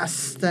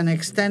vast and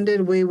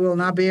extended. We will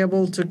not be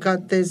able to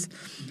cut this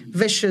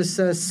vicious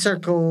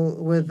circle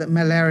with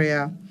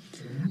malaria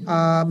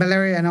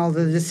and all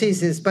the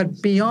diseases.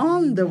 But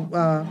beyond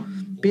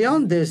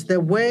this,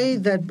 the way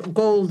that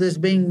gold is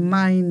being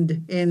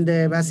mined in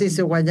the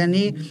Macizo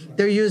Guayaní,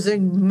 they're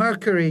using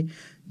mercury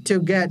to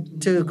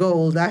get to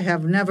gold. I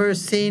have never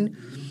seen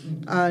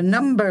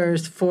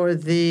numbers for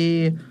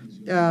the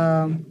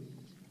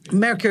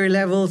mercury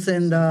levels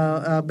in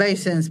the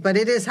basins, but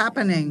it is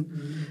happening.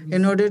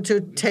 In order to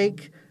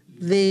take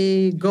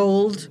the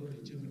gold,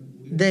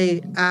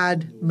 they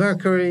add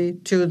mercury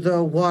to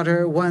the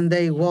water when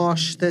they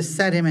wash the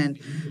sediment.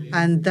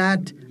 And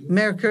that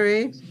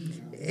mercury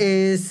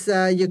is,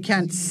 you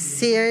can't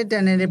see it,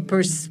 and it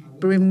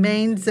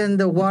remains in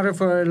the water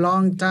for a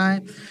long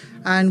time.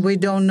 And we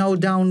don't know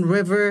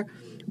downriver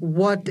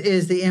what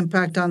is the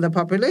impact on the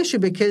population,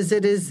 because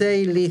it is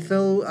a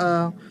lethal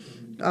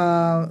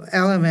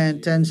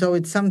element. And so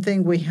it's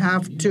something we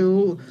have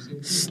to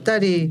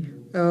study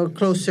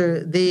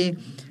closer. The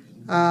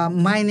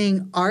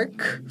mining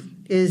arc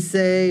is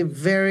a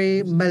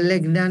very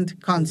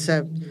malignant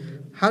concept.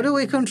 How do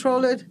we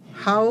control it?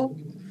 How?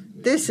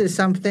 This is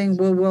something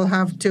we will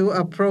have to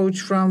approach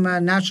from a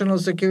national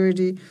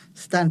security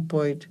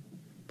standpoint,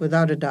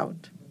 without a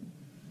doubt.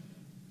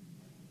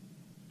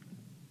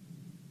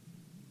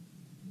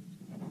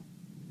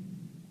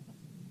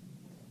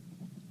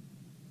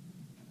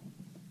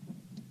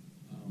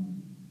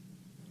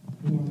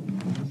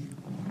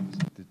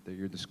 That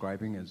you're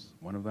describing is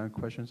one of my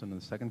questions, and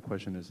the second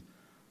question is,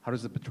 how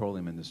does the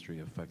petroleum industry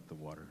affect the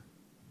water?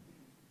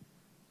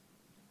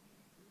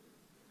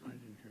 I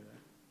didn't hear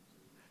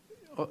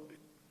that.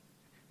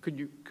 Could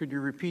you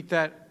repeat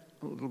that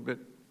a little bit?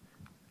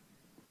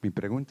 Mi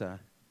pregunta,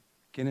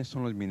 ¿quiénes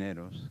son los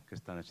mineros que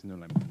están haciendo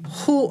la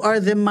minería? Who are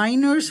the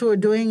miners who are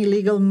doing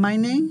illegal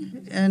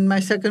mining? And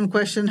my second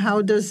question,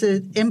 how does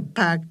it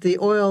impact the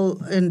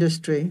oil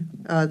industry,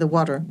 the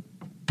water?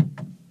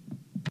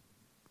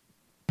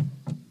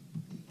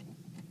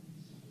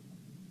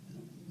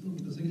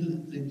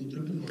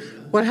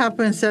 What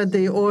happens at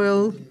the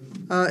oil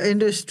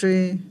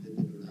industry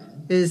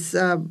is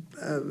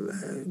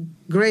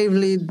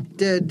gravely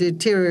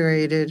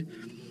deteriorated.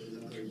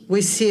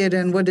 We see it,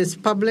 and what is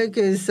public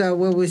is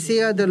what we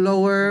see are the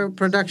lower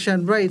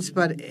production rates,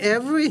 but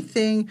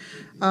everything,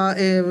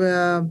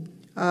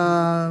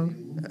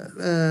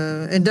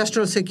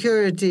 industrial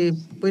security,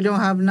 we don't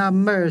have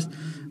numbers.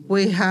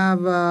 We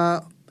have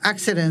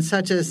accidents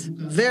such as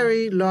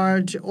very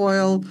large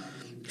oil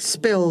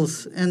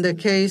spills. In the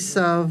case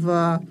of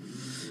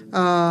the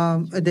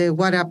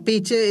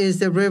Guarapiche is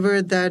the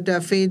river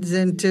that feeds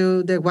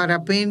into the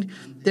Guarapín.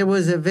 There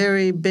was a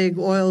very big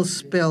oil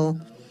spill,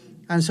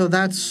 and so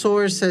that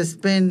source has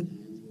been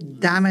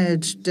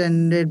damaged,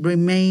 and it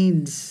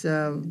remains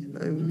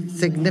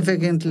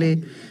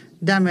significantly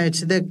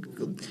damaged. It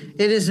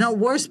is not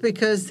worse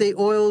because the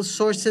oil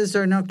sources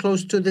are not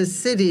close to the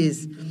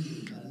cities,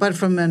 but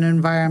from an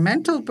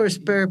environmental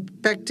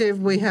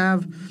perspective, we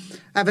have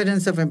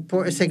evidence of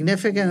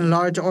significant and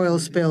large oil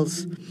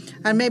spills.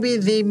 And maybe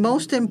the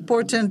most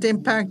important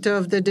impact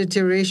of the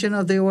deterioration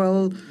of the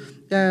oil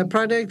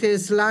product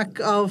is lack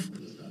of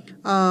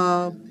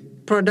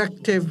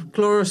productive.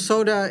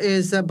 Chlorosoda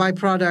is a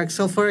byproduct.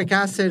 Sulfuric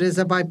acid is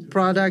a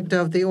byproduct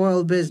of the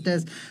oil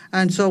business,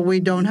 and so we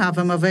don't have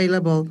them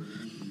available.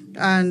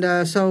 And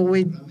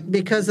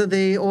because of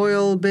the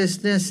oil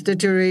business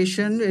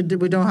deterioration,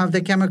 we don't have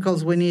the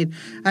chemicals we need.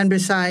 And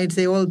besides,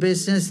 the oil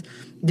business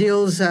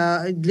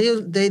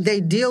they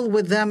deal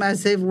with them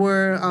as if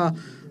were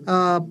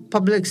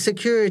public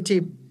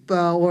security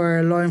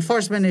or law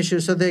enforcement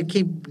issues, so they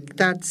keep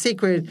that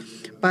secret.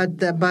 But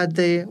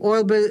the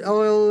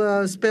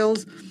oil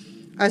spills,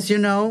 as you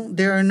know,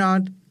 they are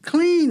not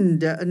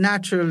cleaned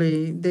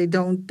naturally. They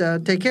don't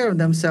take care of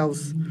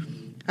themselves.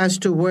 As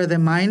to where the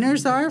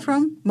miners are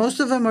from, most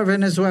of them are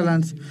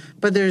Venezuelans,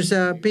 but there's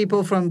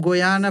people from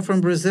Guyana, from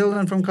Brazil,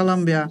 and from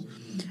Colombia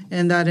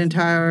in that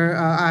entire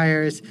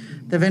areas.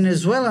 The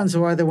Venezuelans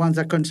who are the ones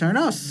that concern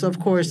us, of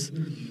course.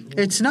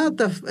 It's not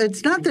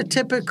the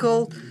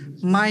typical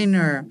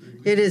miner.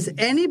 It is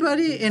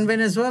anybody in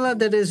Venezuela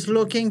that is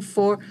looking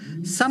for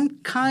some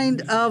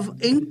kind of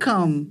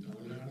income.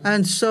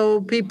 And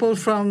so people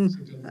from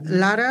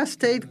Lara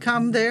state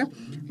come there.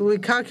 We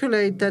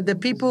calculate that the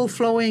people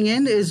flowing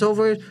in is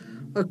over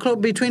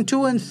between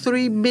 2 and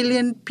 3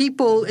 million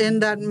people in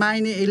that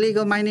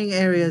illegal mining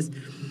areas.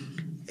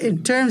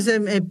 In terms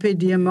of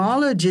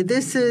epidemiology,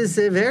 this is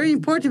very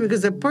important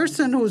because a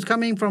person who's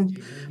coming from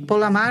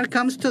Polamar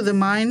comes to the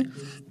mine,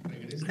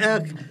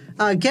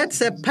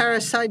 gets a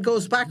parasite,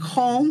 goes back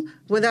home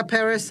with a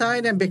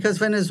parasite, and because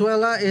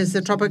Venezuela is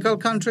a tropical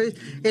country,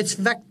 its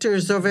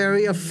vectors are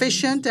very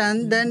efficient,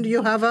 and then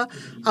you have an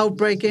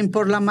outbreak in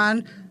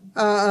Porlamán.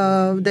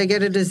 They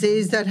get a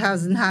disease that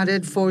hasn't had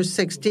it for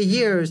 60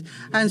 years.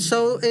 And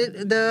so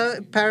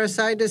the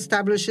parasite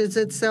establishes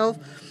itself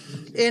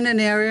in an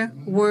area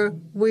where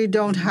we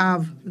don't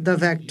have the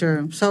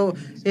vector. So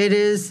it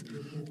is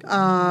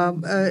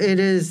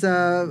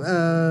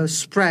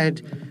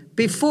spread.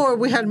 Before,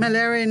 we had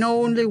malaria in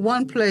only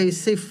one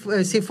place,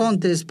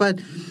 Sifontes,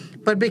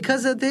 but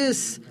because of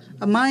this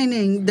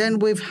mining, then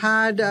we've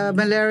had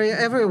malaria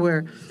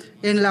everywhere.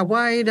 In La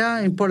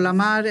Guaira, in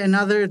Porlamar, and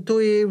other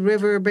Tuy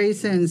River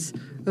basins,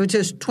 which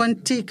is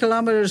 20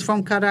 kilometers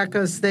from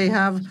Caracas, they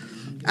have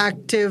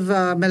active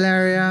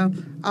malaria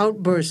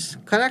outbursts.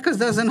 Caracas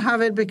doesn't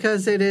have it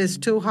because it is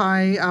too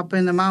high up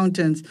in the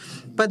mountains.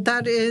 But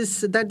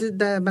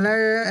the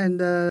malaria and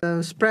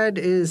the spread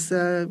is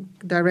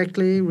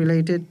directly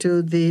related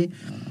to the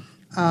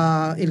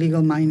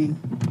illegal mining.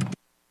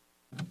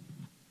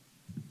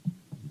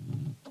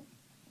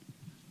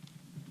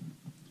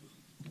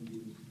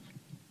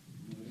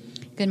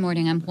 Good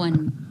morning. I'm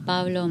Juan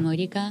Pablo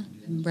Morica,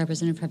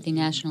 representative from the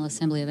National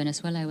Assembly of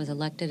Venezuela. I was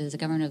elected as the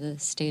governor of the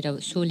state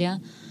of Zulia.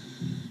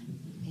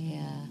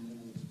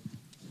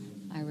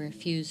 I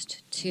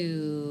refused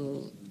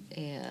to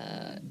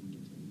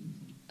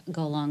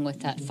go along with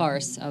that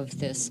farce of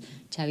this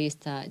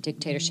Chavista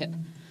dictatorship.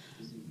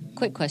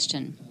 Quick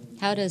question.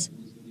 How does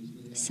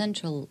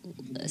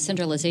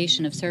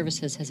centralization of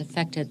services has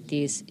affected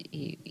these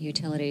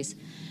utilities,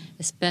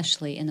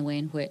 especially in the way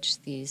in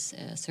which these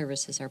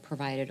services are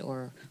provided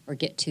or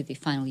get to the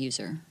final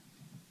user?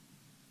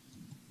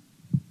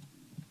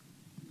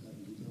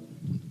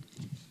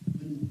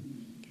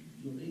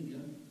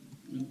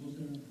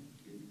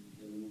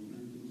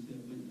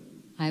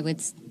 I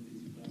would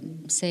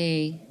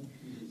say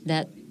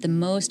that the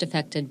most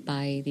affected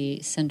by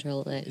the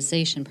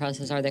centralization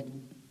process are the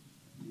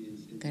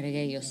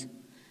guerrilleros.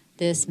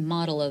 This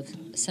model of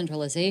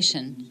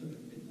centralization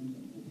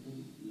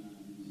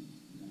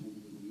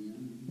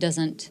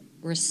doesn't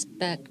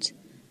respect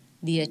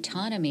the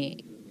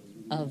autonomy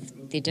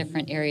of the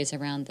different areas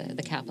around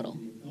the capital.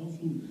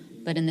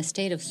 But in the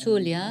state of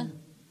Zulia,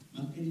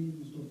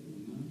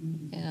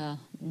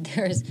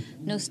 there is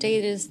no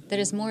state that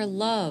is more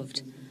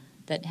loved,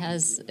 that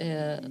has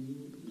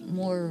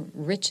more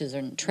riches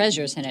and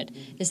treasures in it,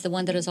 is the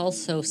one that has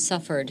also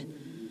suffered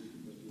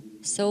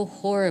so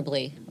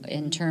horribly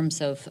in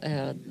terms of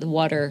the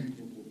water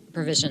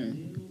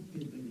provision.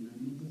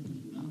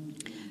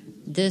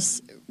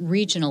 This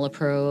regional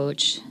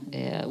approach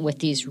with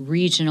these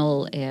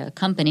regional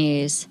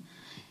companies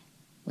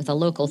with a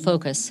local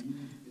focus,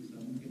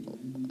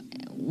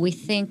 we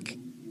think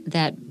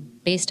that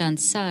based on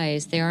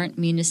size, there aren't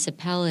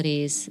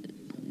municipalities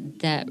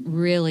that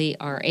really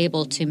are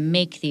able to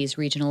make these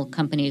regional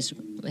companies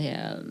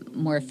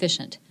more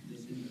efficient.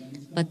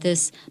 But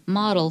this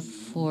model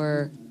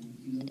for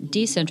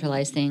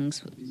decentralized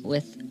things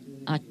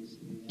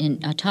in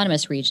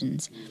autonomous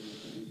regions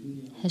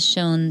has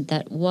shown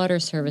that water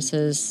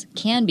services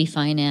can be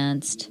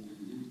financed,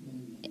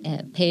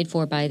 paid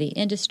for by the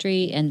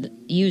industry and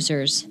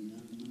users.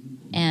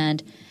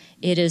 And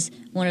it is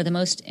one of the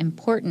most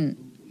important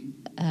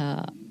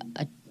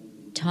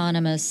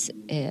autonomous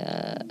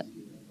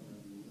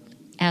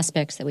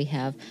aspects that we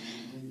have,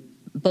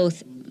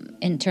 both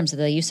in terms of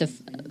the use of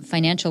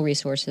financial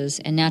resources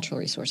and natural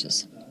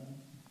resources.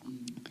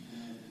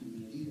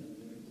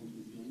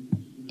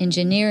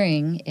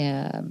 Engineering,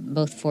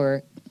 both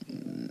for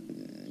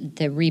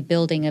the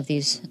rebuilding of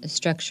these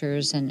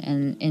structures and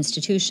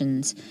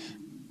institutions,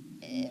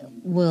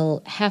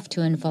 will have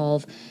to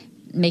involve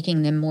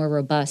making them more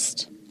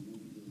robust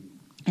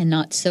and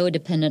not so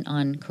dependent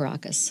on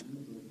Caracas.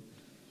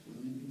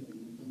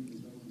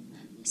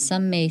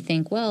 Some may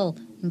think, well,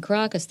 in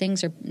Caracas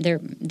things they're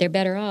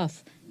better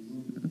off,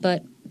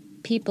 but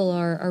people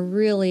are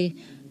really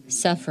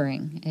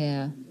suffering.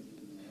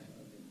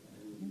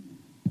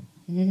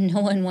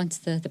 No one wants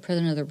the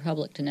President of the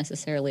Republic to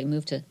necessarily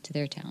move to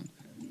their town.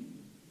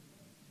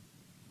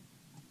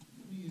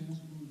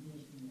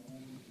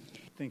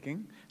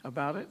 Thinking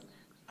about it.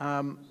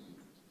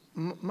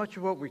 Much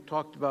of what we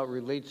talked about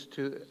relates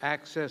to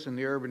access in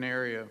the urban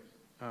area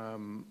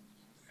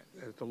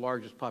at the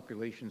largest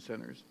population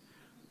centers.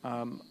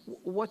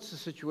 What's the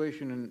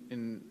situation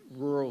in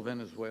rural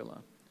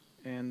Venezuela?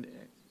 And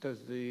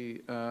does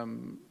the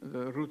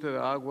Ruta de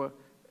Agua,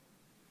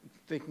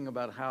 thinking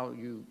about how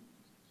you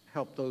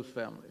help those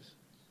families?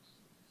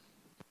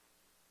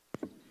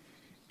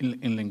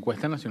 En la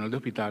encuesta nacional de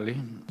hospitales,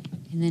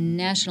 In the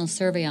national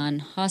survey on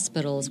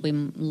hospitals, we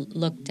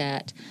looked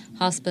at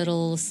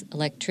hospitals,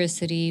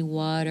 electricity,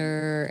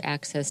 water,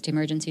 access to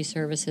emergency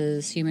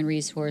services, human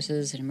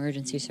resources, and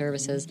emergency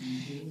services.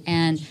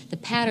 And the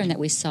pattern that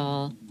we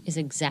saw is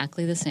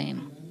exactly the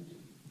same.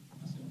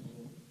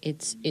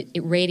 It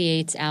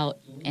radiates out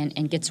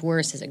and gets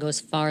worse as it goes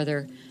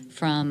farther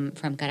from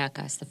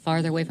Caracas. The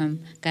farther away from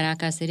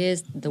Caracas it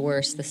is, the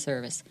worse the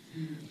service.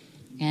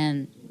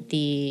 And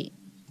the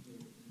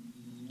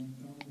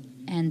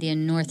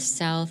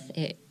north-south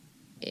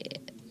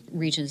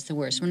region is the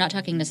worst. We're not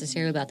talking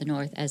necessarily about the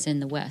north as in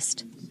the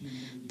west.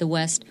 The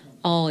west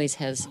always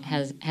has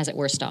it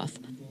worst off.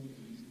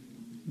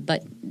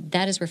 But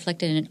that is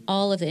reflected in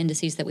all of the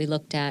indices that we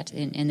looked at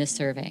in this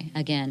survey.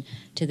 Again,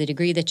 to the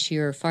degree that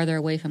you're farther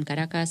away from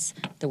Caracas,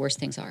 the worse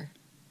things are.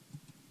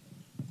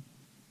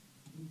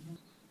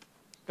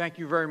 Thank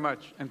you very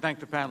much, and thank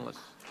the panelists.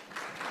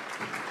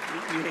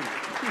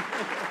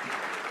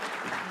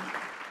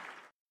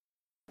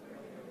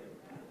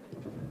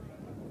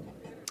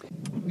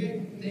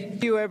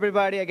 Thank you,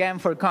 everybody, again,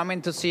 for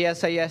coming to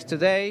CSIS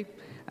today.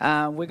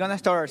 We're going to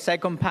start our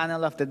second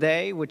panel of the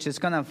day, which is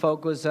going to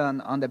focus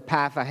on the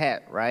path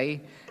ahead,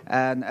 right?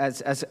 And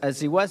as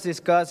it was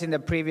discussed in the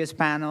previous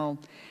panel,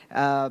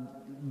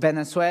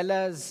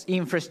 Venezuela's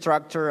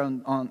infrastructure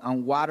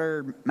on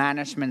water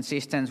management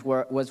systems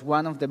was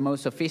one of the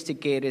most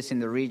sophisticated in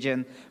the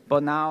region,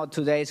 but now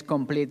today is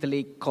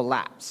completely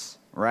collapsed,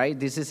 right?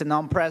 This is an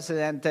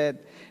unprecedented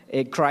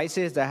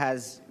crisis that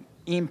has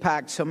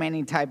impacted so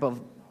many type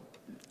of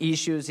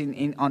issues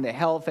on the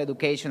health,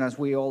 education, as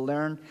we all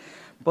learned.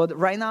 But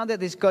right now the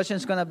discussion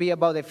is going to be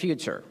about the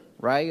future,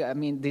 right? I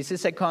mean, this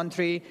is a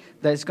country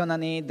that's going to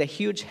need the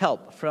huge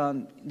help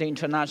from the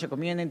international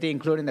community,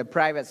 including the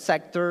private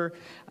sector,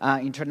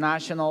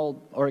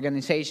 international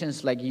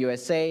organizations like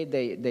USA,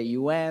 the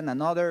UN,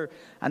 and other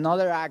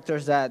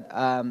actors that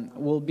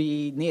will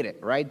be needed,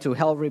 right, to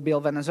help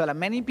rebuild Venezuela.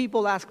 Many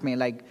people ask me,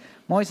 like,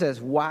 Moises,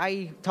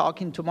 why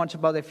talking too much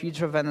about the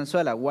future of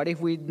Venezuela? What if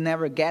we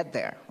never get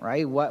there,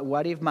 right?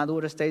 What if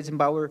Maduro stays in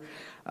power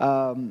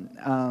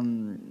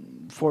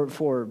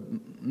for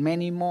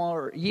many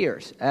more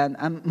years?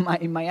 And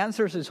my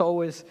answers is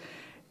always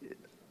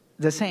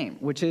the same,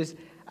 which is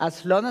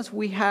as long as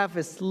we have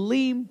a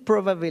slim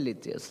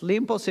probability, a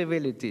slim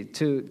possibility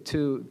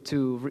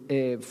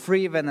to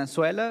free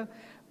Venezuela,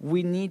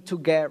 we need to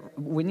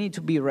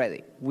be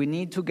ready. We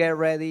need to get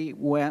ready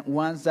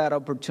once that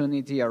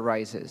opportunity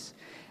arises.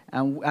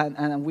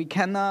 And we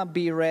cannot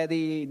be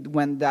ready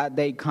when that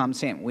day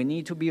comes in. We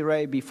need to be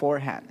ready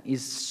beforehand.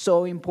 It's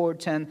so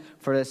important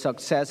for the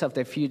success of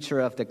the future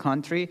of the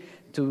country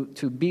to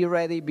be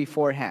ready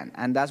beforehand.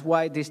 And that's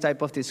why this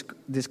type of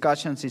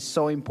discussions is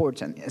so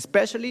important,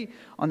 especially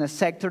on a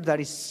sector that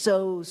is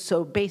so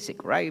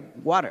basic, right?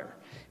 Water.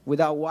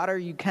 Without water,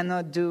 you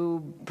cannot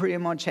do pretty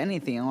much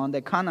anything on the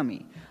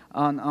economy,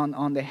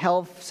 on the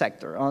health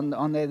sector,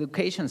 on the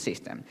education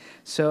system.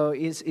 So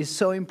it's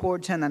so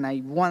important, and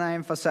I want to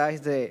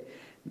emphasize the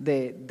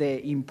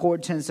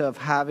importance of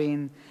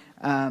having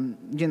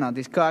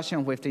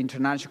discussion with the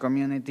international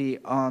community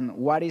on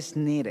what is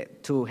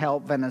needed to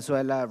help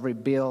Venezuela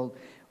rebuild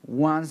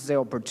once the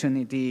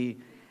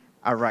opportunity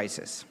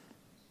arises.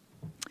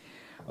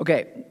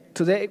 Okay,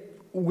 today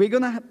we're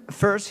going to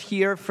first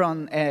hear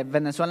from a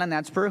Venezuelan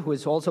expert who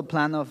is also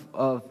plan of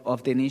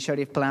the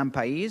initiative Plan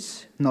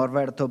País,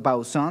 Norberto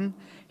Bauzon.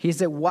 He's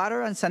the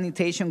Water and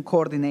Sanitation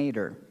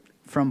Coordinator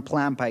from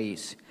Plan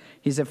País.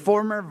 He's a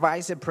former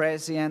Vice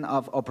President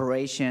of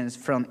Operations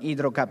from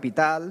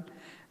Hidrocapital,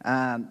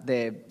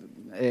 the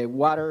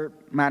water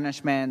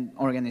management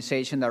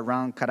organization that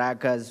runs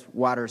Caracas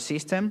water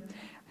system.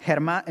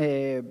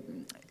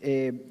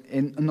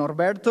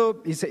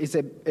 Norberto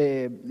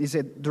is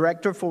a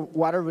director for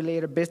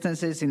water-related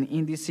businesses in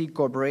INDECI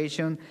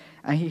Corporation,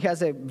 and he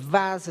has a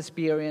vast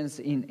experience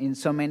in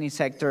so many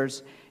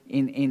sectors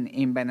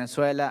in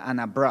Venezuela and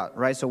abroad,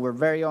 right? So we're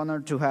very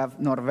honored to have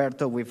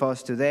Norberto with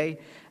us today.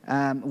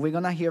 We're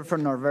going to hear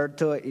from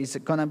Norberto. It's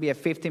going to be a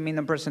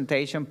 50-minute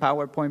presentation,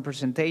 PowerPoint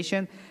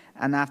presentation,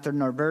 and after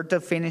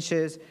Norberto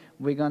finishes,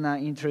 we're going to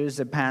introduce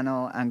the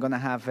panel and going to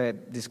have a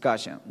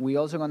discussion. We're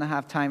also going to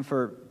have time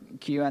for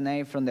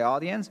Q&A from the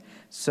audience,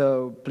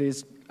 so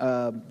please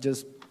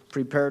just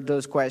prepare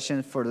those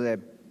questions for the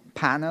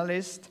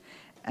panelists,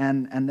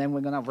 and then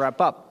we're going to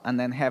wrap up and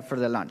then head for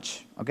the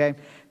lunch, okay?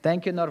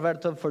 Thank you,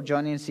 Norberto, for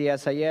joining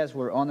CSIS.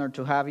 We're honored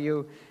to have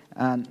you,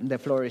 and the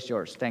floor is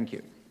yours. Thank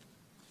you.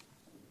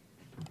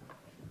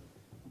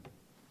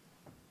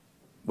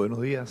 Buenos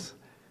días.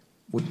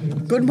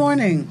 Good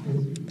morning.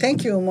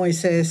 Thank you,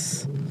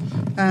 Moises,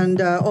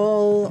 and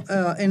all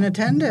in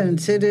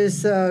attendance. It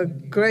is a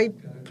great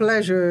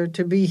pleasure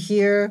to be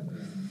here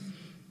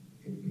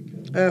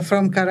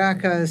from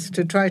Caracas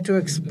to try to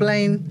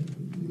explain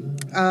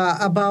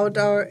about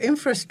our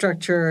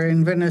infrastructure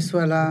in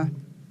Venezuela.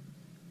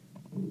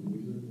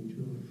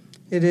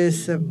 It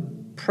is a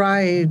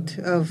pride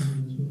of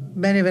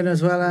many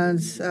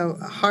Venezuelans,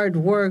 hard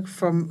work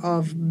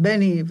of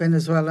many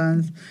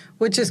Venezuelans,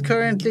 which is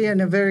currently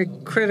in a very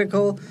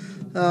critical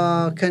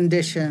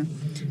condition.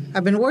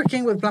 I've been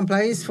working with Plan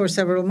País for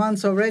several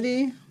months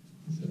already.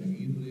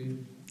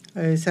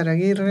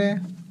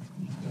 Saraguirre,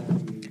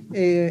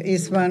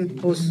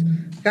 Isman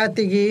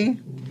Uzcategui,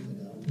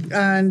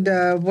 and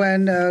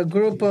when a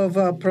group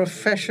of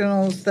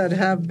professionals that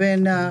have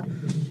been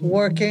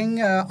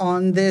working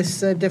on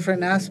these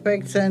different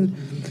aspects, and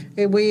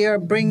we are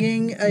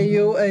bringing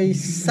you a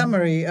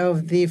summary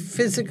of the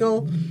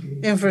physical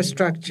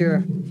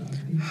infrastructure,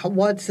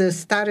 what the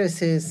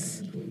status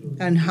is,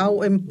 and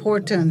how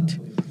important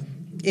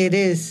it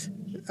is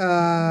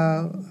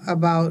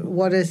about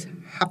what is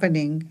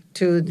happening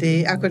to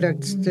the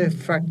aqueducts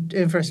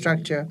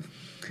infrastructure.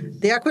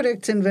 The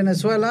aqueducts in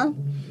Venezuela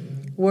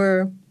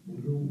were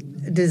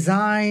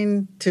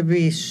designed to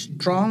be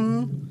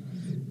strong.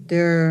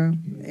 They're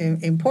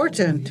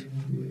important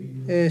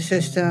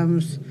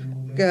systems,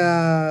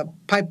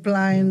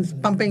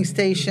 pipelines, pumping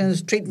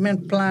stations,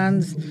 treatment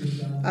plants,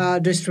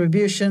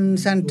 distribution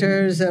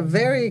centers, a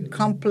very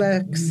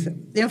complex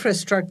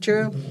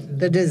infrastructure.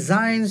 The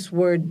designs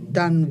were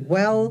done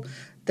well.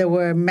 They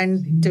were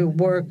meant to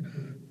work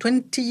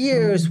 20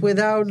 years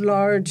without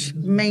large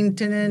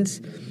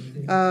maintenance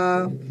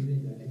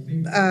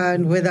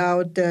and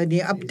without any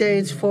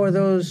updates for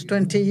those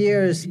 20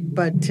 years.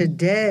 But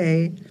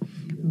today,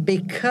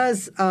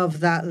 because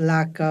of that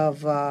lack of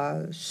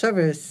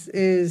service,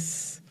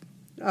 is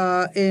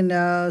in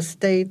a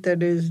state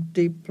that is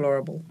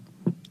deplorable.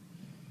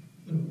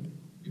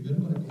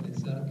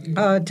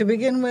 To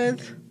begin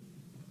with,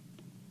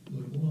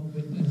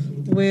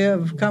 we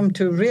have come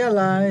to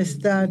realize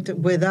that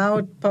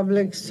without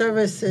public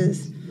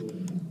services,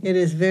 it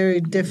is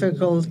very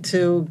difficult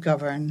to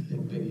govern.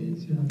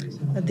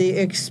 The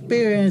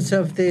experience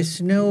of this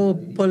new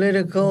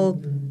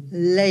political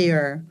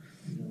layer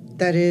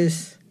that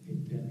is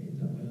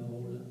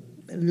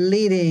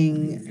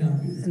leading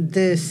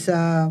this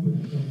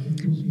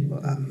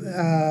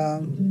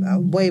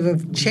wave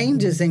of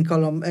changes in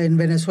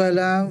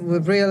Venezuela,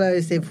 we've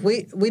realized if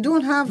we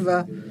don't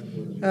have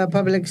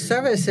public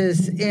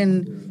services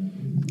in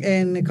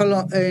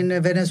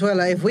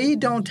Venezuela, if we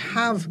don't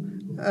have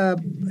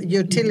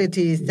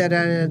utilities that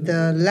are at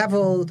the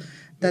level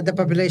that the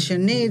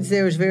population needs,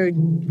 there is very,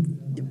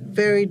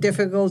 very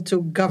difficult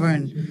to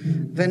govern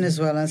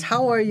Venezuelans.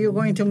 How are you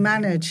going to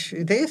manage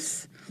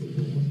this?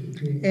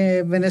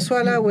 In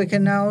Venezuela, we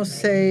can now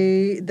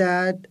say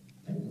that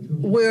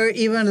we're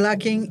even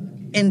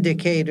lacking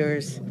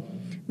indicators.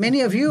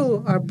 Many of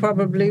you are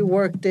probably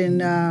worked in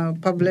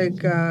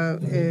public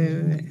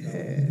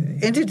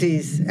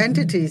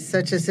entities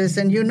such as this,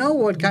 and you know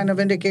what kind of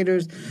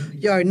indicators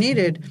are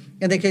needed.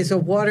 In the case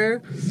of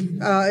water,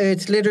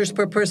 it's liters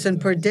per person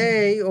per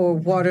day, or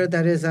water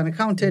that is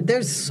unaccounted.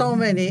 There's so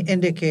many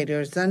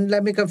indicators. And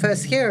let me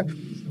confess here,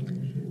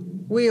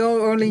 we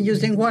are only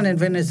using one in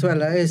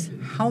Venezuela, is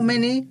how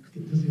many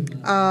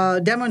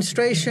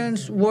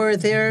demonstrations were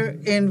there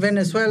in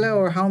Venezuela,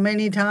 or how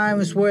many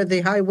times were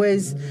the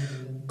highways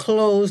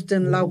closed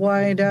in La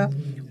Guaira,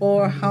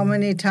 or how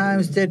many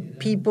times did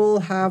people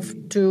have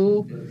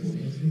to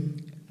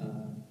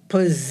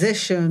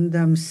position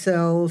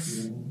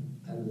themselves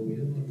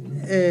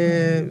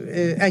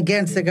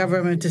against the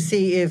government to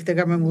see if the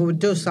government would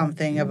do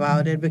something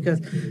about it, because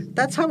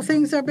that's how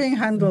things are being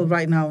handled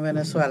right now in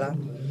Venezuela.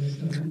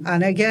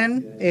 And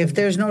again, if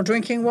there's no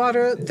drinking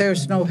water,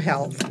 there's no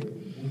health.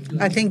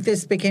 I think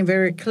this became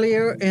very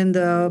clear in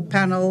the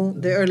panel,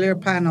 the earlier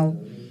panel.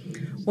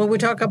 When we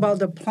talk about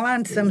the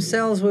plants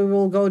themselves, we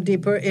will go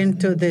deeper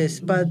into this.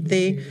 But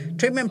the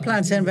treatment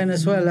plants in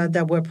Venezuela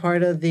that were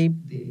part of the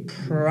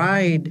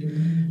pride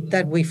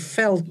that we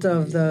felt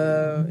of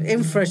the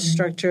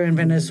infrastructure in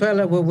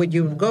Venezuela, where would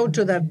you go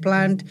to that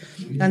plant,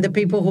 and the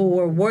people who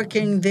were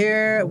working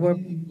there were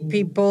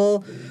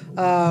people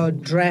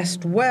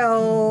dressed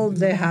well,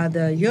 they had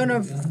a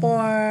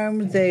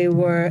uniform, they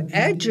were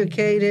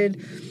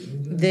educated,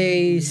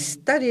 they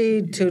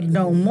studied to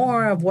know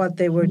more of what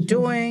they were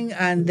doing,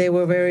 and they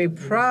were very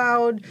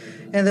proud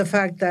in the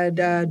fact that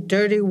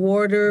dirty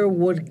water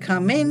would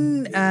come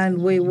in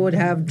and we would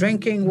have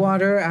drinking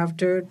water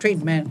after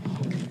treatment.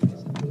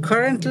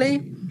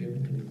 Currently,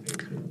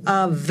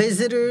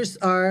 visitors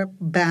are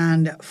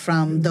banned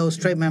from those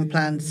treatment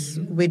plants.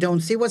 We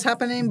don't see what's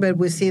happening, but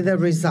we see the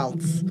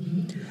results.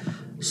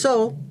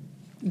 So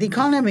the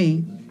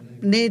economy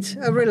needs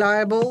a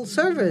reliable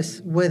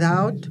service.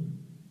 Without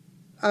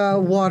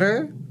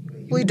water,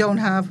 we don't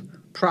have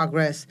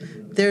progress.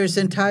 There's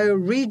entire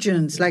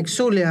regions like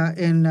Zulia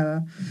in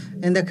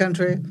the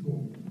country,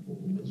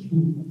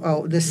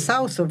 the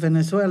south of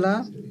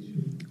Venezuela,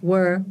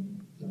 where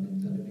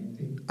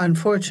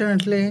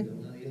unfortunately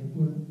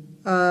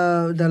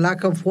the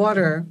lack of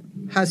water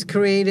has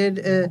created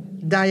a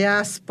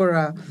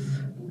diaspora,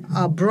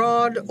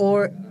 abroad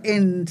or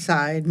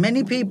inside.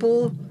 Many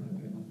people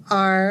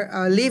are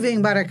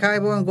leaving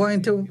Maracaibo and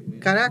going to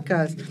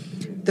Caracas.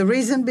 The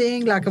reason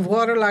being lack of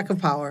water, lack of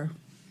power.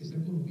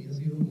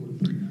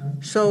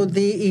 So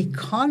the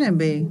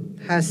economy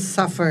has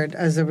suffered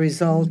as a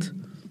result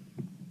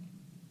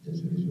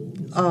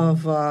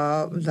of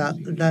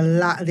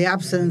the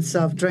absence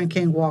of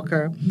drinking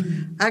water.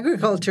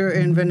 Agriculture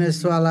in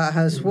Venezuela,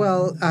 as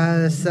well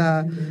as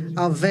a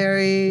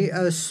very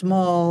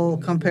small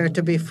compared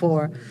to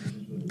before,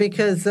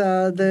 because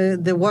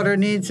the water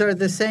needs are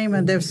the same,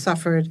 and they've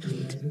suffered.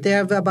 They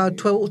have about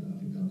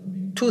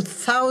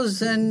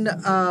 2,000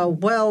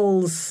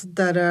 wells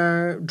that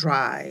are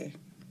dry.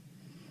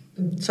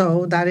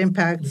 So that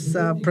impacts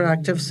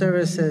productive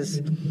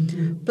services.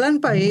 Plan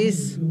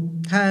País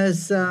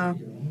has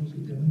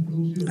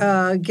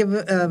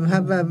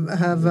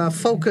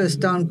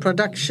focused on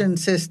production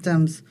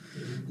systems,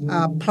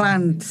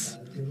 plants.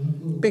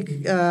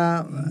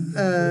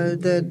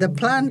 The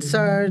plants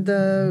are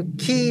the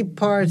key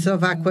parts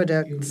of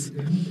aqueducts,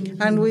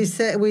 and we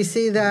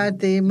see that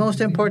the most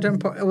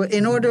important part,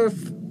 in order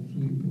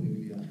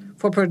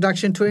for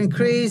production to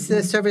increase,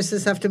 the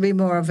services have to be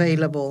more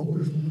available.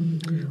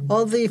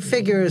 All the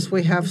figures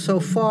we have so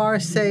far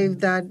say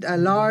that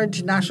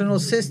large national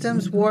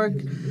systems work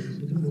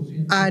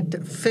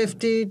at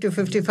 50 to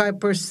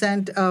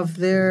 55% of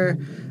their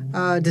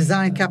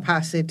design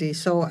capacity,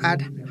 so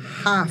at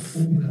half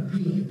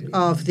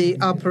of the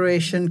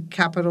operation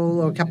capital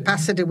or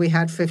capacity we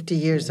had 50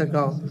 years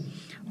ago.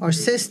 Our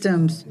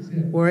systems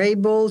were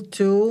able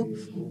to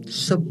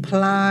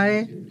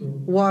supply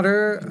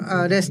water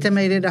at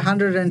estimated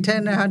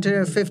 110,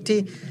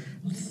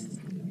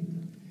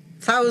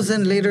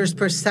 150,000 liters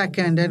per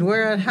second, and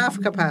we're at half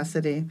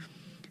capacity.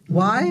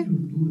 Why?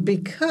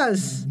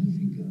 Because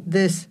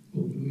this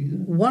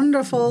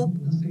wonderful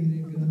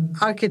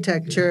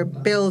architecture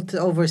built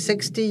over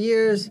 60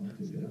 years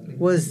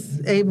was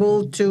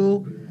able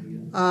to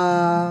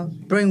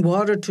bring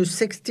water to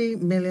 60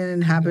 million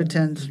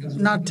inhabitants.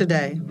 Not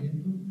today.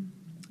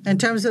 In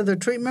terms of the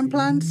treatment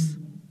plants,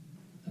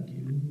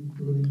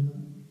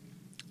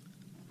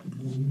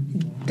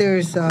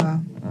 there's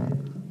a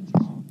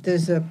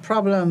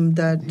problem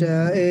that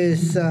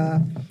is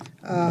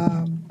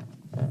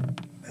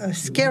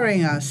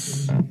scaring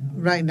us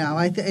right now.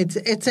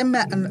 It's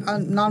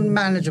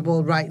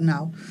non-manageable right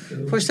now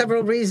for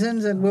several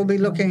reasons, and we'll be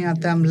looking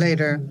at them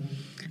later.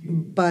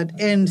 But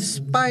in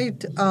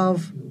spite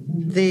of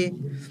the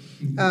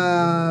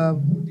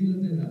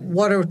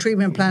water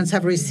treatment plants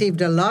have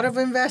received a lot of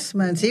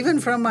investments,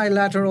 even from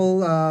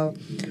bilateral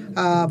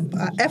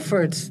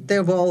efforts,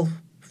 they've all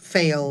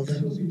failed.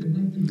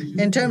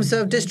 In terms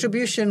of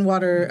distribution,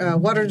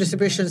 water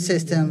distribution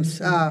systems,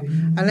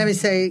 and let me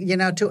say,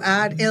 to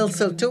add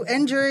insult to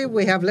injury,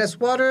 we have less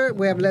water,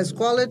 we have less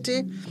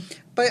quality,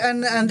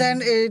 and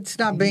then it's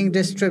not being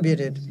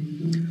distributed.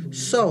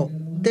 So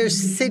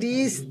there's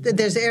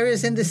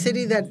areas in the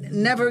city that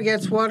never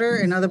gets water.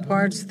 In other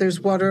parts, there's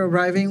water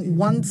arriving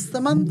once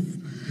a month.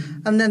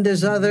 And then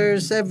there's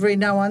others every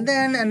now and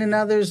then, and in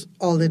others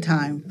all the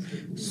time.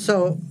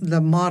 So the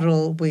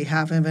model we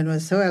have in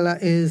Venezuela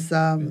is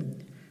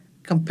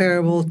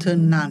comparable to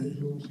none.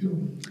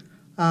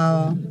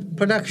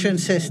 Production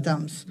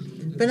systems.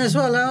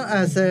 Venezuela,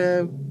 as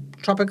a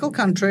tropical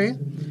country,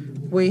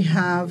 we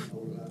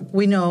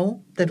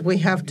know that we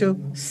have to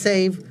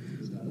save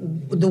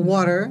the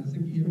water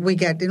we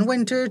get in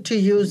winter to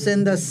use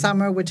in the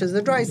summer, which is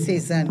the dry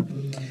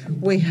season.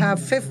 We have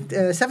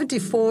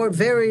 74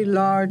 very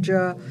large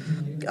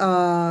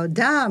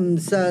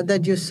dams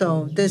that you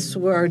saw. These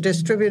were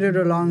distributed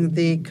along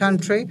the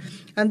country,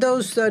 and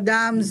those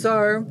dams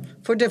are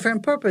for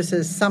different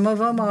purposes. Some of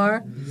them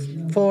are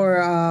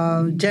for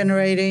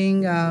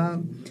generating,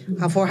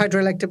 for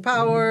hydroelectric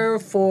power,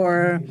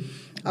 for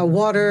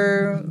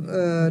water,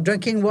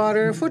 drinking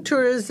water, for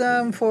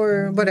tourism,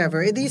 for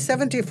whatever. These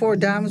 74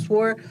 dams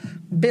were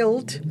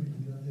built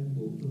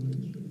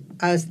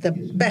as the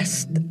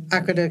best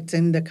aqueducts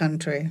in the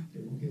country.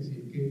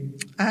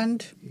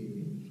 And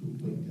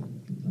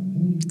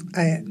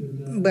I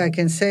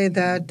can say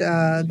that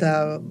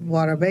the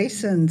water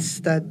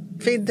basins that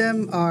feed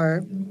them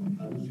are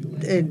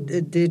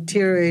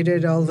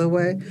deteriorated all the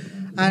way.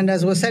 And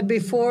as was said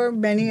before,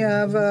 many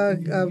have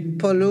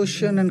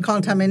pollution and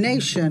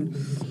contamination.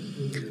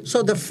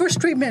 So the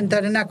first treatment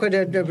that an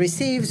aqueduct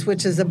receives,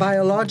 which is a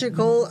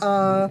biological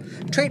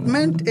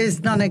treatment,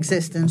 is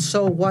non-existent.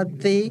 So what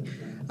the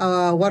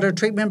water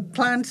treatment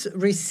plants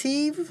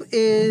receive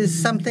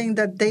is something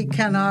that they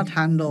cannot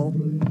handle.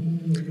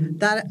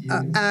 That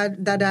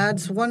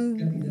adds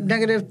one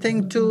negative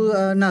thing to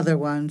another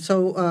one.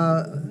 So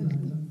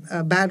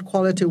bad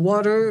quality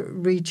water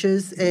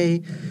reaches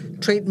a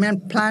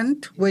treatment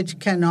plant which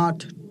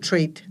cannot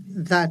treat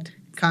that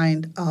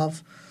kind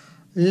of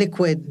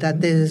liquid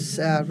that is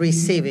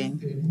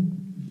receiving.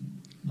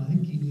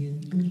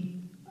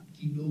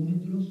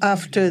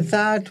 After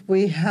that,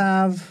 we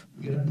have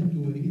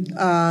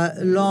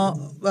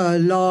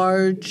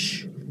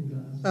large,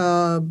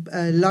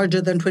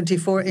 larger than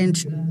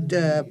 24-inch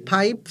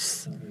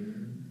pipes.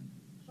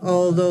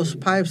 All those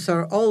pipes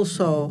are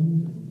also,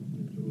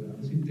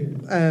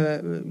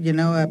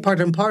 part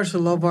and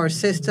parcel of our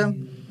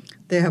system.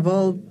 They have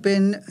all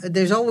been,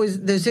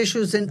 there's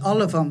issues in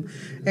all of them,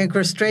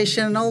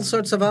 incrustation, all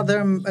sorts of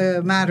other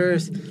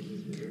matters.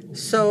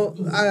 So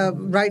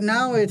right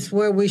now it's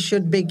where we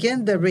should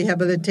begin the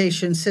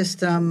rehabilitation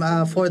system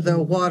for the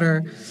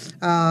water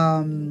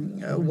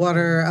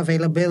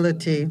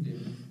availability.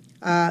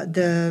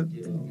 The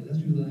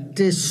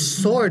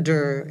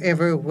disorder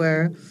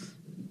everywhere.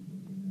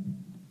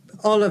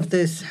 All of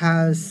this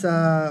has,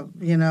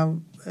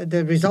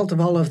 the result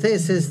of all of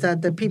this is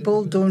that the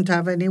people don't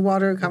have any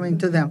water coming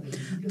to them.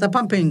 The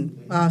pumping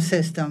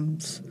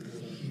systems.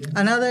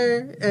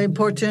 Another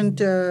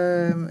important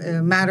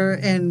matter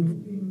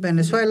in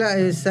Venezuela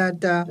is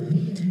that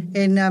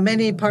in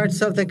many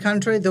parts of the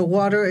country, the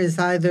water is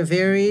either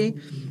very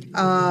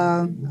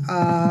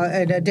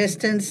at a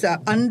distance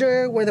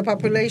under where the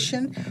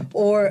population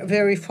or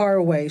very far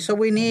away. So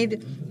we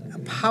need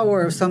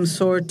power of some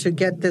sort to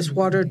get this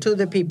water to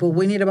the people.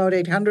 We need about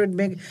 800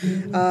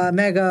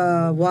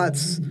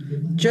 megawatts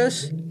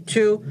just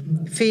to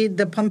feed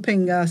the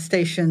pumping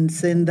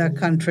stations in the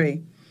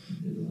country,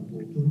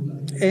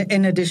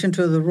 in addition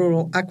to the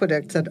rural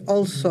aqueducts that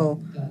also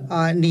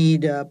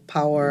need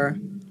power.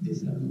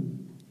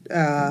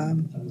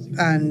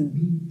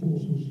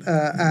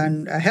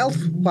 And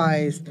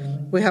health-wise,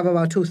 we have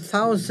about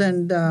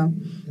 2,000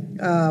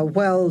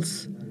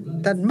 wells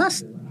that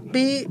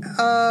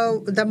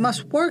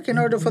must work in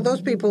order for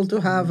those people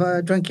to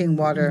have drinking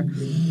water.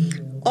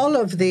 All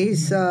of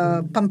these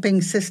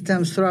pumping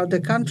systems throughout the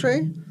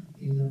country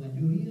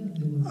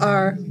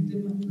are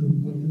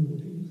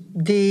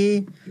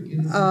the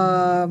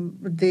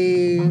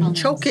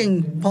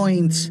choking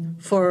points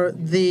for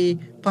the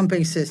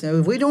pumping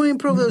system. If we don't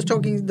improve those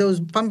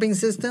pumping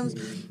systems,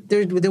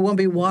 there won't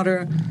be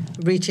water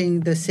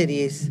reaching the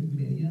cities.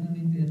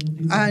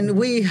 And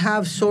we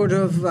have sort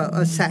of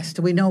assessed.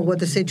 We know what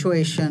the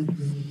situation.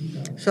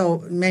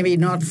 So maybe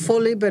not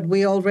fully, but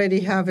we already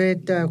have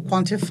it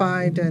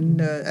quantified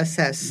and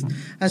assessed.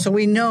 And so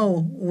we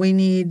know we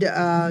need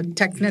highly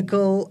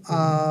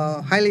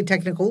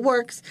technical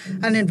works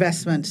and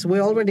investments. We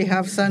already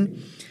have some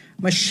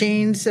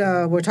machines.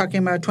 We're talking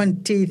about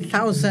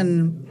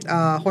 20,000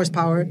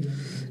 horsepower.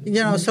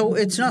 So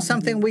it's not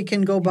something we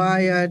can go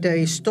buy at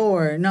a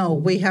store. No,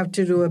 we have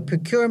to do a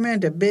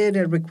procurement, a bid,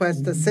 and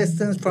request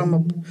assistance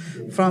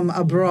from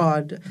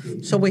abroad.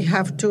 So we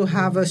have to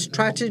have a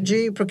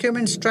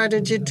procurement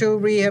strategy to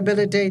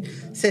rehabilitate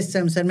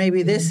systems. And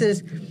maybe this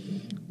is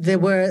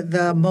where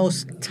the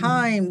most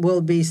time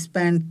will be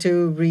spent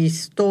to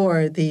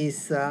restore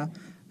these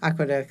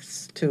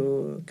aqueducts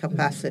to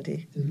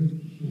capacity.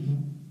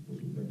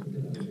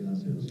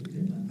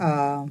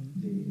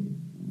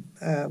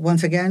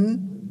 Once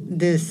again,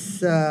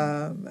 this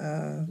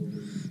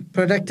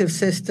productive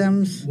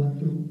systems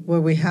where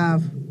we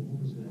have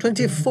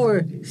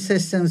 24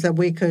 systems that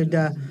we could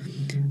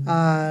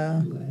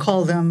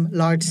call them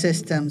large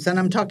systems. And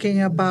I'm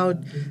talking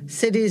about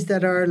cities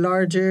that are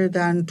larger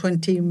than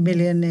 20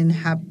 million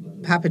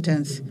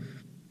inhabitants.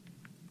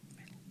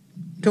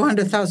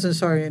 200,000,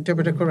 sorry,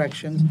 interpreter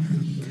corrections.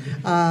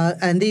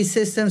 And these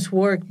systems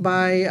work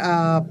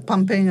by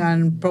pumping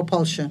and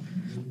propulsion.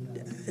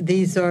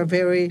 These are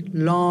very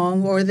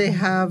long, or they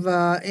have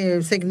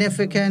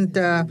significant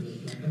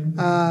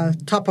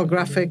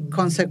topographic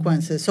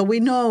consequences. So we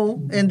know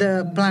in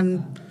the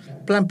Plan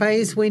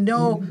País, we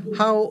know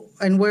how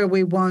and where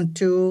we want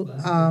to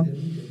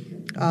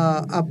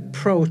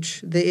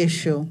approach the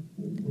issue.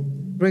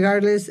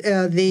 Regardless,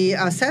 the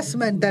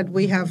assessment that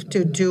we have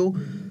to do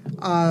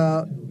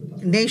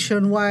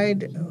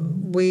nationwide,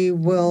 we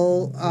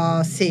will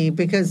see,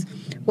 because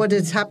what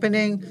is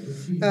happening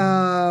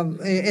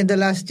in the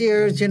last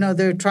years,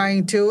 they're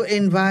trying to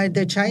invite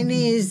the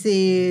Chinese,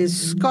 the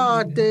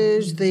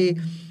Scottish, the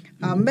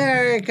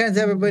Americans.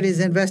 Everybody's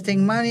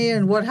investing money.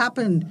 And what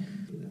happened?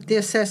 The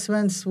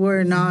assessments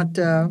were not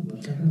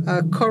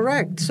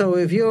correct. So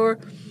if you're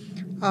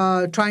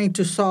trying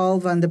to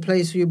solve, and the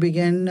place you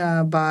begin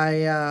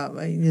by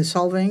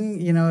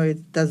solving,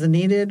 it doesn't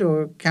need it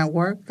or can't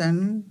work,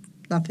 then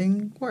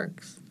nothing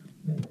works.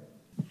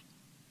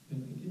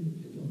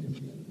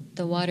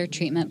 The water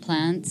treatment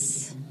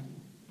plants,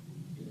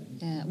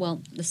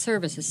 the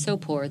service is so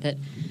poor that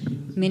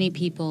many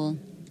people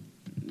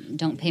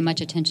don't pay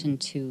much attention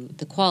to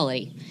the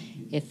quality.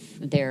 If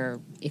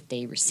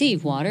they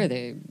receive water,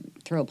 they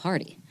throw a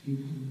party.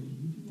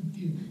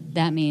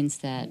 That means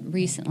that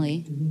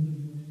recently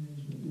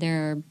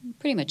there are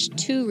pretty much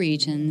 2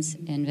 regions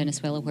in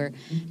Venezuela where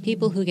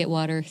people who get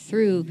water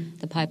through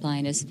the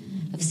pipeline is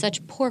of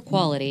such poor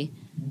quality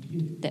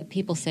that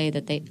people say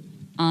that they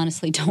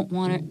honestly don't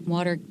want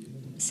water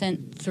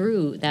sent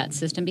through that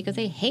system because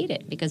they hate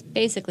it, because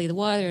basically the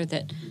water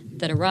that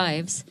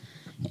arrives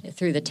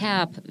through the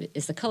tap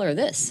is the color of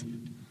this.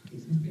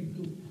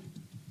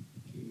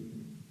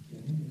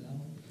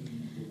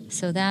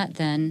 So that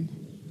then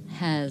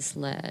has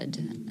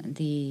led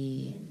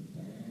the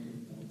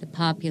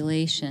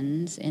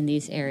populations in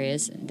these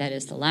areas, that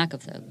is the lack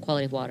of the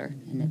quality of water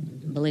in the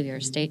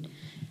Bolivia state,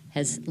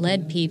 has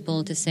led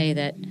people to say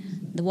that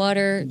the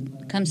water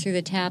comes through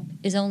the tap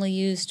is only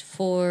used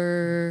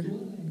for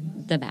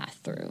the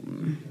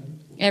bathroom.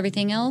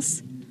 Everything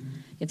else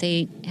If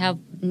they have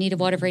need of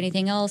water for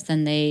anything else,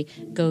 then they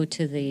go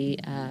to the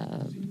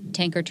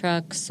tanker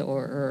trucks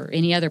or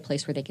any other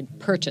place where they can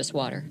purchase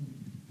water.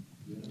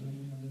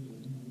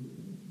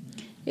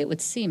 It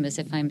would seem as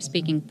if I'm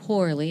speaking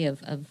poorly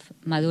of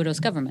Maduro's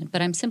government,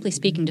 but I'm simply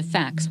speaking to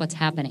facts, what's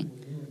happening.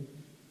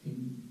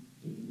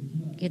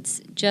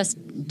 It's just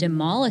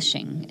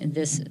demolishing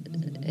this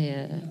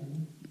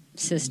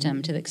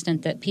system to the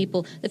extent that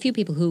the few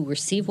people who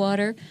receive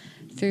water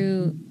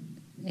through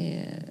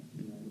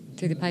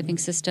the piping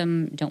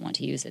system don't want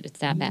to use it. It's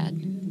that bad.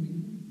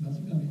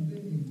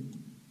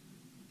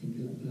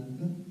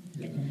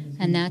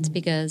 And that's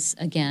because,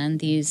 again,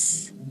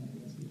 these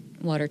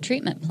water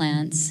treatment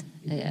plants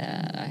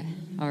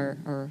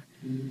are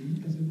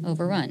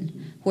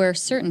overrun, where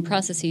certain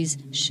processes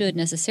should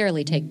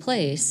necessarily take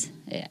place,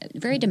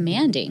 very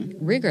demanding,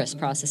 rigorous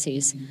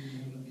processes.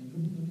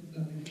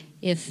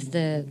 If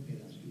the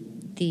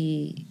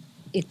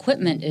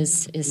equipment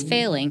is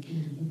failing,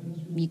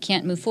 you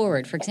can't move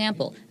forward. For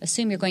example,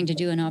 assume you're going to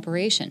do an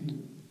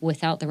operation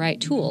without the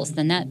right tools,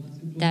 then that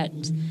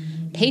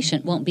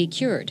patient won't be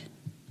cured.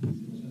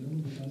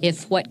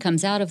 If what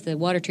comes out of the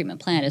water treatment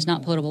plant is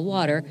not potable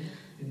water,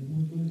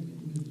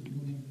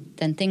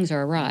 then things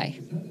are awry.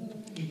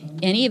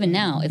 And even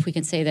now, if we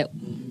can say that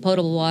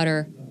potable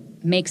water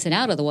makes it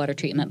out of the water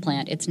treatment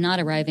plant, it's not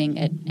arriving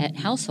at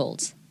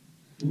households.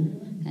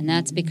 And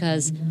that's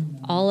because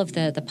all of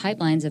the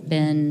pipelines have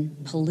been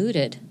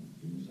polluted.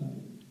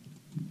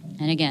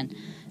 And again,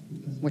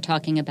 we're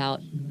talking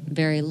about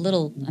very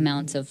little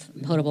amounts of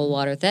potable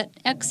water that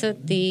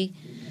exit the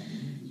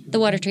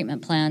water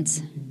treatment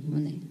plants.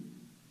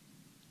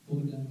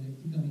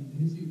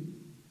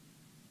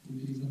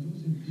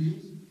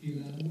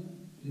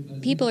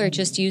 People are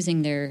just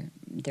using their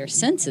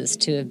senses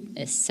to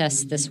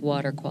assess this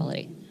water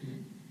quality.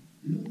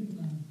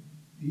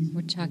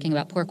 We're talking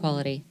about poor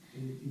quality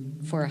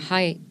for a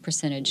high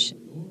percentage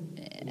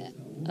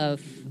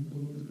of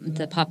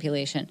the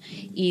population.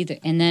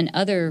 And then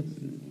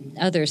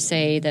others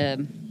say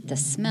the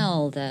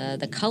smell,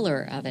 the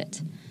color of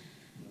it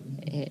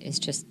is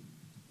just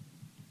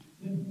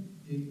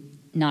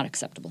not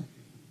acceptable.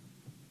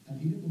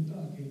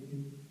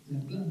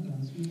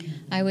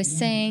 I was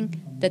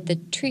saying that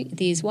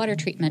these water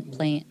treatment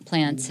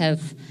plants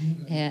have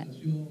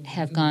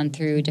gone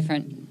through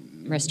different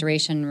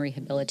restoration,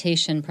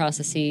 rehabilitation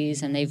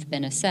processes, and they've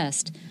been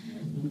assessed.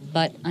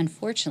 But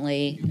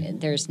unfortunately,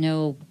 there's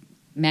no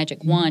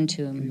magic wand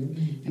to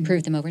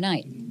improve them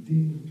overnight.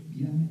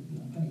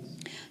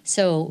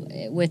 So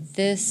with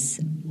this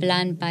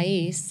Plan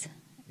País,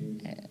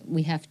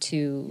 we have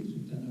to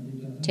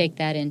take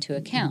that into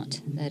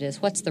account. That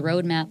is, what's the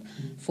roadmap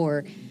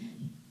for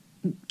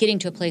getting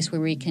to a place where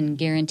we can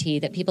guarantee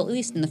that people, at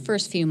least in the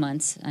first few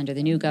months under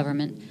the new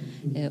government,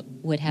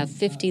 would have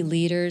 50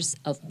 liters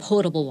of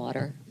potable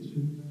water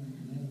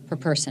per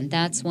person.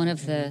 That's one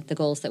of the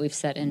goals that we've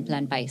set in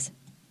Plan País.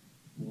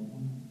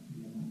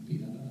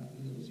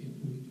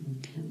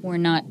 We're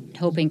not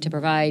hoping to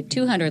provide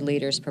 200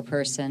 liters per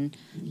person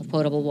of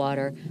potable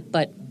water,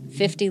 but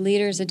 50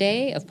 liters a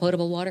day of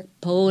potable water.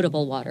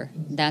 Potable water.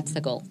 That's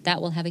the goal.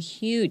 That will have a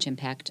huge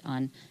impact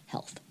on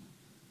health.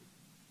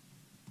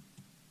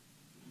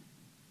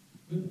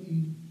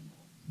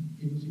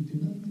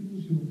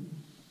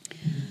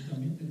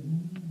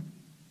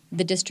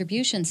 The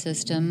distribution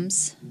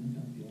systems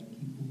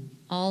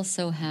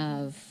also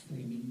have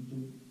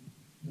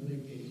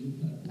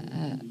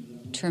a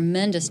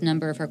tremendous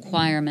number of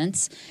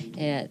requirements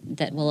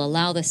that will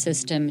allow the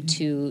system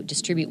to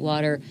distribute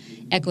water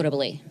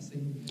equitably.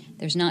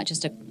 There's not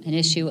just an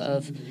issue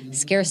of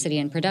scarcity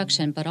in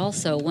production, but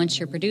also once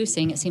you're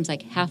producing, it seems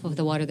like half of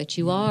the water that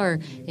you are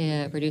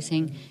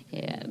producing,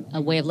 a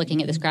way of looking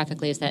at this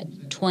graphically is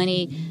that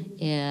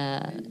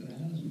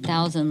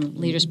 20,000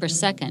 liters per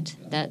second.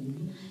 That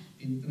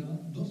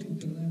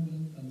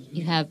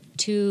you have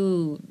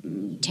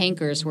 2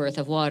 tankers worth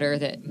of water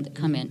that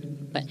come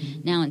in. But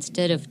now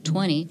instead of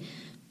 20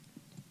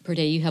 per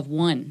day, you have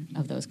 1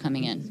 of those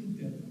coming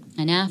in.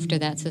 And after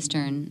that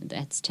cistern,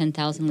 that's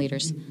 10,000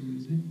 liters.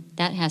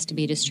 That has to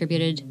be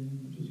distributed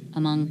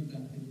among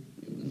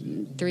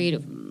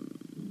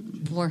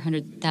 300,000 to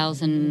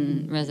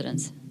 400,000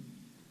 residents.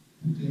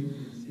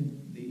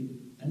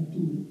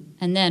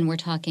 And then we're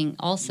talking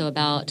also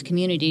about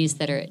communities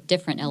that are at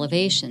different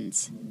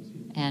elevations.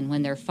 And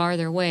when they're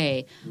farther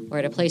away or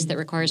at a place that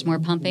requires more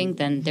pumping,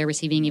 then they're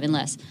receiving even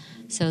less.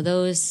 So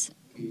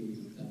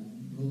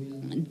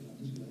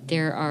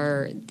there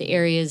are the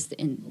areas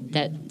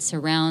that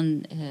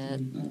surround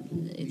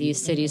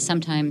these cities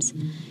sometimes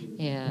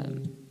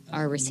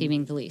are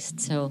receiving the least.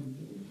 So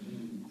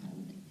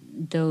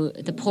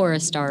the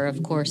poorest are,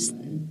 of course,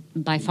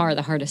 by far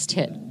the hardest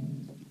hit.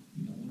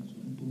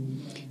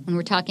 When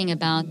we're talking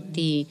about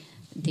the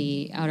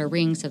outer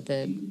rings of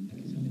the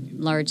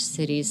large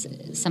cities,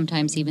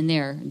 sometimes even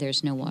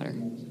there's no water.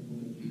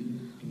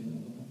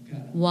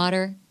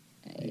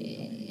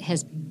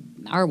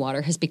 Our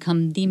water has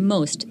become the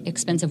most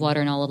expensive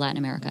water in all of Latin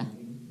America.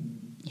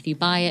 If you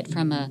buy it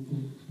from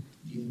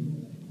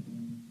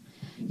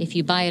If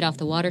you buy it off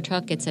the water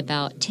truck, it's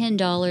about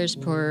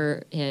 $10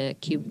 per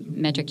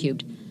metric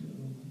cubed.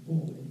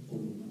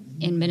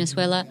 In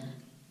Venezuela,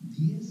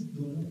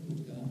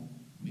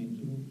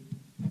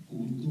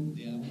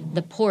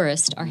 the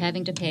poorest are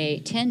having to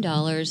pay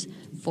 $10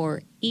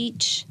 for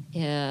each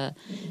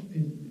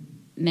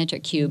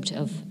metric cubed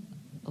of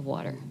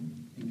water.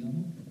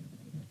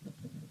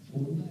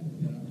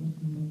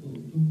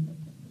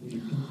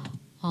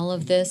 All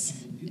of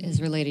this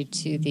is related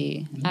to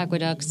the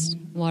aqueducts,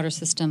 water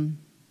system.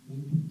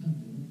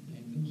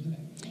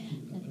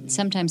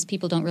 Sometimes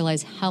people don't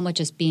realize how much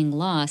is being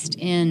lost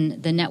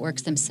in the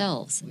networks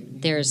themselves.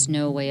 There's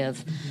no way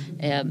of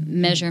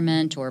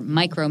measurement or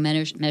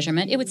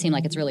micro-measurement. It would seem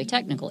like it's really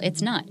technical.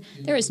 It's not.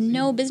 There is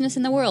no business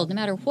in the world, no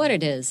matter what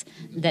it is,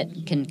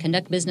 that can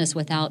conduct business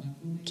without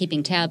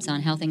keeping tabs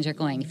on how things are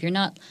going. If you're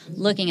not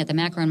looking at the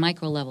macro and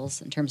micro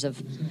levels in terms of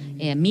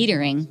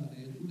metering,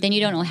 then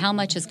you don't know how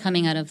much is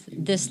coming out of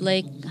this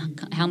lake,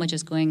 how much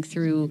is going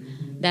through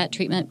that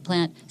treatment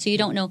plant. So you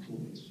don't know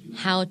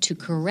how to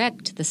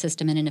correct the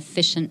system in an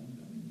efficient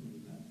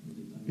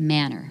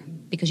manner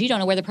because you don't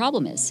know where the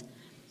problem is.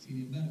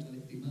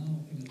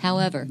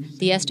 However,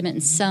 the estimate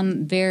in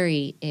some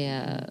very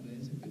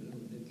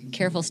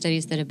careful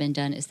studies that have been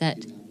done is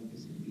that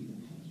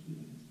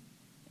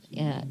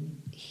a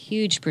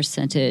huge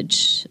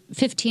percentage,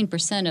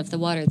 15% of the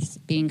water that's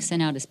being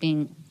sent out is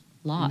being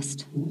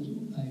lost.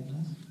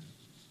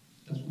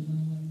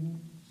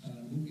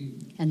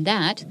 And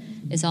that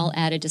is all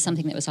added to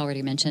something that was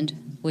already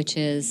mentioned, which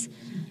is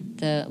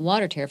the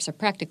water tariffs are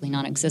practically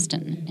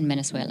non-existent in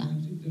Venezuela.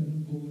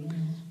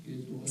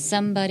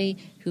 Somebody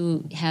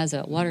who has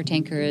a water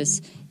tanker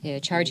is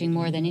charging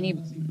more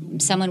than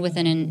someone with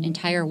an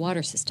entire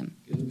water system.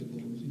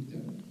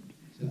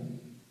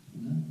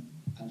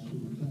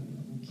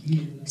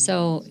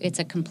 So it's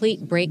a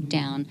complete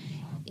breakdown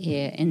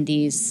in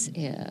these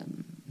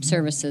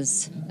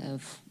services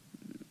of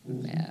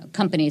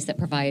companies that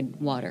provide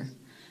water.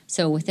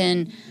 So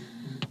within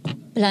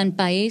Plan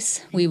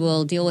País, we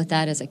will deal with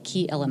that as a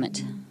key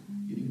element.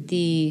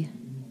 The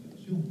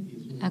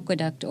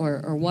aqueduct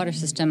or water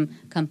system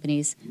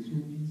companies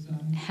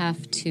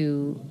have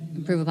to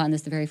improve upon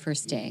this the very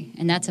first day.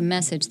 And that's a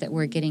message that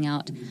we're getting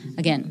out.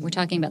 Again, we're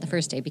talking about the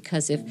first day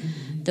because if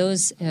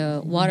those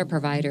water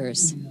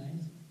providers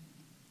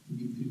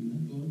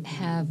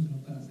have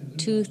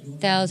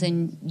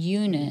 2,000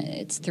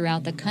 units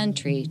throughout the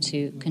country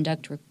to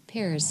conduct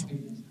repairs,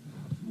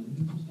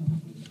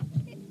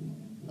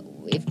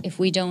 if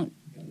we don't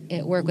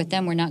work with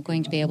them, we're not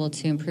going to be able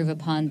to improve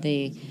upon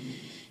the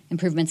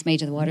improvements made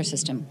to the water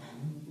system.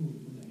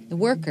 The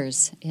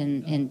workers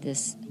in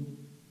this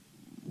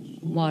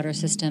water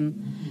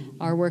system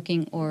are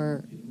working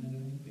or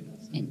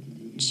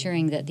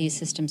ensuring that these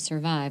systems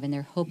survive, and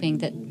they're hoping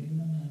that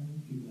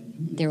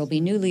there will be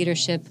new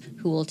leadership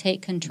who will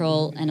take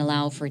control and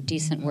allow for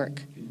decent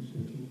work.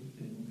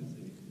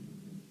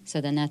 So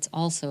then that's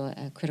also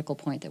a critical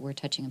point that we're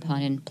touching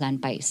upon in Plan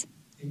País.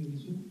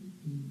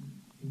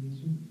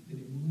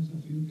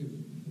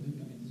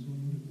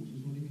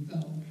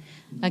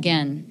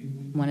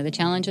 Again, one of the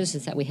challenges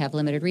is that we have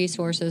limited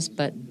resources,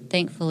 but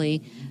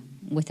thankfully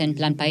within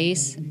Plan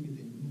País,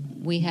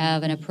 we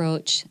have an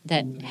approach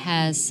that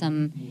has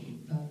some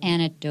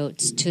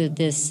antidotes to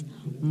this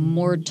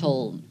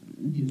mortal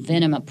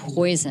venom, a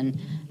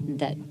poison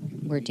that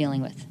we're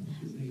dealing with.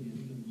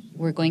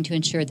 We're going to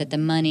ensure that the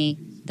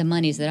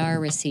monies that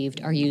are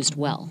received are used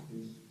well.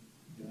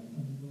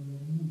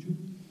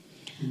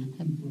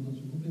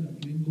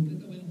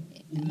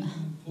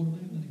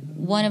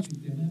 One of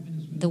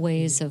the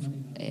ways of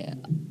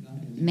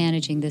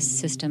managing this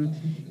system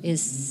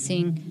is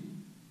seeing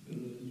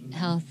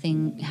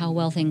how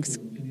well things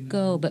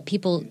go, but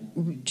people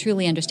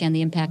truly understand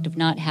the impact of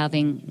not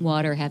having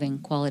water, having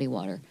quality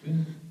water,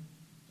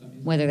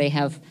 whether they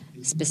have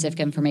specific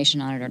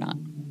information on it or not.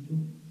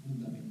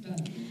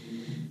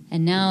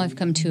 And now I've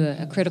come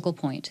to a critical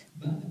point.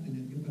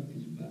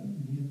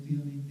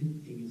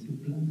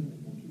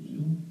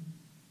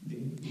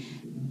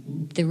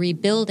 The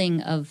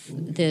rebuilding of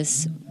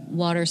this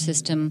water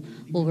system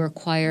will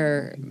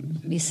require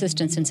the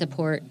assistance and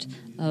support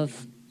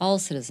of all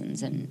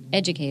citizens and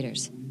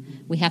educators.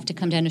 We have to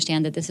come to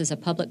understand that this is a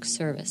public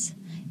service,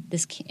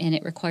 and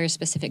it requires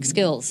specific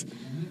skills.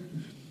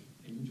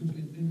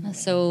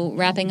 So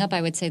wrapping up,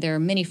 I would say there are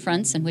many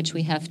fronts in which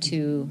we have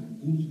to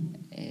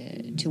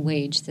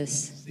wage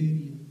this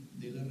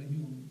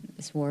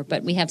war,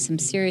 but we have some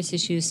serious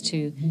issues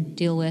to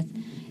deal with.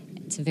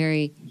 It's a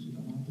very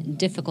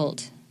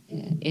difficult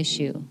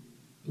issue.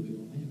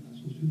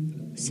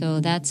 So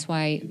that's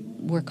why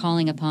we're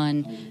calling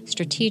upon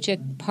strategic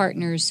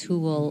partners who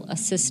will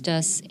assist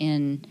us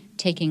in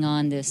taking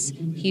on this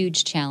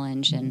huge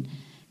challenge and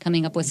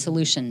coming up with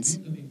solutions.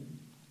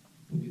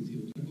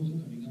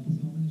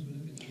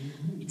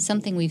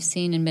 Something we've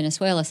seen in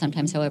Venezuela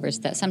sometimes, however,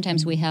 is that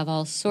sometimes we have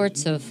all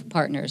sorts of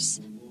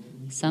partners,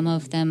 some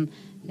of them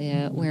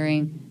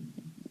wearing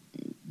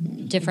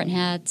different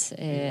hats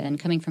and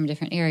coming from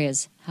different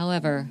areas.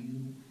 However,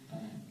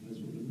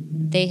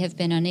 they have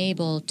been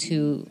unable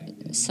to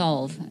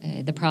solve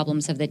the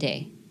problems of the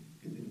day.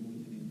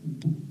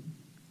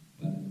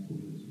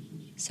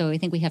 So I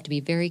think we have to be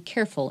very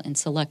careful in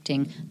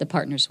selecting the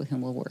partners with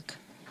whom we'll work.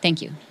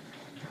 Thank you.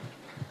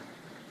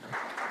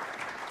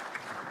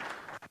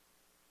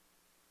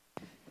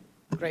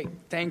 Great.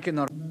 Thank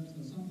you,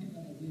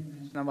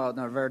 about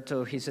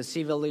Norberto. He's a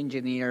civil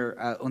engineer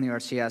at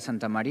Universidad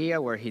Santa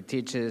Maria, where he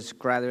teaches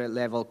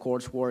graduate-level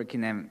coursework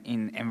in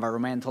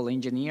environmental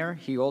engineer.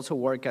 He also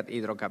worked at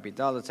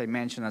Hidrocapital, as I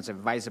mentioned, as a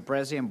vice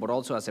president, but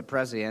also as a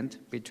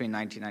president between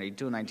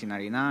 1992 and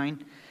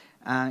 1999.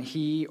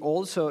 He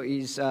also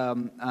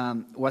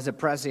was the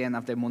president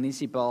of the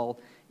Municipal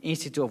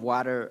Institute of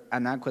Water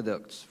and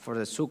Aqueducts for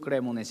the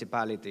Sucre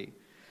municipality.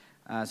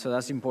 So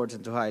that's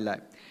important to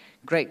highlight.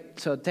 Great,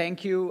 so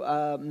thank you.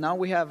 Now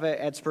we have an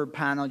expert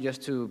panel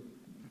just to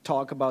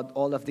talk about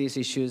all of these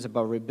issues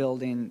about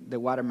rebuilding the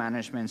water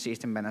management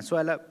system in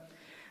Venezuela.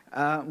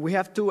 We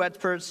have two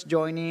experts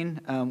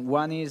joining.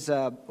 One is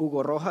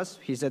Hugo Rojas.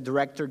 He's the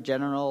Director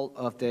General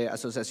of the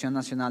Asociación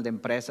Nacional de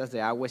Empresas de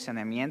Agua y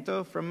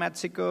Saneamiento from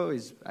Mexico.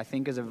 I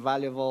think is a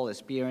valuable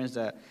experience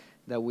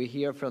that we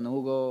hear from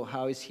Hugo.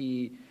 How is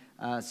he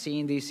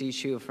seeing this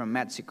issue from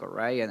Mexico,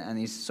 right? And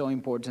it's so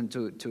important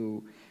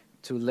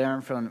to learn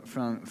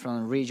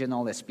from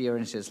regional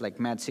experiences like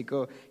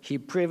Mexico. He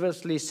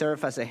previously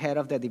served as the head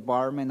of the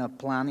Department of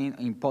Planning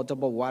in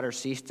Potable Water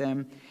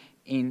System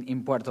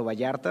in Puerto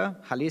Vallarta,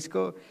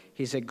 Jalisco.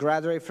 He's a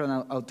graduate from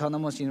the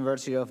Autonomous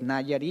University of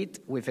Nayarit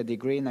with a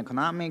degree in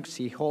economics.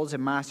 He holds a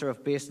Master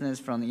of Business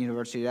from the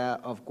Universidad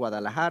of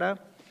Guadalajara.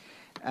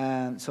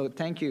 So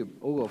thank you,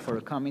 Hugo,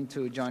 for coming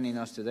to joining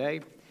us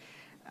today.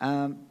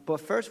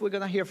 But first, we're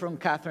going to hear from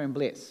Catherine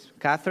Bliss.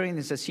 Catherine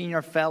is a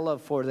senior fellow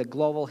for the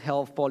Global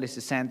Health Policy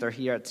Center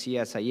here at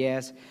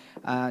CSIS.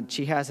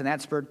 She has an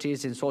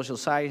expertise in social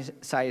science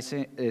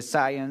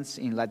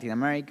in Latin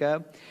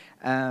America.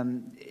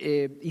 In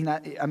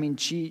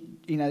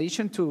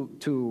addition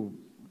to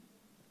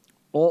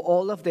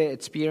all of the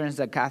experience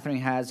that Catherine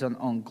has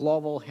on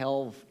global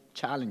health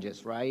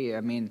challenges, right?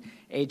 I mean,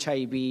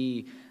 HIV,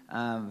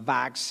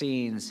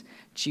 vaccines.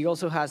 She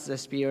also has the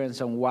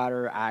experience on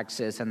water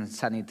access and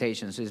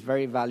sanitation, so it's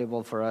very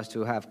valuable for us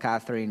to have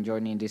Catherine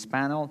joining this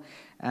panel.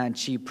 And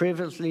she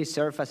previously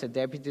served as a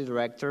deputy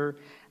director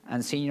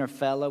and senior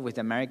fellow with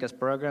the Americas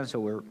program, so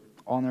we're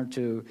honored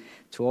to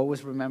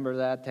always remember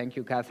that. Thank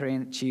you,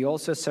 Catherine. She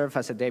also served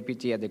as a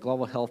deputy at the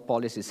Global Health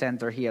Policy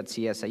Center here at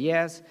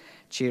CSIS.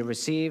 She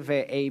received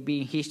an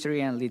AB in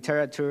History and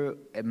Literature,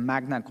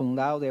 magna cum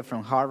laude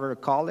from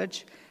Harvard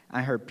College,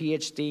 and her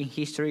PhD in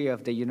History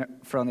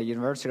from the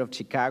University of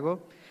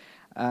Chicago.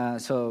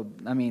 So,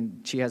 I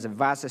mean, she has a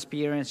vast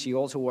experience. She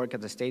also worked at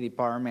the State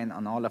Department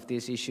on all of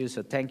these issues.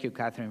 So thank you,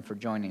 Catherine, for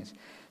joining us.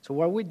 So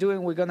what we're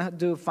doing, we're going to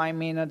do 5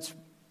 minutes.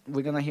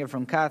 We're going to hear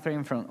from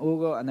Catherine, from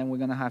Hugo, and then we're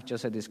going to have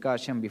just a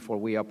discussion before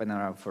we open it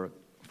up for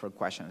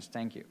questions.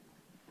 Thank you.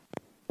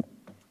 All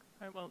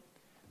right, well,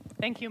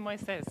 thank you,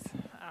 Moises.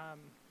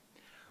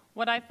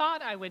 What I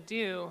thought I would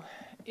do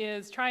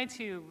is try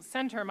to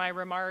center my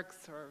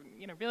remarks, or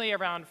really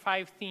around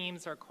 5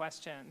 themes or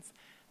questions.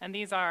 And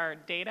these are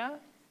data,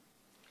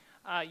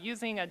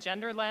 using a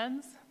gender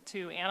lens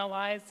to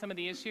analyze some of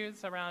the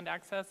issues around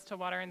access to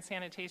water and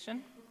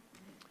sanitation,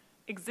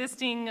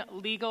 existing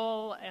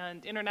legal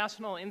and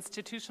international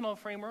institutional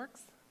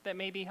frameworks that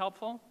may be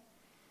helpful,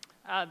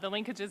 the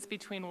linkages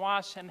between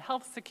WASH and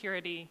health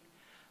security,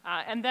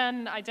 and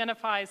then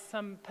identify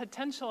some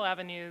potential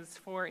avenues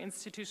for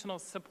institutional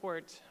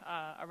support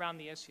around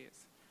the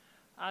issues.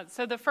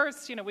 So the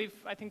first,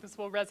 I think this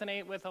will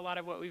resonate with a lot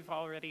of what we've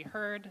already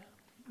heard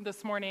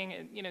this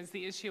morning, is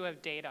the issue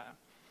of data.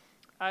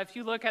 If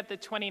you look at the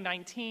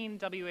 2019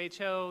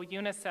 WHO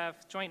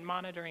UNICEF Joint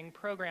Monitoring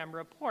Program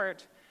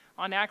report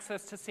on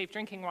access to safe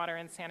drinking water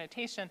and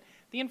sanitation,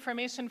 the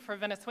information for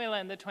Venezuela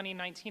in the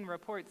 2019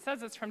 report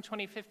says it's from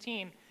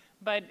 2015,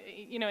 but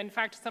in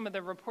fact, some of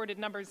the reported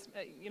numbers,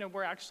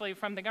 were actually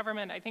from the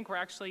government. I think were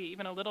actually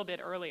even a little bit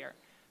earlier.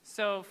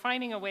 So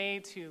finding a way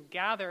to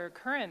gather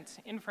current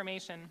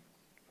information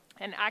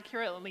and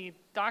accurately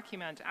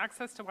document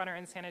access to water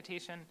and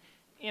sanitation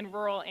in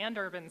rural and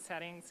urban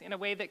settings in a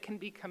way that can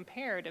be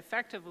compared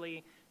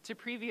effectively to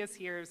previous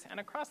years and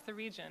across the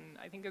region,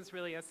 I think is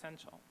really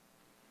essential.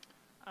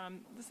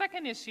 The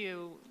second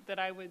issue that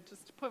I would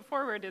just put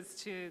forward is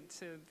to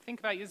think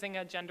about using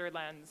a gender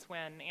lens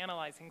when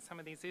analyzing some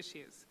of these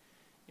issues.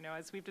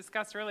 As we've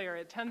discussed earlier,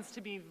 it tends to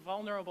be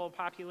vulnerable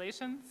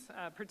populations,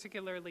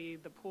 particularly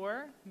the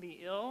poor, the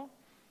ill,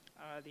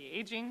 the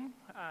aging,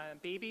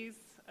 babies,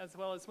 as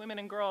well as women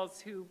and girls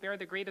who bear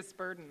the greatest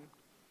burden,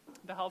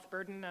 the health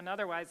burden and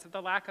otherwise, of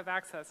the lack of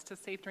access to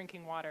safe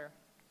drinking water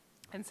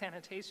and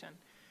sanitation.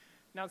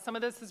 Now, some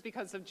of this is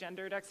because of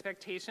gendered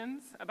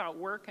expectations about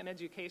work and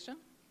education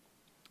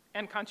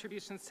and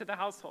contributions to the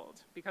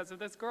household. Because of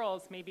this,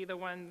 girls may be the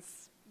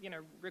ones,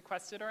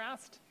 requested or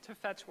asked to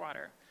fetch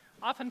water,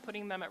 often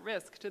putting them at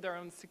risk to their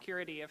own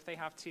security if they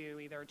have to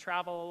either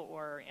travel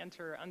or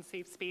enter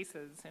unsafe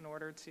spaces in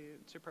order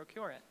to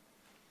procure it.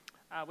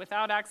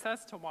 Without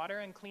access to water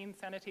and clean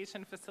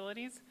sanitation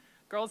facilities,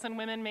 girls and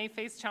women may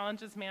face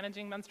challenges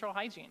managing menstrual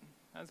hygiene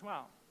as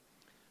well.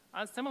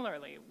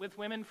 Similarly, with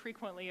women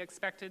frequently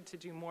expected to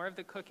do more of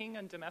the cooking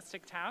and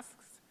domestic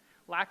tasks,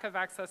 lack of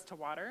access to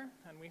water,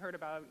 and we heard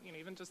about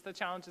even just the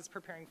challenges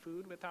preparing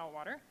food without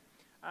water,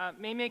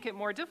 may make it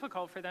more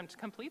difficult for them to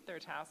complete their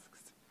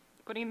tasks,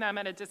 putting them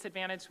at a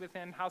disadvantage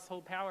within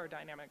household power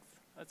dynamics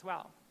as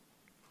well.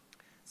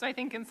 So I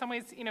think in some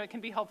ways, it can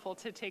be helpful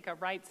to take a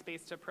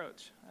rights-based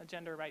approach, a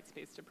gender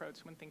rights-based approach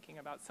when thinking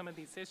about some of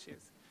these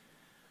issues.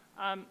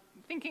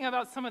 Thinking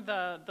about some of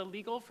the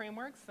legal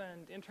frameworks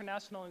and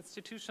international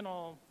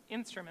institutional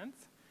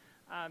instruments,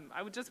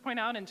 I would just point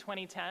out in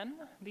 2010,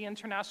 the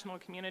international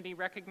community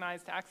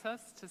recognized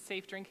access to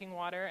safe drinking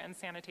water and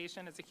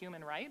sanitation as a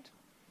human right,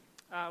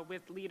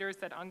 with leaders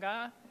at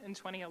UNGA in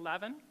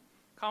 2011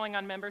 calling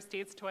on member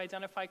states to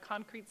identify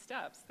concrete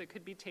steps that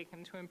could be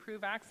taken to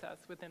improve access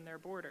within their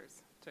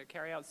borders, to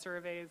carry out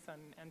surveys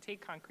and take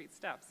concrete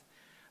steps.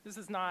 This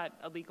is not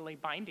a legally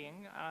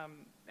binding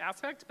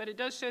aspect, but it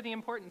does show the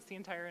importance the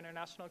entire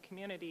international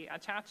community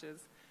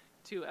attaches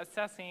to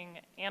assessing,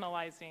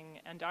 analyzing,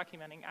 and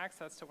documenting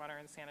access to water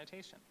and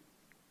sanitation.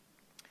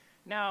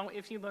 Now,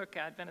 if you look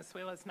at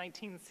Venezuela's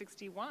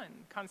 1961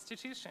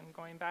 constitution,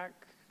 going back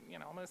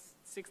almost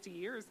 60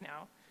 years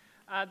now,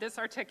 this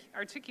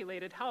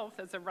articulated health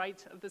as a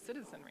right of the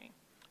citizenry,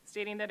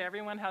 stating that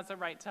everyone has a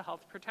right to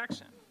health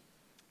protection.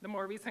 The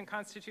more recent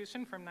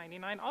constitution from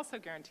 '99 also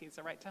guarantees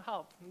a right to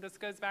health. And this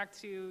goes back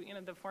to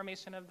the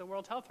formation of the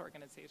World Health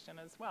Organization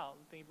as well,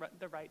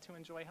 the right to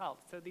enjoy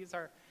health. So these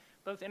are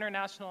both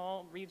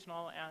international,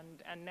 regional,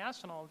 and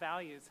national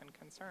values and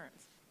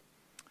concerns.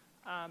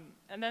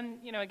 And then,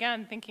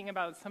 again, thinking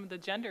about some of the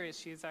gender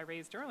issues I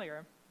raised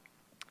earlier,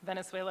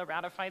 Venezuela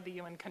ratified the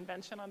UN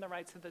Convention on the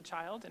Rights of the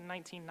Child in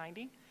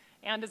 1990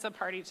 and is a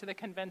party to the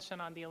Convention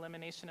on the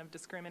Elimination of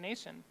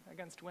Discrimination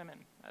Against Women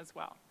as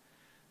well.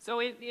 So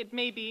it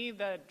may be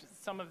that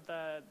some of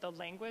the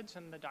language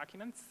and the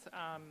documents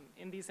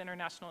in these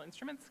international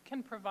instruments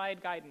can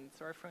provide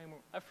guidance or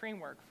a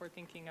framework for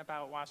thinking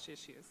about WASH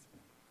issues.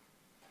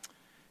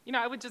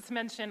 I would just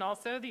mention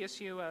also the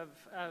issue of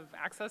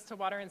access to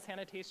water and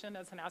sanitation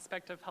as an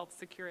aspect of health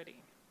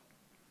security.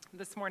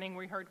 This morning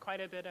we heard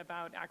quite a bit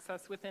about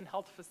access within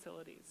health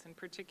facilities in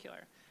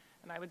particular.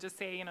 And I would just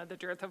say, the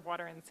dearth of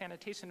water and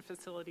sanitation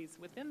facilities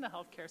within the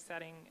healthcare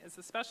setting is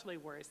especially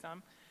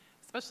worrisome,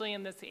 especially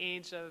in this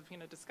age of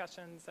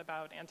discussions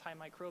about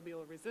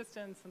antimicrobial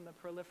resistance and the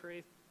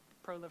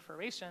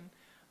proliferation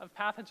of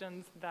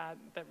pathogens that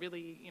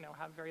really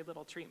have very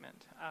little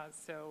treatment.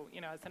 So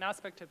as an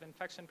aspect of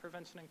infection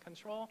prevention and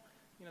control,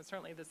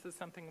 certainly this is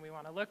something we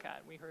want to look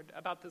at. We heard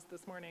about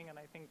this morning, and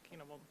I think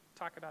we'll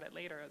talk about it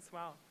later as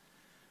well.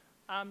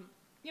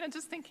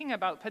 Just thinking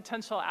about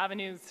potential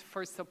avenues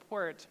for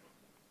support,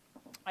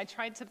 I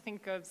tried to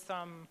think of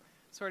some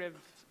sort of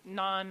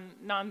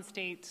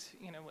non-state,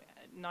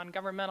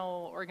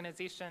 non-governmental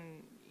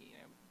organization,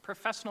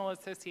 professional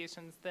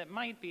associations that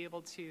might be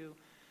able to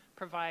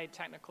provide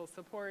technical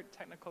support,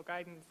 technical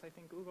guidance. I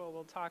think Hugo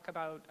will talk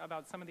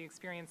about some of the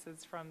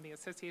experiences from the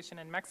association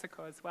in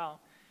Mexico as well.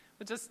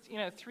 But just,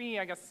 three,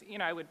 I guess,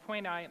 I would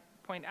point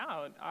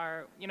out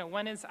are,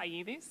 one is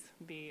AIDIS,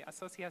 the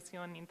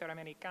Asociación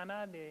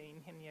Interamericana de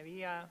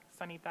Ingeniería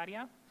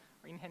Sanitaria,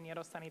 or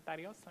Ingenieros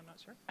Sanitarios, I'm not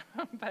sure,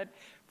 but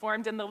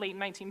formed in the late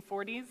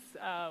 1940s,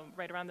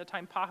 right around the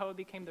time PAHO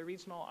became the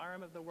regional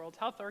arm of the World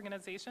Health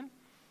Organization.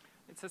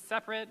 It's a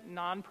separate,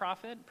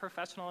 nonprofit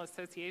professional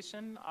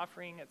association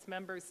offering its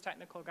members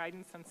technical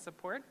guidance and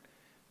support.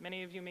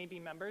 Many of you may be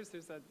members.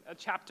 There's a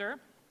chapter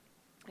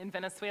in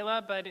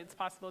Venezuela, but it's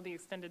possible the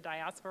extended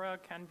diaspora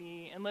can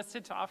be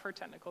enlisted to offer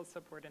technical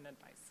support and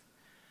advice.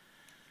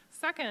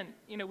 Second,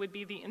 would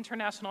be the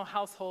International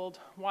Household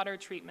Water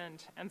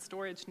Treatment and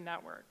Storage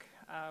Network,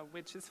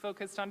 which is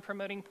focused on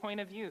promoting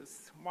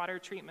point-of-use water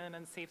treatment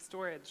and safe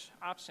storage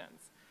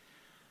options.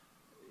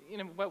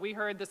 What we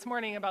heard this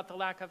morning about the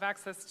lack of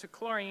access to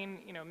chlorine,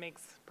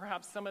 makes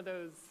perhaps some of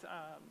those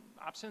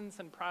options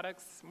and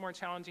products more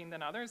challenging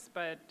than others,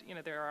 but,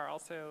 there are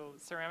also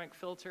ceramic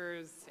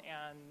filters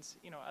and,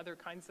 other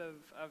kinds of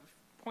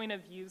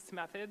point-of-use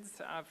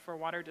methods for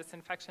water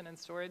disinfection and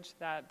storage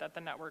that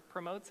the network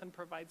promotes and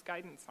provides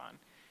guidance on.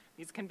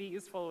 These can be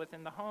useful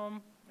within the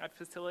home, at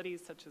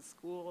facilities such as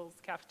schools,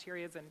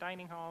 cafeterias, and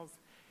dining halls,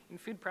 in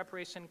food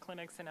preparation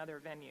clinics and other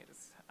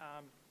venues.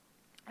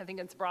 I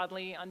think it's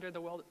broadly under the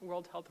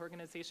World Health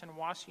Organization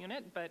WASH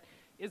unit, but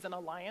is an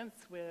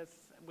alliance with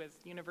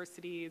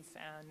universities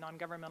and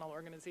non-governmental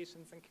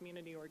organizations and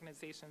community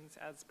organizations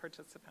as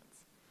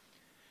participants.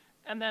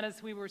 And then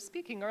as we were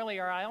speaking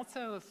earlier, I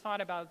also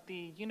thought about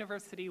the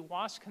University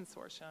WASH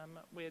Consortium,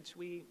 which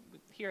we,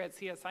 here at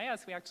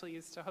CSIS, we actually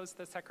used to host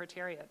the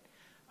Secretariat,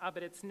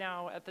 but it's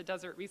now at the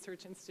Desert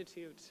Research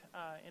Institute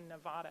in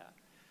Nevada.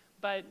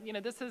 But,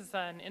 this is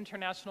an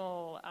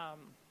international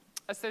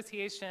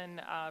association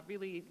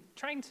really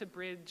trying to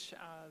bridge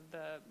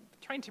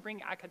trying to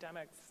bring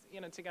academics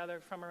together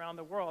from around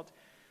the world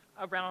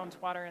around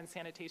water and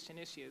sanitation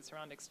issues,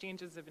 around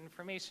exchanges of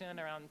information,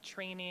 around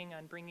training,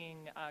 and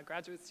bringing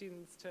graduate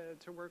students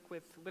to work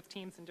with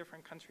teams in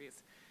different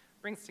countries.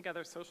 Brings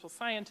together social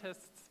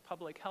scientists,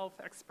 public health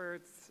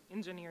experts,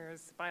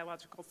 engineers,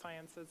 biological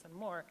sciences, and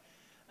more.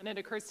 And it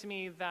occurs to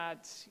me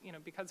that,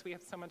 because we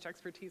have so much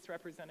expertise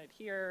represented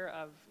here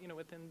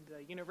within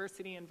the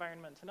university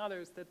environment and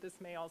others, that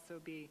this may also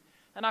be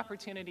an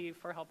opportunity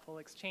for helpful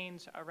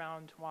exchange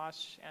around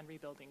WASH and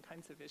rebuilding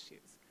kinds of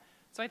issues.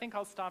 So I think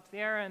I'll stop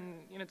there and,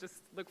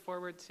 just look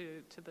forward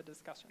to the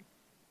discussion.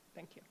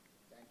 Thank you.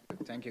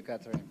 Thank you,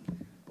 Catherine.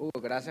 Hugo,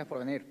 gracias por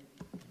venir.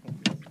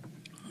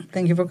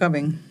 Thank you for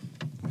coming.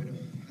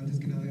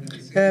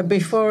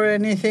 Before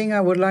anything,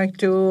 I would like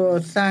to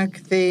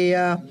thank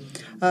the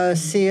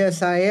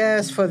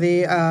CSIS for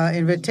the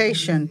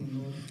invitation.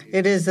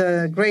 It is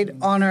a great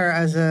honor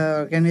as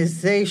an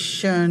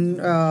organization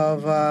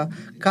of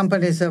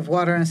companies of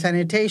water and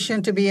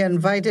sanitation to be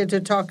invited to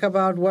talk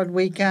about what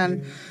we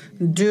can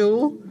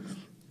do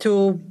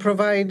to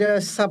provide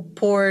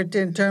support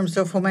in terms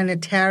of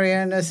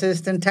humanitarian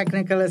assistance,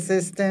 technical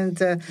assistance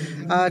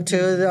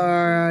to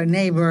our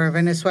neighbor,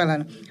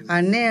 Venezuela.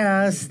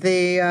 ANEAS,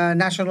 the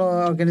National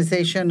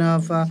Organization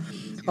of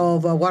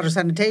Water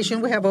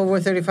Sanitation, we have over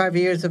 35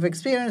 years of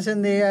experience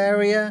in the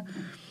area.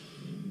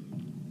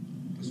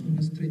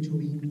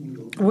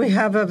 We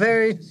have a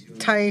very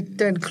tight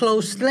and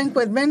close link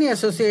with many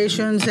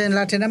associations in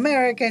Latin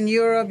America and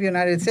Europe,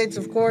 United States,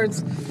 of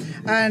course.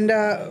 And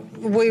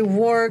we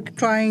work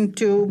trying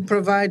to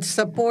provide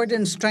support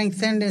and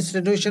strengthen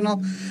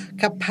institutional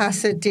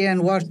capacity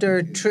and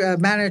water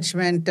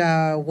management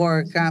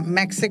work.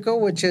 Mexico,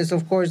 which is,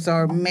 of course,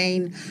 our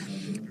main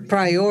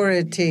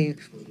priority.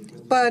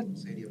 But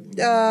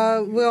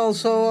we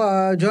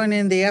also join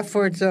in the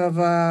efforts of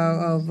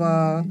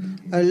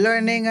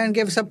learning and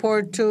give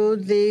support to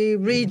the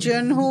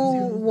region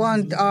who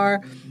want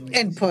our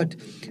input.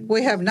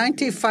 We have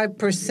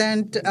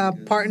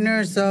 95%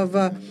 partners of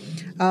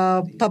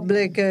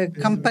public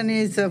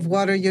companies of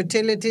water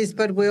utilities,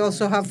 but we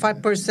also have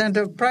 5%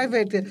 of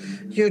private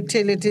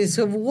utilities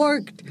who've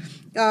worked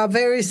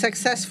very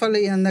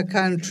successfully in the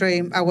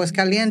country.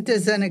 Aguascalientes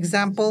is an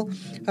example,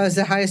 has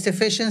the highest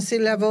efficiency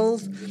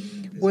levels.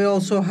 We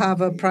also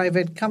have a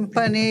private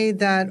company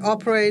that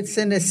operates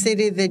in a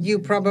city that you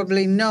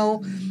probably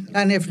know,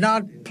 and if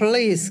not,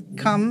 please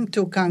come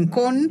to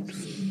Cancun.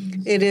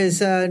 It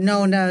is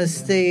known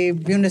as the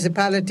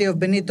municipality of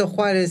Benito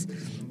Juarez.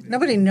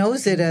 Nobody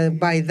knows it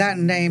by that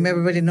name.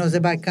 Everybody knows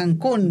it by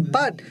Cancun,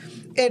 but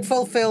it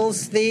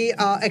fulfills the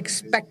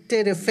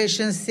expected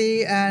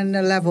efficiency and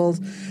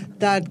levels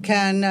that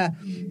can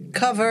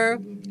cover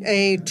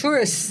a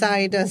tourist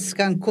site as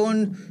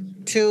Cancun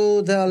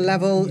to the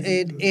level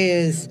it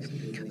is.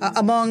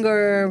 Among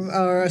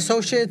our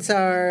associates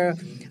are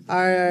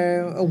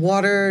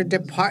water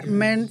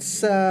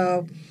departments,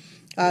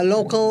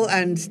 local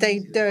and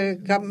state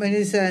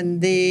companies,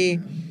 and the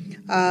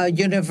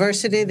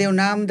university, the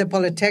UNAM, the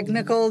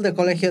Polytechnical, the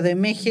Colegio de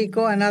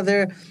Mexico, and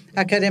other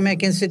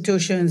academic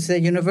institutions. The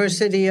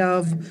University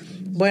of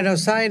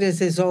Buenos Aires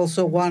is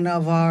also one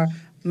of our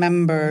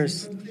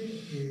members.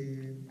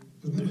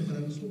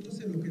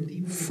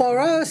 For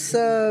us,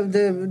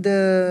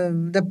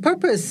 the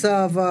purpose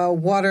of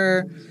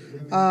water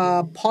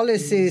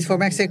policies for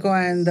Mexico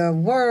and the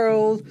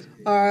world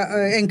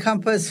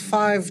encompass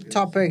 5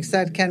 topics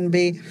that can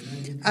be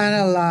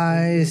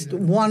analyzed.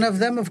 One of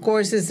them, of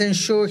course, is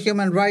ensure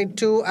human right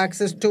to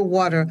access to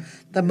water,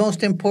 the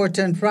most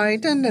important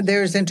right, and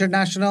there's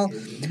international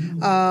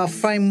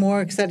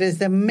frameworks that is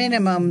the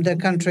minimum the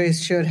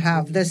countries should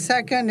have. The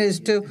second is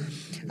to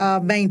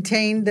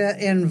maintain the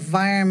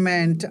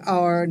environment,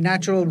 our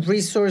natural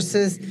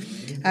resources,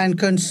 and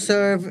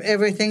conserve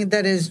everything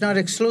that is not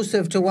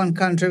exclusive to one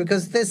country,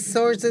 because this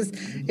sources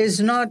is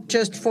not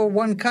just for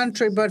one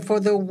country, but for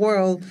the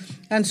world.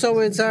 And so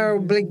it's our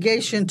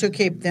obligation to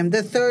keep them.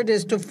 The third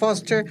is to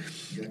foster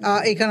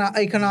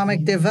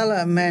economic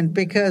development,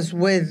 because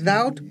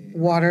without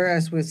water,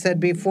 as we said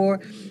before,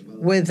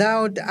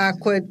 without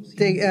adequate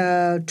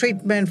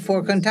treatment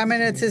for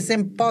contaminants, it's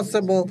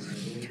impossible.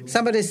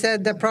 Somebody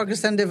said that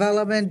progress and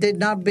development did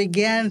not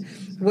begin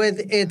with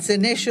its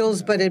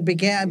initials, but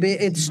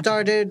it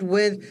started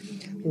with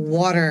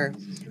water.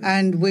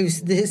 And we've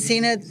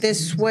seen it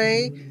this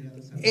way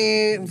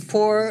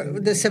for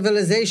the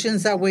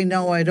civilizations that we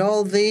know it.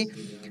 All the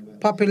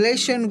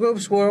population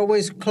groups were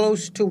always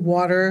close to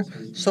water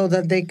so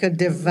that they could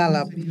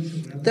develop.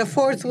 The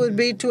fourth would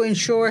be to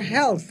ensure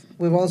health.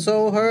 We've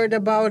also heard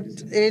about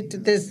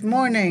it this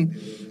morning.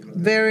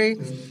 Very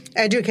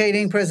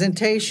educating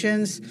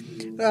presentations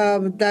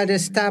that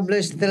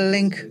establish the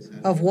link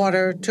of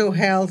water to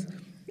health.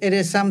 It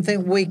is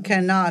something we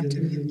cannot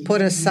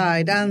put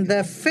aside. And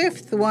the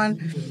fifth one,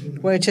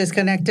 which is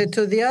connected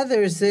to the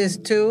others, is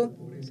to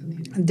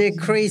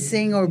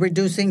decreasing or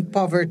reducing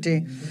poverty,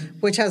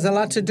 which has a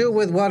lot to do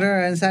with water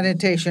and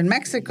sanitation.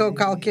 Mexico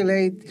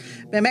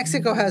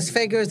has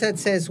figures that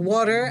says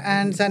water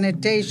and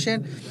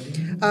sanitation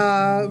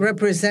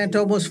represent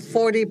almost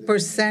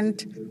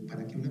 40%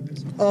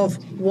 of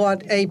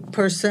what a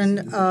person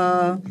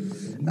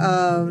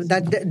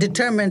that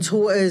determines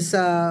who is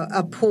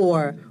a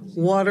poor.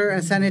 Water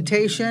and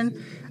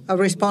sanitation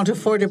respond to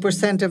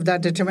 40% of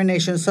that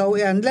determination. So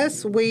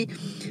unless we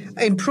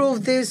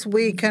improve this,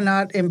 we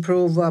cannot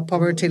improve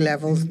poverty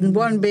levels.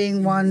 One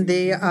being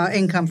the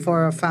income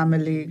for a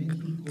family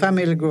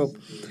group.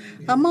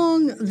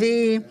 Among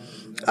the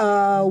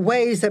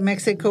ways that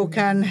Mexico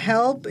can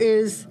help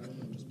is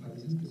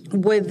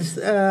with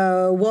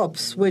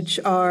WOPs, which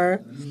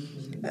are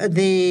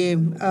the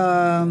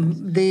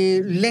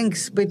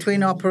links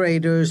between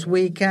operators.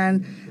 We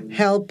can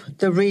help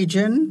the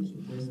region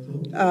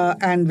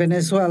and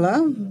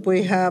Venezuela.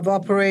 We have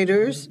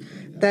operators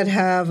that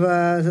have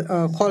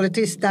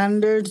quality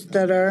standards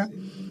that are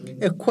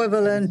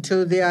equivalent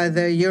to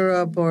either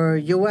Europe or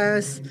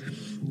U.S.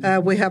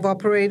 We have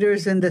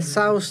operators in the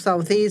south,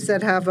 southeast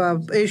that have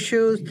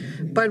issues,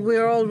 but we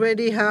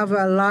already have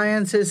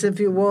alliances, if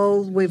you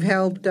will. We've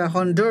helped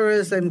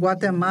Honduras and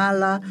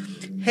Guatemala,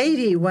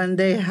 Haiti when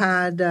they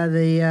had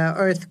the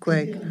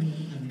earthquake.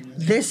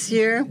 This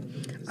year,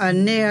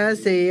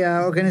 NEAS, the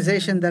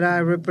organization that I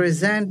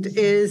represent,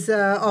 is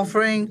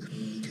offering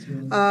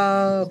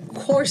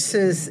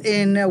courses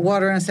in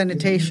water and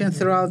sanitation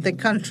throughout the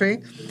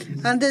country,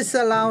 and this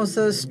allows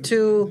us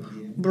to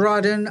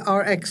broaden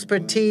our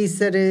expertise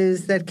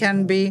that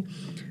can be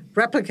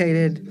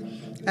replicated.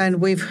 And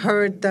we've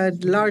heard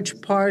that large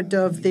part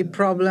of the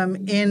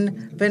problem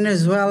in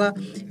Venezuela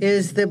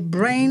is the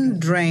brain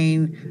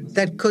drain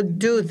that could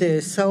do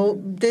this. So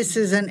this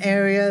is an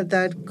area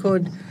that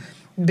could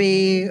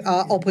be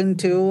open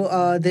to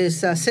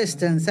this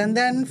assistance. And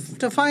then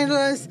to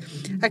finalize,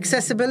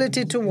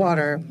 accessibility to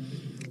water.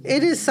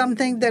 It is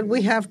something that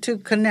we have to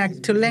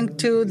connect, to link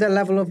to the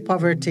level of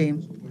poverty.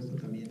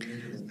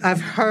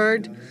 I've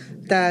heard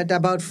that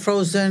about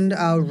frozen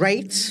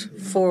rates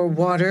for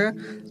water,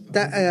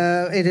 that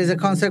it is a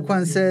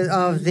consequence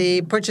of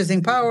the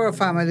purchasing power of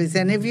families.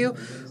 And if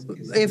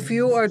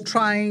you are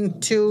trying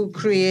to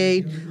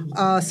create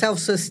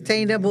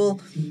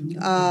self-sustainable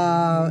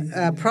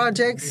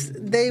projects,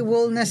 they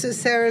will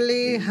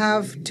necessarily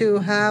have to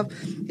have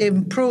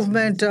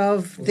improvement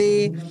of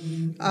the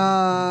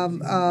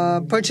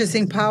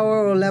purchasing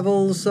power or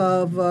levels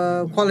of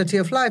quality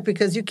of life,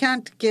 because you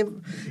can't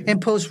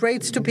impose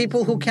rates to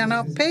people who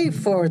cannot pay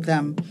for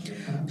them.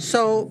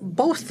 So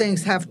both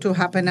things have to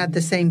happen at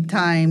the same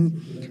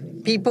time.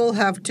 People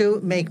have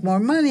to make more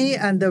money,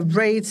 and the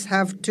rates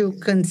have to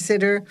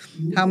consider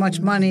how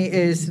much money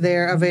is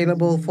there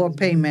available for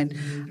payment.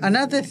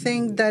 Another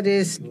thing that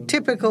is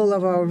typical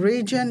of our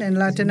region in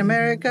Latin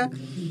America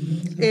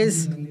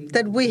is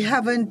that we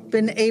haven't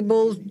been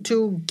able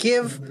to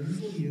give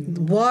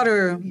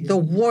water the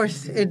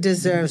worth it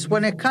deserves.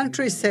 When a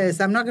country says,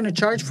 I'm not going to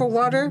charge for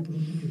water,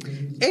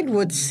 it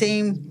would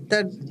seem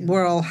that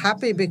we're all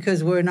happy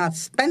because we're not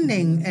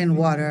spending in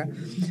water.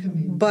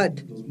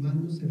 But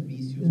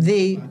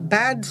the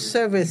bad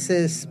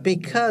services,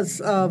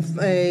 because of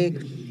a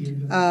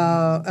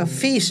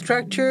fee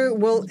structure,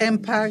 will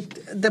impact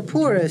the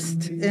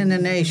poorest in a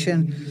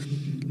nation,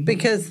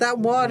 because that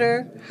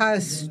water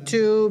has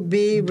to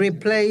be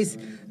replaced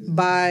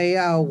by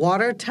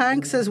water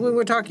tanks, as we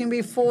were talking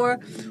before,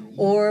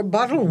 or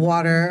bottled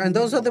water, and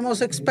those are the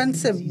most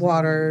expensive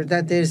water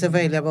that is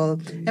available.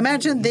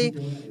 Imagine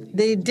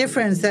the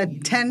difference, that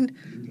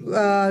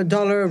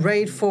 $10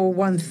 rate for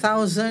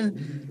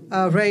 1,000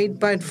 rate,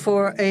 but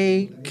for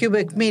a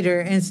cubic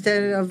meter,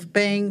 instead of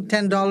paying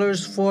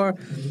 $10 for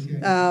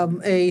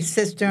a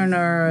cistern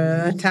or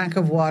a tank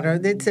of water.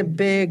 It's a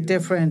big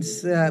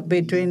difference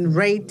between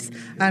rates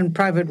and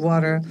private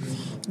water.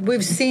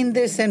 We've seen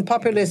this in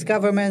populist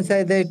governments,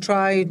 that they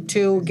try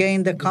to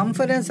gain the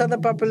confidence of the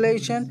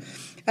population.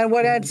 And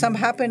what ends up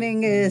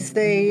happening is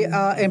they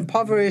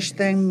impoverish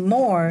them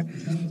more,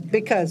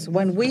 because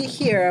when we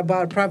hear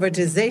about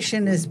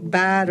privatization is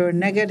bad or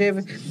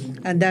negative,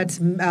 and that's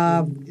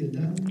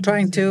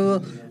trying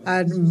to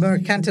add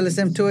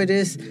mercantilism to it,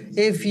 is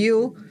if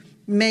you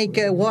make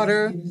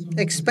water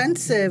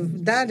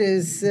expensive, that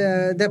is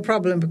the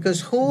problem,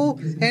 because who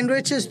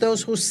enriches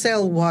those who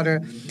sell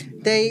water?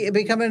 They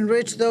become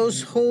enriched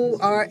those who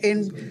are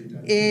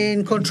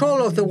in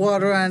control of the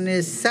water and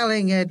is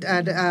selling it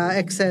at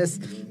excess,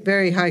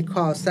 very high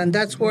cost. And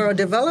that's where our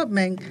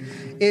development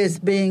is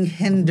being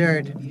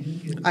hindered.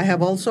 I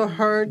have also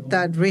heard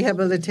that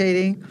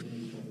rehabilitating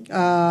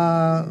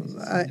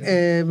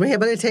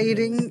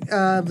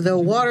the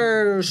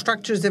water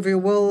structures, if you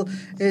will,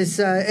 is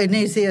an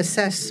easy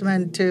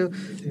assessment to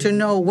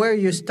know where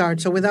you start.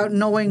 So without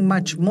knowing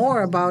much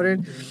more about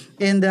it,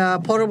 in the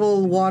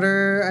potable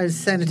water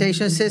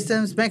sanitation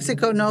systems,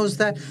 Mexico knows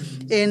that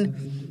in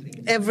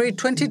every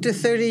 20 to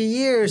 30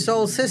 years,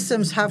 all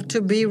systems have to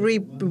be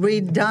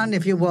redone,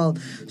 if you will.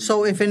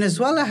 So if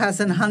Venezuela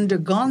hasn't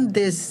undergone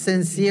this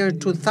since year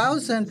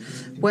 2000,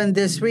 when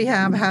this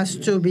rehab has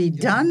to be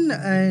done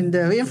in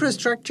the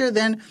infrastructure,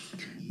 then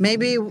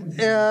maybe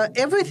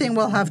everything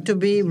will have to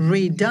be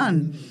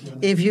redone.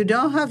 If you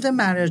don't have the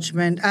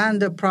management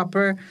and the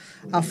proper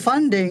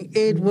funding,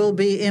 it will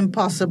be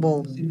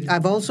impossible.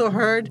 I've also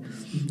heard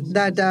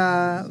that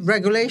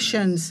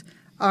regulations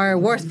are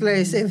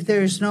worthless if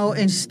there's no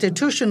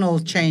institutional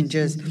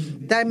changes.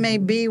 That may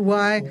be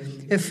why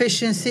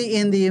efficiency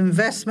in the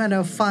investment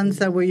of funds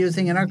that we're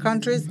using in our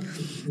countries,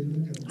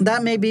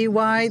 that may be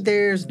why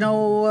there's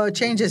no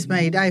changes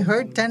made. I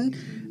heard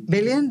 $10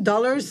 billion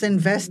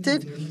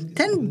invested,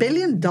 $10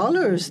 billion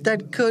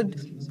that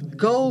could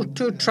go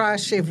to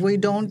trash if we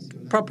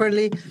don't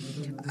properly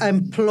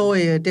employ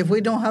it, if we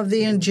don't have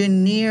the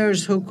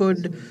engineers who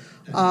could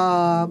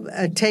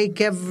take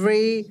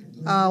every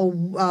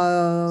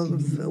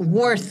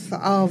worth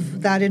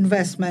of that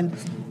investment.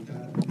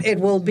 It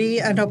will be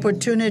an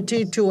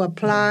opportunity to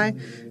apply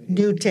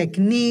new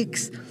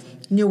techniques,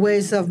 new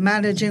ways of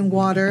managing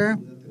water.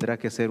 Tendrá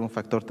que ser un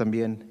factor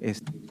también.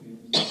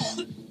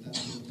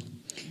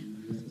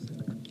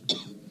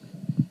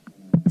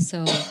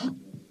 So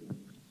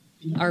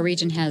our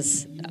region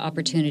has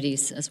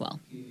opportunities as well.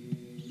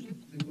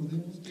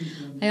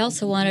 I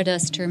also wanted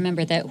us to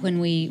remember that when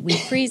we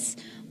freeze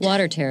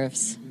water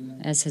tariffs,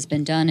 as has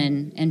been done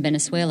in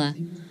Venezuela,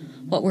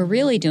 what we're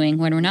really doing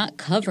when we're not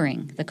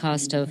covering the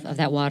cost of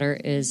that water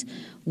is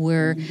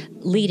we're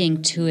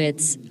leading to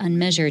its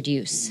unmeasured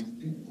use.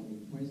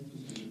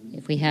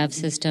 If we have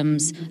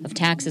systems of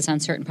taxes on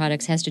certain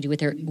products, it has to do with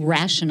their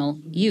rational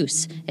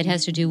use. It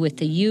has to do with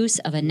the use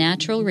of a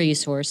natural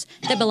resource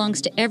that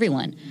belongs to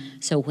everyone.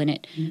 So when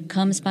it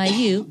comes by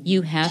you,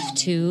 you have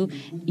to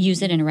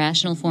use it in a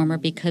rational form,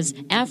 because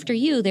after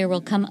you, there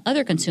will come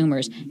other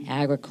consumers,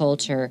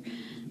 agriculture,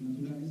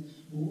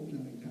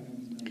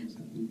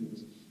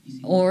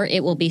 or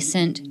it will be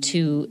sent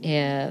to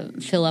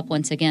fill up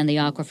once again the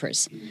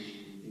aquifers.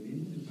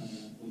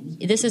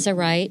 This is a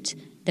right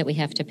that we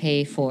have to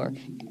pay for,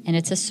 and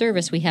it's a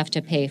service we have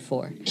to pay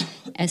for.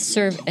 And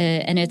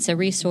it's a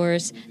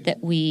resource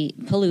that we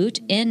pollute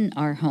in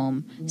our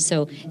home.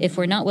 So if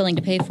we're not willing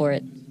to pay for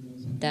it,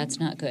 that's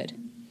not good.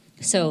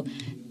 So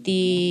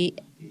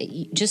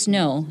just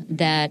know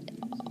that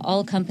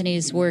all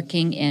companies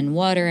working in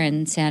water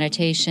and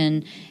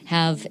sanitation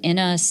have in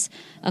us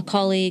a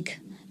colleague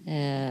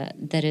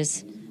that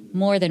is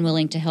more than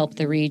willing to help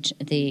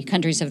the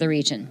countries of the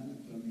region.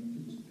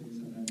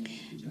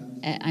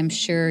 I'm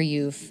sure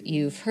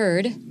you've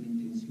heard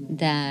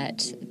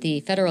that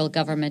the federal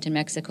government in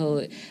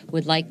Mexico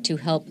would like to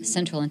help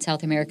Central and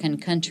South American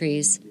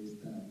countries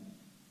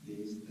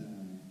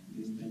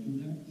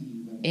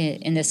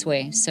in this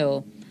way.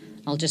 So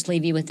I'll just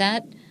leave you with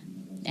that,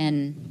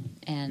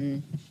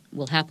 and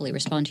we'll happily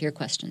respond to your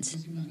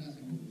questions.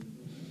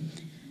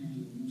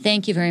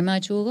 Thank you very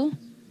much, Hugo.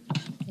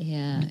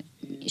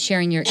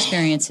 Sharing your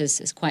experiences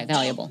is quite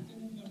valuable.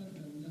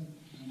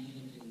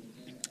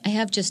 I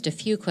have just a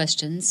few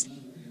questions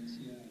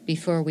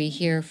before we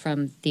hear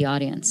from the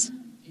audience.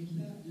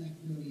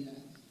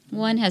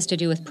 One has to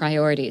do with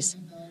priorities.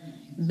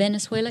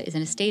 Venezuela is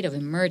in a state of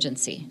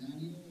emergency.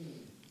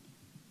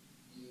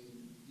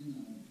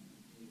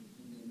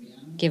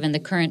 Given the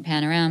current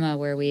panorama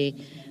where we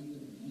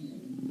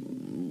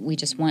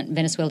just want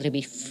Venezuela to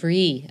be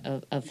free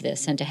of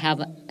this and to have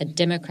a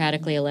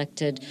democratically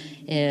elected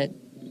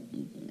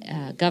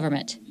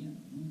government.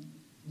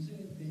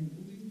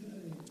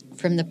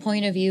 From the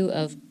point of view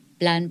of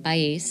Plan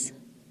País,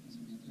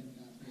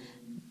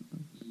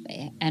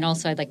 and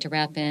also I'd like to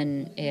wrap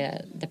in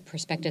the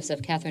perspectives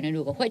of Catherine and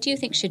Hugo, what do you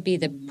think should be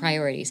the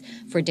priorities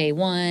for day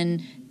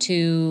 1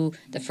 to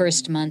the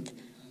first month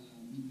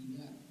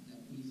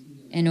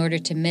in order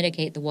to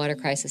mitigate the water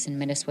crisis in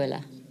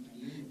Venezuela?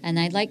 And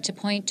I'd like to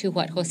point to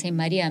what Jose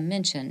Maria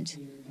mentioned.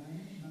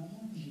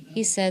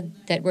 He said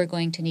that we're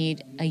going to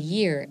need a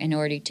year in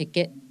order to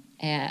get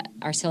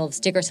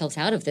dig ourselves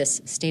out of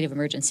this state of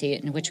emergency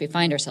in which we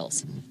find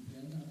ourselves.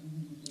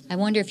 I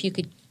wonder if you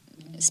could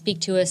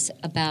speak to us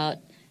about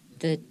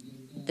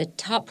the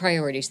top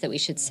priorities that we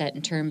should set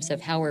in terms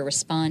of how we're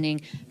responding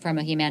from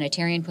a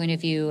humanitarian point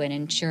of view and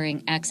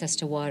ensuring access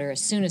to water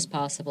as soon as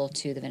possible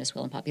to the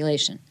Venezuelan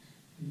population.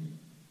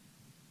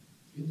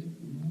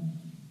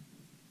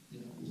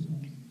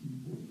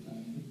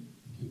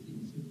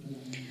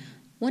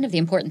 One of the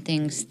important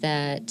things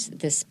that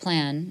this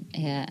plan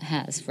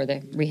has for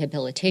the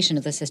rehabilitation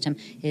of the system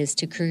is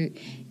to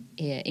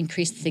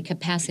increase the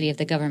capacity of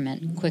the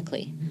government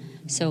quickly.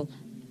 So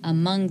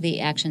among the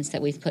actions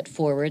that we've put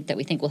forward that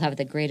we think will have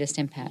the greatest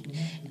impact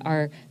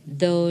are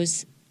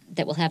those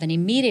that will have an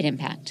immediate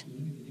impact.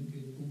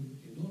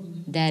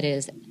 That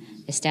is,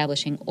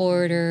 establishing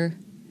order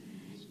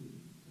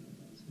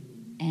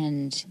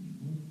and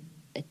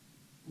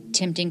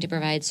attempting to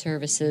provide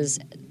services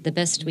the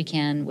best we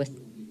can with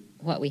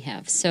what we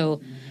have. So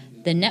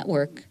the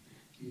network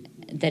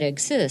that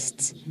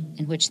exists,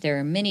 in which there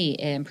are many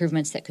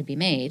improvements that could be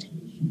made,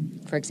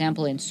 for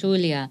example, in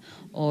Zulia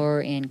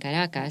or in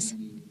Caracas,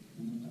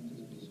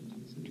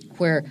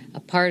 where a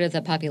part of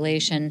the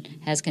population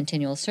has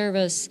continual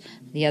service,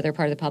 the other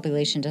part of the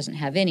population doesn't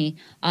have any,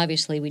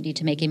 obviously we need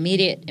to make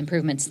immediate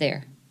improvements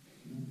there.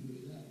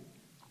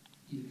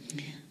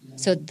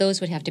 So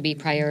those would have to be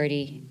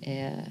priority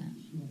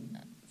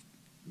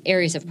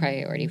areas of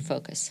priority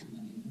focus.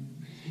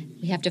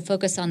 We have to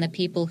focus on the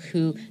people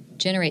who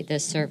generate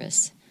this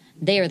service.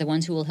 They are the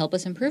ones who will help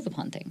us improve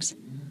upon things.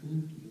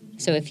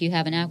 So if you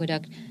have an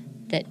aqueduct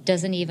that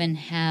doesn't even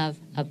have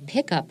a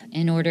pickup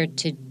in order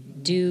to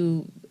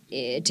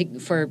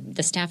for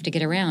the staff to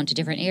get around to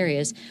different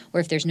areas,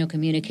 or if there's no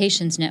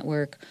communications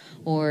network,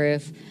 or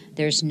if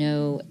there's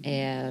no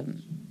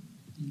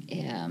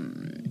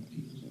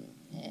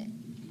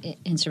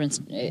instruments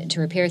to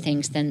repair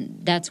things, then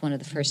that's one of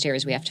the first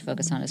areas we have to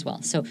focus on as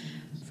well. So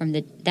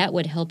that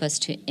would help us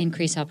to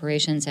increase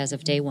operations as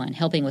of day one,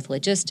 helping with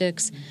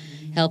logistics,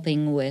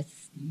 helping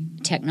with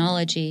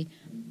technology,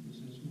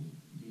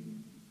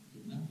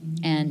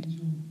 and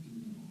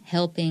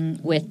helping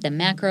with the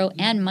macro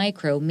and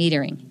micro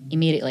metering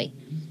immediately.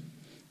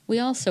 We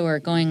also are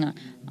going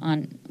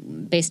on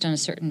based on a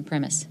certain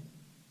premise.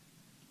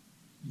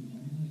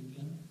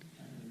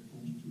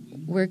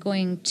 We're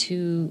going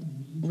to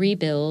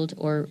rebuild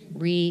or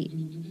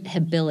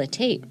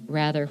rehabilitate,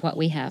 rather, what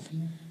we have.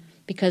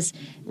 Because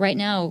right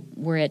now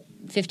we're at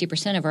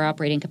 50% of our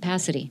operating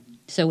capacity.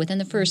 So within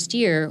the first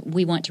year,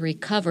 we want to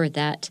recover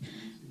that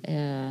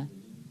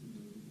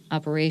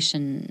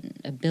operation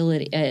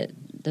ability,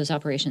 those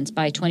operations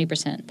by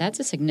 20%. That's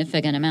a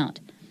significant amount.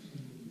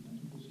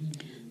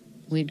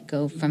 We'd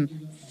go from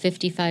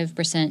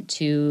 55%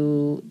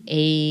 to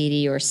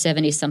 80 or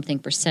 70-something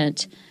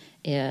percent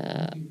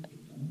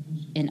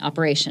in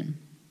operation.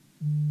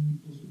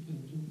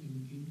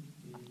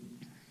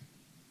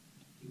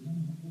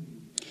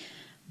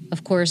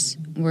 Of course,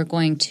 we're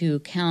going to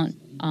count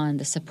on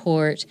the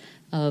support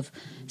of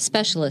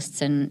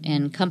specialists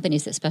and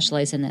companies that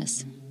specialize in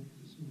this.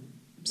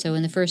 So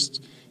in the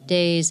first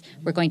days,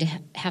 we're going to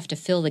have to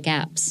fill the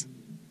gaps.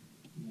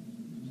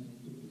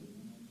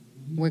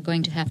 We're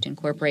going to have to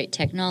incorporate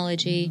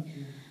technology.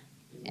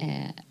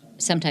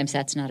 Sometimes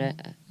that's not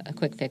a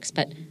quick fix,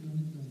 but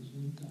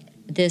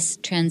this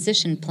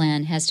transition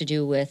plan has to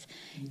do with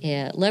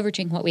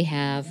leveraging what we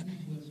have,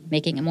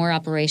 making it more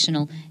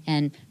operational,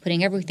 and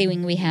putting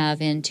everything we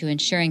have into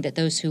ensuring that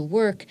those who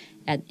work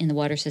in the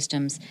water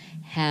systems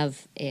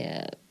have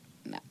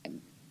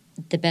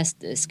the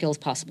best skills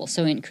possible.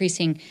 So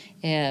increasing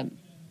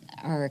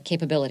our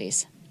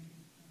capabilities.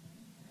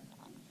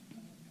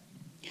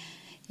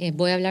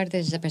 Voy a hablar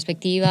desde la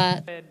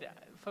perspectiva.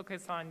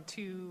 Focus on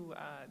two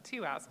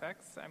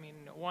aspects. I mean,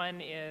 one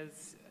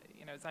is,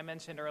 as I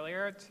mentioned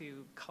earlier,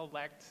 to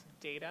collect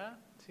data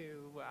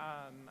to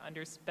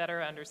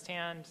better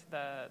understand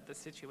the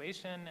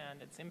situation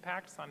and its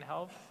impacts on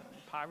health,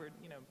 poverty,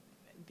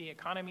 the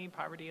economy,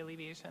 poverty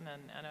alleviation,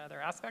 and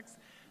other aspects.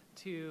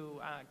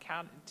 To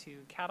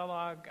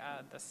catalog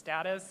the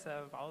status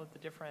of all of the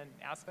different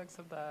aspects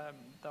of the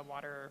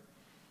water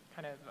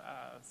kind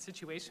of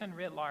situation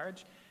writ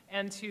large,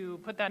 and to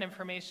put that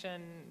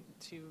information,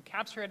 to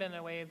capture it in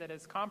a way that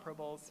is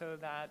comparable, so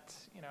that,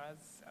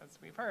 as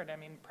we've heard, I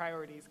mean,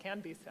 priorities can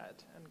be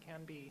set and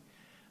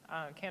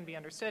can be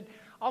understood.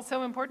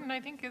 Also important, I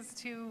think, is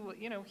to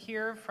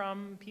hear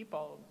from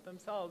people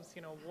themselves.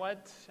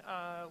 What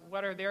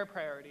are their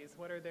priorities?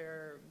 What are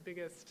their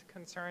biggest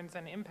concerns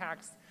and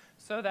impacts?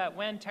 So that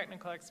when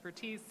technical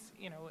expertise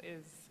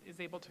is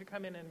able to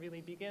come in and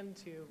really begin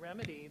to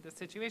remedy the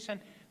situation,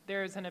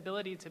 there's an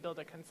ability to build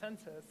a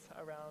consensus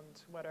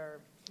around what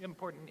are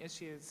important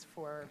issues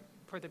for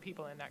the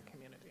people in that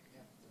community.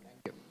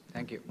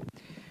 Thank you.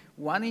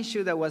 One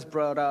issue that was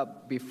brought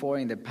up before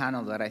in the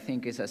panel that I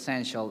think is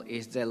essential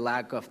is the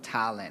lack of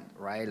talent,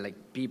 right?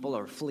 Like, people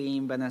are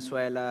fleeing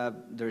Venezuela.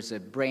 There's a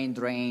brain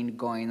drain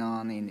going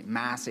on in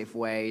massive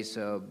ways.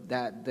 So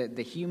that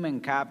the human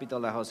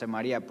capital, that Jose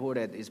Maria put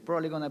it, is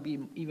probably going to be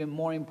even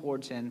more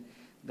important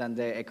than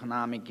the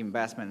economic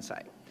investment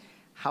side.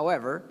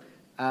 However,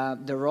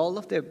 the role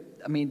of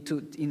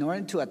in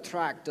order to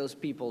attract those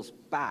people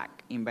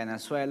back in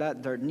Venezuela,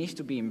 there needs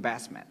to be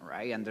investment,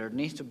 right? And there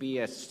needs to be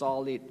a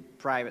solid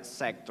private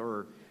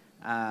sector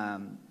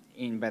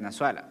in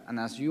Venezuela. And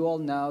as you all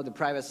know, the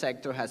private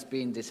sector has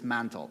been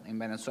dismantled in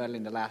Venezuela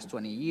in the last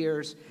 20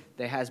 years.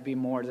 There has been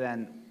more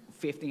than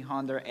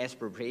 1,500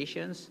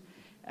 expropriations.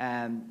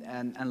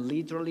 And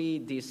literally,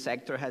 this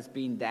sector has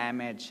been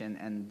damaged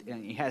and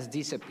it has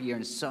disappeared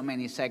in so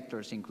many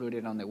sectors,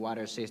 including on the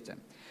water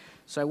system.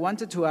 So I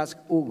wanted to ask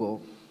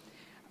Hugo,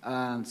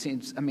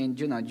 since,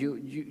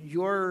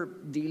 you're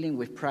dealing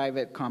with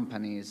private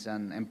companies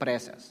and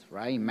empresas,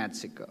 right, in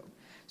Mexico.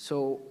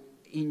 So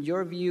in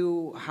your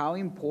view, how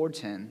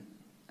important,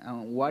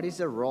 what is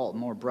the role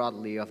more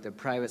broadly of the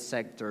private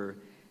sector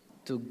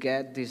to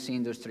get this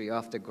industry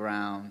off the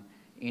ground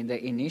in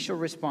the initial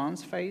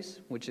response phase,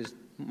 which is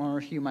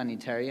more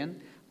humanitarian,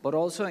 but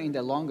also in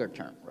the longer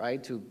term,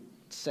 right, to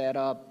set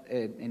up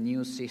a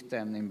new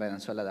system in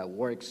Venezuela that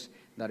works,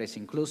 that is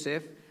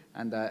inclusive,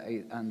 and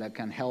that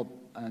can help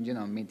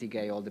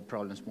mitigate all the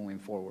problems moving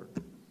forward?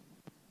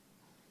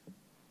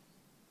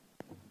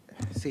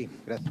 Sí,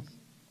 gracias.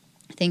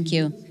 Thank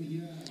you.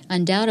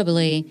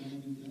 Undoubtedly,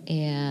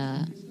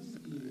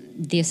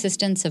 the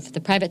assistance of the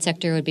private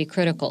sector would be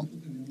critical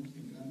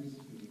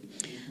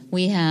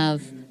We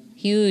have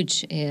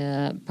huge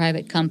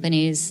private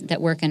companies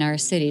that work in our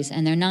cities,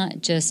 and they're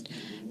not just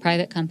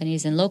private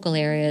companies in local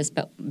areas,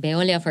 but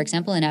Veolia, for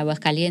example, in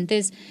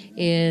Aguascalientes,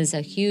 is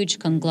a huge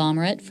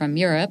conglomerate from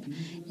Europe,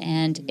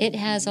 and it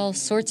has all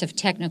sorts of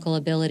technical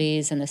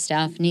abilities and the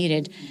staff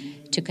needed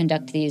to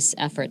conduct these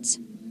efforts.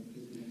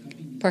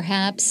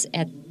 Perhaps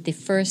at the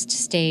first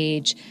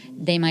stage,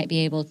 they might be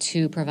able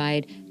to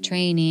provide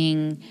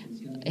training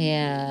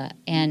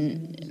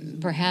and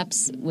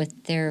perhaps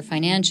with their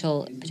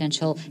financial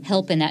potential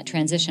help in that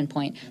transition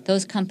point.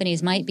 Those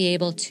companies might be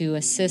able to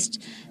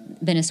assist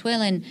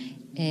Venezuelan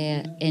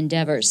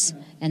endeavors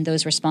and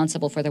those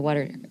responsible for the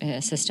water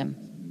system.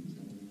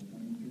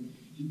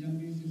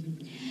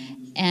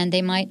 And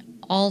they might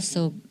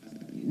also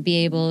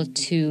be able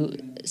to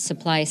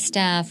supply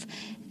staff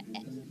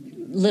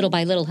little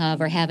by little,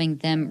 however, having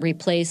them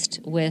replaced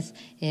with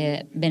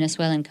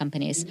Venezuelan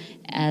companies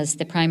as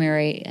the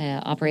primary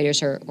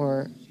operators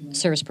or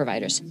service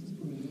providers.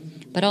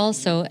 But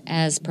also,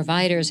 as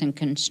providers and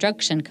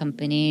construction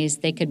companies,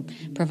 they could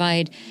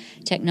provide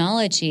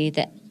technology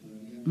that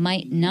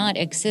might not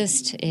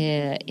exist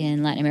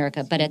in Latin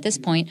America, but at this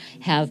point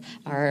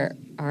are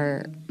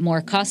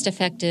more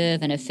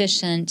cost-effective and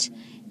efficient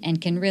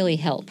and can really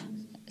help.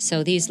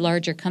 So these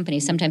larger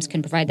companies sometimes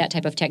can provide that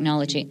type of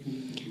technology.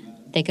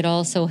 They could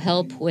also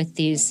help with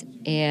these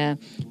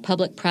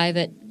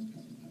public-private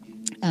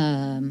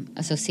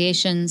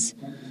associations.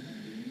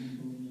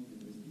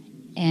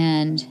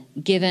 And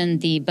given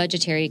the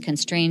budgetary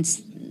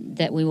constraints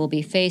that we will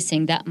be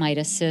facing, that might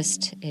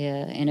assist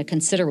in a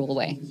considerable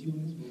way.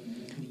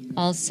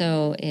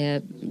 Also,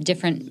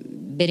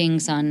 different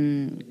biddings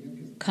on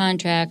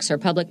contracts or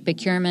public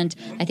procurement,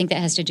 I think that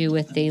has to do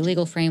with the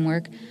legal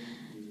framework.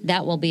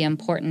 That will be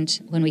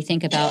important when we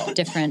think about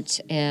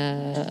different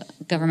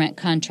government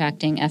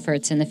contracting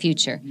efforts in the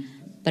future.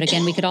 But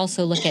again, we could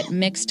also look at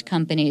mixed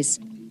companies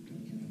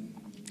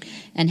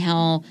and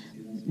how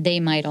they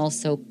might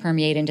also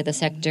permeate into the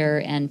sector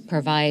and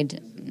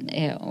provide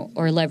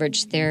or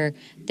leverage their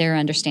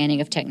understanding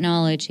of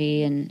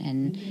technology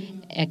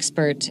and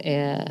expert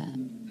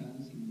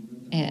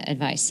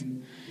advice.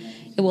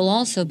 It will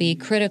also be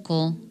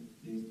critical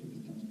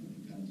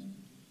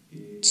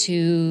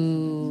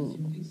to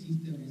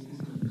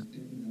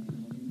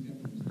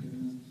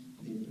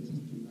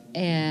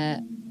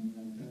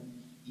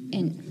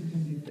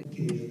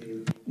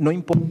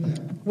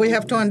we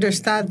have to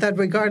understand that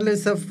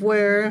regardless of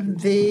where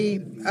the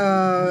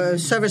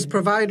service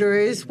provider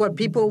is, what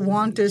people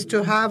want is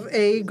to have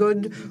a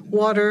good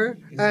water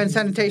and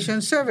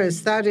sanitation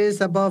service. That is,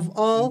 above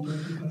all,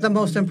 the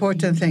most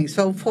important thing.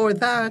 So for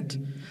that,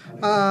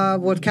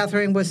 what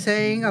Catherine was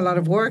saying, a lot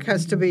of work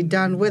has to be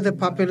done with the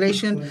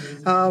population,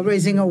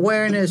 raising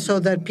awareness so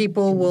that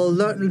people will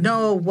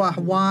know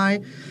why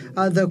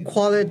the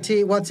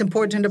quality, what's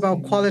important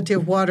about quality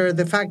of water.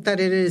 The fact that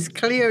it is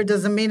clear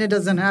doesn't mean it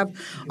doesn't have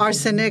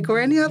arsenic or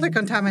any other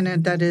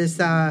contaminant that is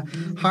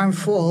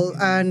harmful.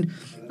 And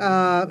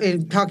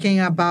in talking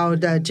about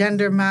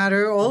gender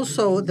matter,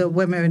 also the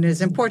women is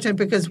important,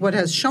 because what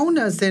has shown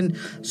us in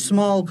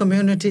small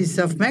communities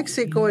of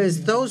Mexico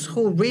is those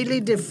who really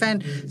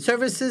defend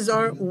services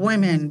are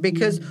women,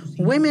 because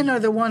women are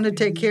the ones who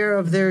take care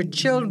of their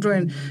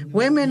children.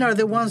 Women are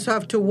the ones who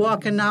have to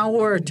walk an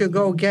hour to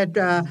go get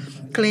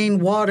clean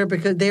water,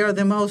 because they are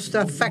the most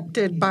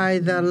affected by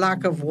the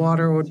lack of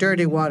water or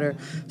dirty water.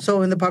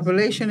 So in the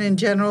population in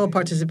general,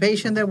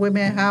 participation that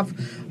women have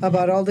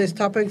about all these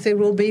topics, it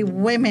will be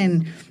women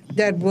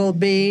that will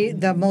be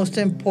the most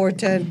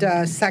important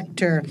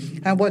sector.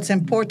 And what's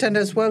important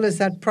as well is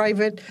that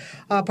private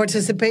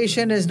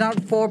participation is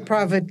not for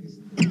private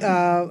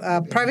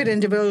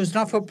individuals,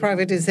 not for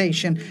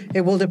privatization.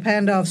 It will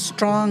depend on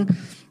strong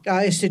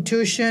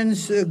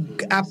institutions,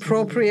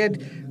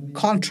 appropriate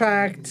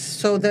contracts,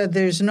 so that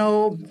there's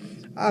no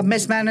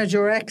mismanagement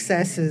or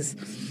excesses.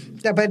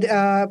 But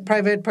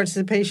private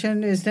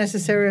participation is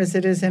necessary, as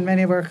it is in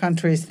many of our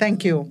countries.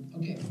 Thank you.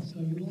 Okay, so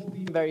you will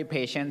be very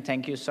patient.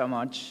 Thank you so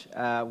much.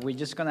 We're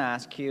just going to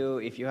ask you,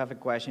 if you have a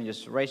question,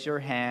 just raise your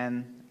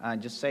hand,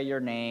 just say your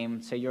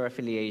name, say your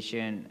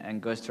affiliation,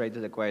 and go straight to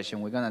the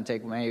question. We're going to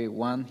take maybe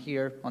one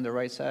here on the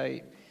right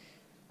side.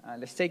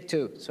 Let's take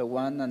two. So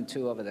 1 and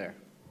 2 over there.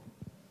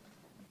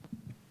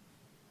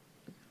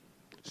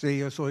 Sí,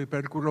 yo soy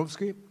Per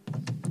Kulowski.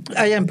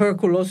 I am Per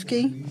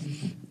Kulowski.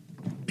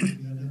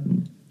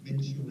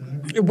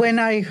 When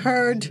I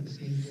heard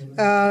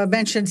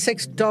mentioned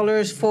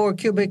 $6 for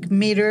cubic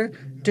meter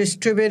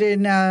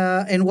distributed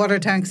in water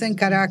tanks in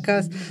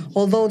Caracas,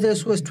 although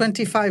this was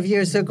 25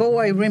 years ago,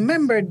 I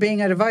remembered being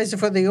an advisor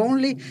for the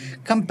only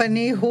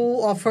company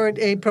who offered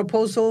a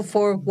proposal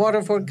for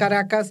water for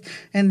Caracas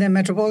in the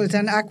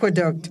Metropolitan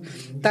Aqueduct.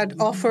 That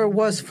offer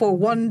was for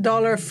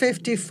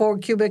 $1.50 for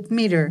cubic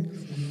meter.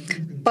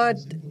 But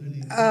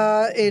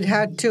it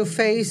had to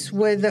face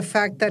with the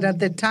fact that at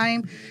the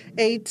time,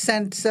 8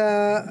 cents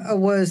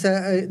was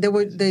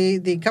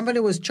the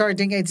company was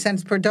charging 8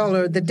 cents per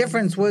dollar. The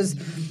difference was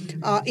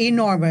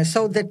enormous.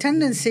 So the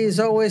tendency is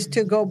always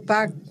to go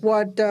back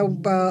what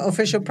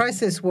official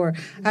prices were.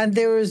 And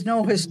there is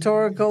no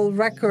historical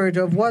record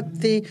of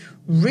what the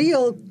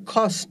real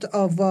cost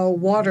of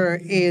water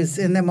is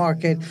in the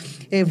market.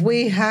 If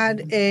we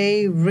had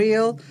a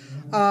real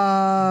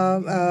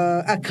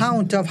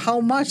account of how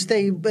much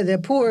the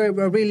poor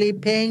are really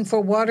paying for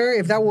water,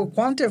 if that were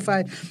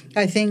quantified,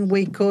 I think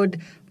we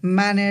could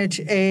manage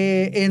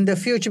in the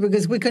future,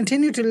 because we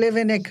continue to live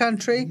in a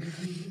country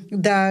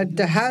that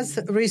has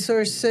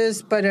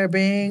resources but are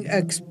being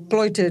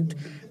exploited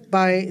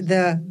by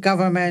the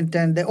government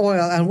and the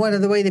oil. And one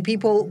of the way the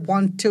people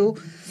want to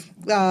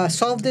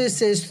solve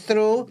this is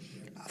through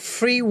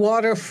free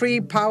water,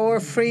 free power,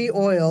 free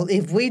oil.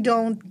 If we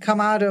don't come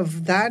out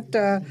of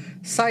that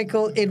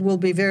cycle, it will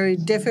be very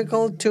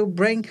difficult to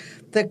bring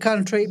the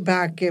country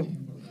back.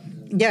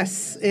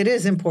 Yes, it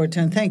is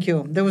important. Thank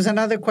you. There was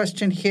another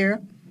question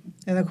here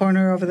in the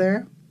corner over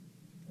there.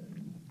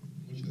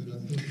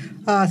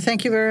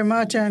 Thank you very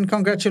much, and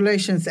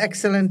congratulations.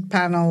 Excellent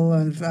panel.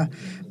 And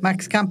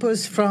Max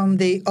Campos from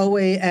the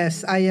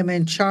OAS. I am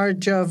in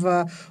charge of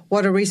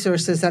water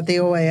resources at the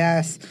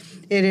OAS.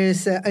 It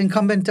is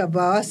incumbent of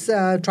us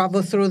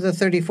travel through the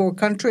 34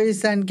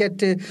 countries and get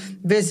to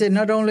visit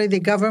not only the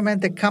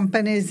government, the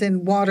companies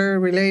in water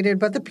related,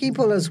 but the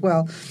people as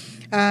well.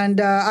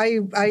 And I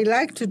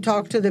like to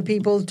talk to the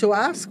people to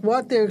ask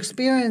what their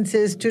experience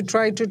is, to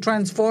try to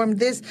transform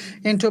this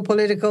into a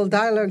political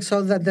dialogue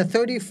so that the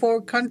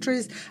 34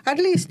 countries, at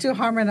least to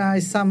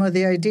harmonize some of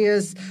the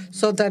ideas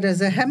so that as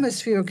a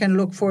hemisphere can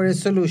look for a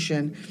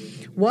solution.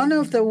 One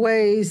of the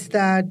ways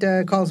that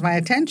calls my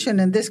attention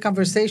in this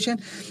conversation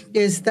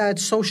is that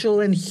social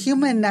and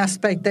human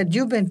aspect that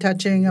you've been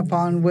touching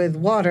upon with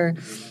water.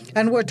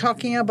 And we're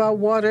talking about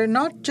water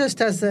not just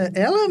as an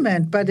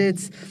element, but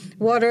it's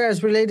water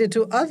as related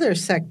to other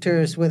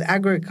sectors with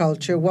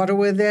agriculture, water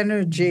with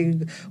energy,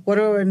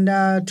 water and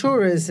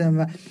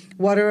tourism,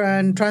 water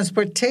and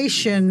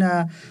transportation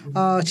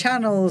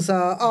channels,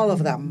 all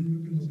of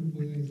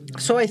them.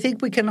 So I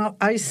think we cannot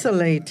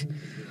isolate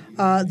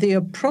the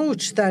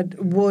approach that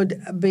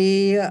would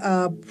be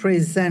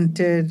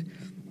presented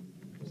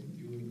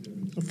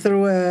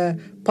through a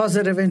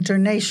positive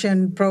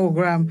internation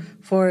program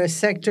for a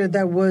sector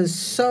that was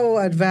so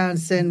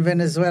advanced in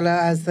Venezuela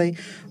as the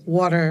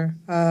water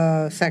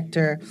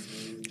sector.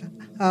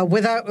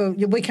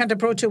 We can't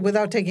approach it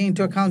without taking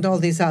into account all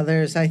these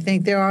others. I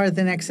think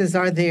the nexus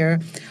are there.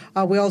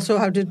 We also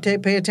have to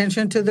pay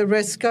attention to the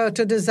risk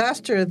to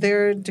disaster.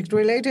 They're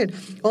related.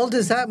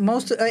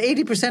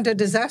 80% of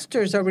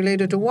disasters are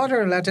related to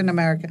water in Latin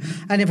America.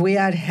 And if we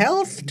add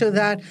health to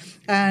that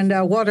and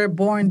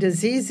waterborne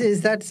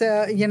diseases, that's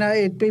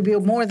it may be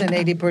more than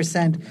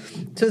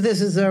 80%. So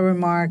this is a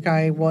remark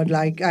I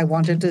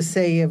wanted to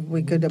say if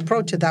we could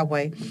approach it that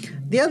way.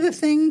 The other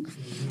thing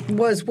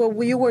was what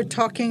we were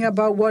talking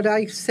about, what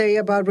I say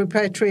about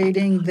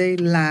repatriating the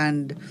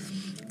land.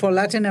 For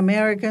Latin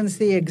Americans,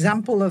 the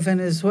example of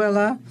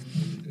Venezuela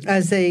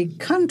as a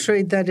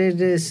country that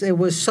it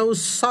was so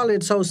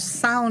solid, so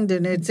sound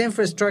in its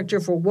infrastructure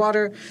for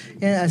water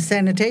and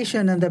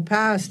sanitation in the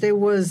past, it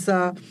was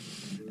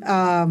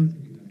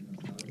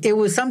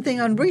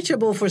something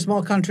unreachable for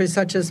small countries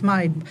such as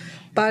mine.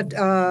 But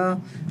in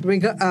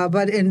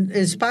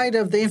spite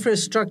of the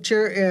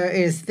infrastructure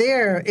is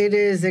there, it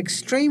is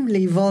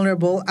extremely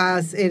vulnerable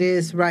as it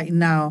is right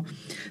now.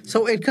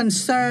 So it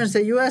concerns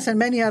the U.S. and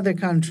many other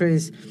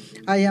countries.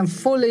 I am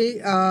fully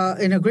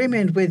in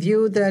agreement with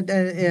you that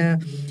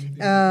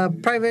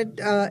private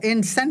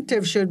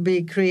incentive should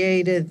be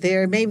created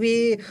there.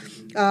 Maybe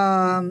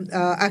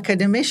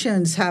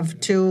academicians have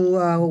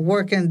to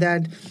work in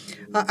that.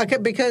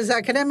 Because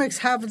academics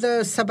have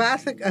the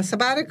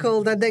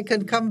sabbatical that they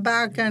can come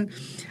back and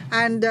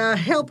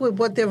help with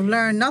what they've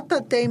learned. Not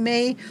that they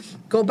may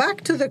go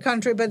back to the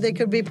country, but they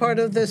could be part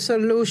of the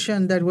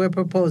solution that we're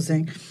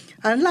proposing.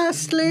 And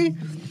lastly,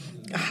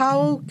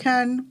 how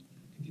can...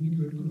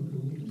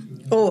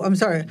 Oh, I'm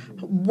sorry.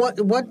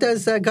 What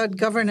does good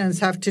governance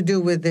have to do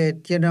with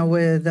it?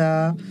 With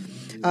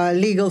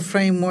legal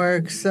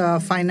frameworks,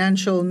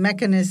 financial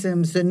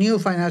mechanisms, the new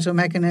financial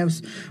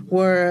mechanisms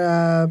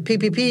where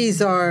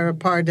PPPs are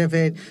part of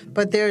it.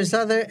 But there's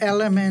other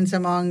elements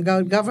among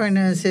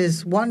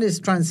governance. One is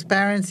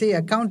transparency,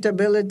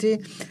 accountability,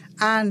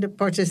 and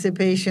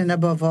participation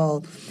above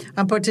all.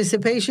 And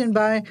participation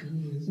by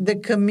the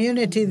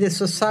community, the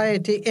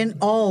society in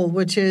all,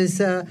 which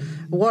is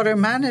water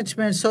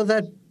management, so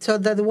that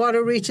the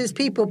water reaches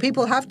people.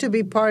 People have to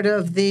be part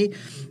of the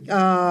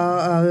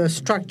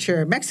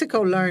structure.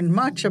 Mexico learned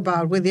much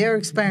with their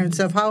experience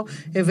of how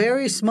a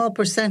very small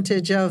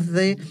percentage of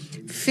the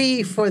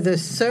fee for the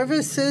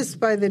services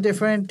by the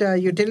different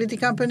utility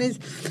companies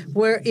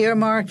were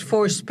earmarked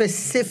for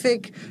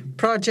specific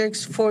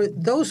projects for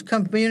those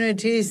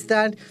communities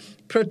that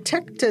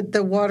protected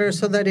the water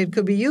so that it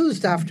could be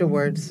used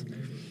afterwards,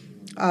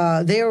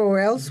 there or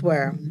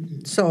elsewhere.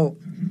 So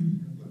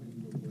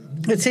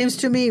it seems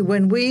to me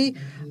when we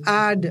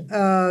add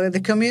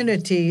the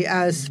community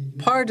as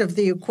part of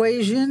the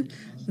equation,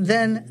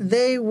 then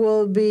they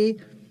will be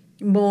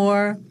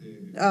more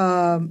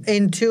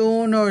in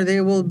tune, or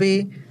they will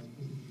be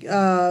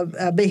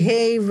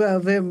behave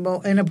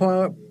in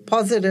a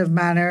positive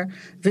manner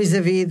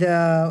vis-a-vis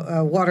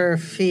the water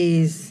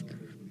fees.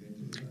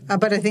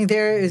 But I think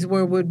there is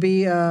where would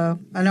be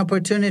an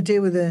opportunity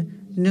with a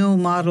new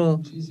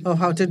model of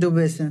how to do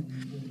business.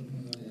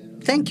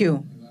 Thank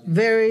you.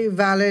 Very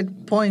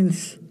valid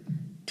points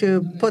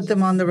to put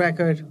them on the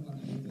record.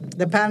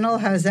 The panel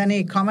has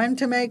any comment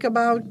to make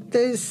about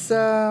these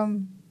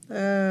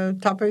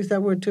topics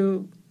that were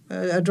to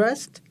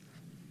addressed?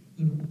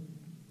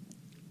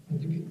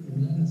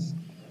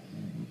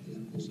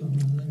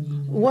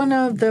 One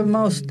of the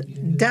most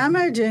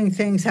damaging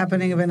things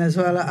happening in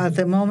Venezuela at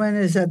the moment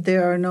is that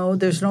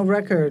there's no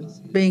record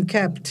being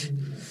kept,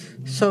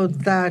 so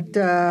that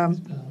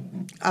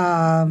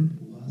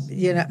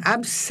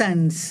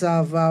absence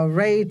of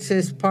rates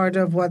is part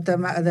of what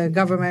the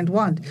government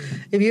wants.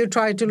 If you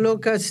try to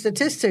look at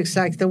statistics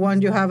like the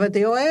one you have at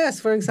the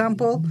OAS, for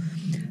example,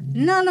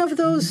 none of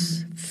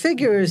those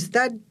figures,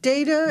 that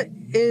data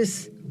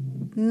is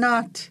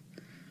not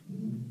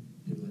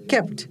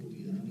kept.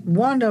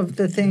 One of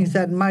the things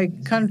that my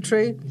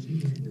country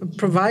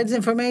provides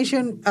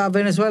information,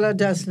 Venezuela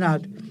does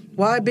not.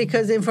 Why?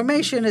 Because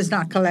information is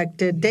not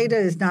collected, data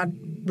is not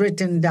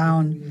written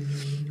down.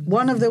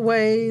 One of the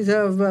ways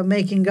of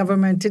making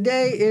government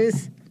today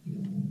is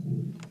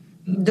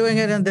doing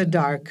it in the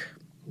dark.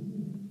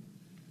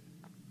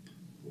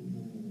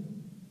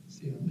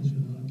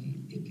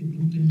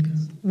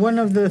 One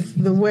of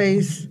the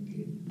ways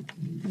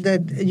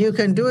that you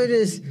can do it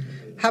is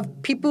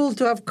have people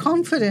to have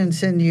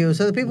confidence in you.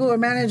 So the people who are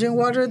managing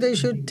water, they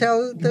should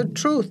tell the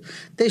truth.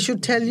 They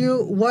should tell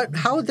you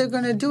how they're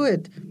going to do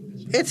it.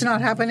 It's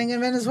not happening in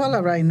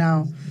Venezuela right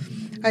now.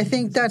 I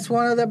think that's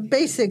one of the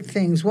basic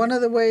things. One of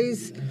the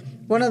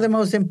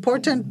most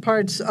important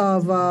parts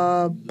of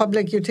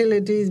public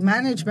utilities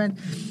management,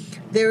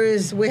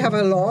 we have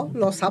a law,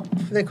 LOSAP,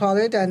 they call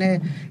it, and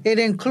it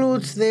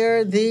includes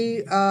there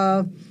the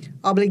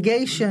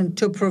obligation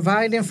to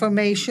provide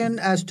information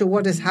as to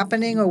what is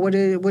happening or what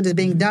is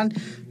being done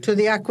to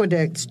the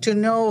aqueducts, to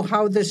know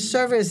how the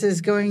service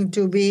is going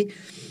to be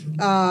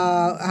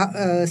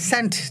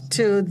sent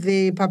to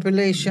the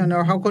population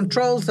or how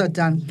controls are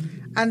done.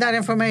 And that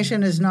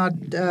information is not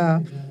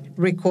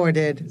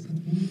recorded.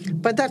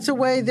 But that's the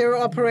way they're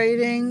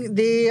operating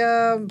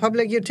the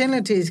public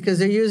utilities, because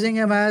they're using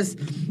them as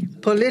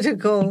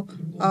political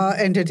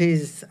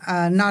entities,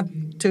 not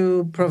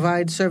to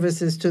provide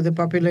services to the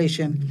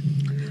population.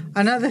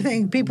 Another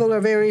thing, people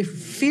are very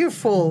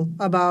fearful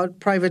about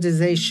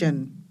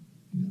privatization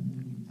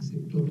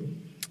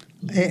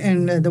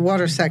in the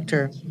water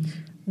sector.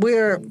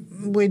 We're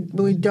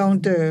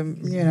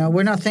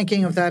not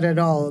thinking of that at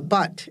all.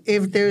 But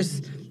if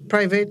there's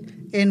private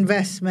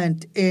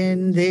investment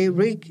in the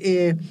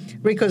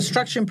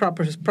reconstruction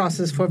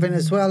process for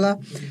Venezuela,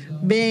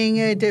 being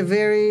it a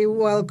very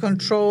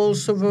well-controlled,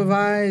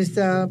 supervised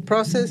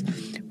process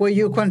where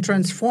you can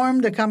transform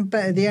the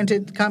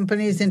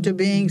companies into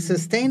being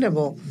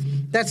sustainable,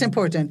 that's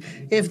important.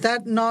 If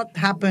that not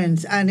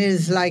happens and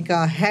is like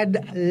a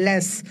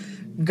headless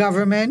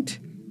government,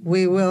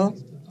 we will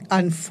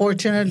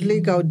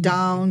unfortunately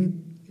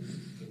going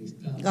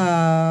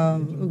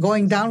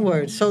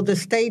downward. So the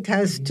state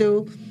has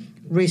to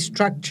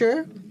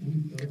restructure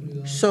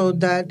so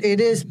that it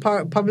is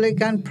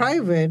public and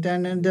private,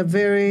 and in the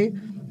very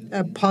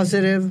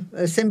positive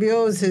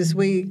symbiosis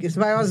we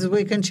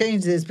can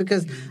change this,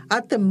 because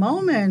at the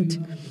moment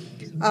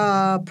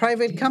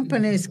private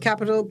companies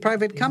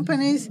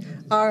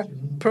are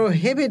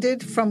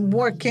prohibited from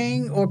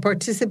working or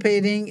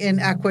participating in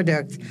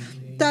aqueducts.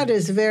 That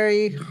is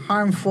very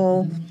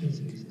harmful.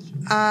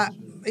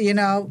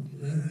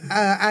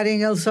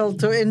 Adding insult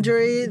to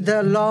injury,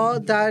 the law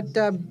that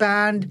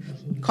banned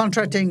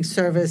contracting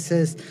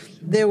services.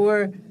 There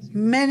were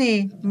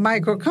many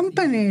micro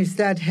companies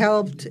that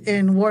helped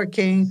in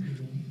working.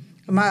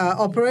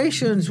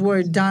 Operations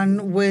were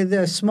done with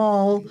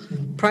small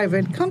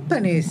private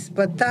companies,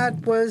 but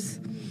that was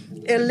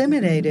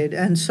eliminated.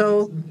 And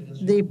so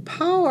the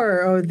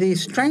power or the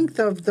strength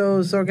of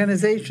those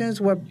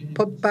organizations were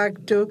put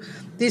back to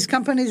these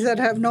companies that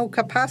have no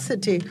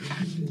capacity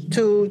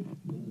to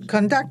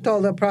conduct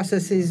all the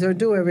processes or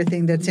do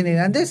everything that's in it.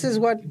 And this is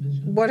what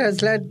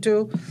has led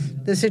to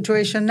the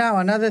situation now.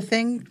 Another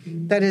thing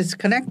that is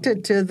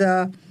connected to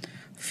the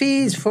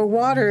fees for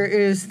water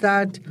is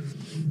that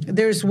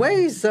there's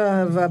ways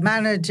of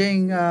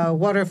managing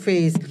water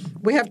fees.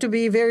 We have to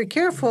be very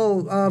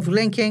careful of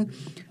linking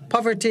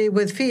poverty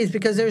with fees,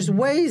 because there's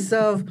ways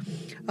of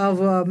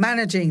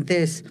managing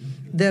this.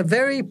 The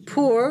very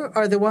poor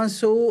are the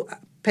ones who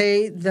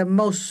pay the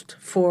most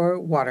for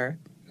water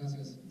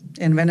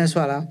in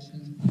Venezuela.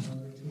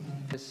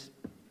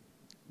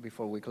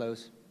 Before we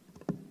close,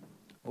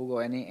 Hugo,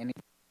 any?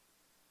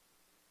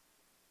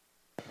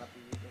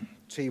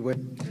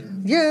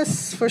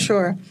 Yes, for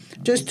sure.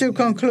 Just to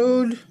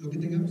conclude,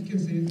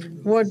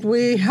 what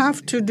we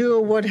have to do,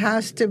 what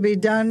has to be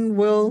done,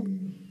 will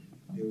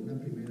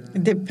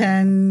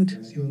depend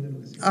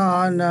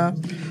on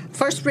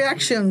first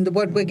reaction,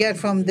 what we get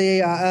from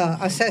the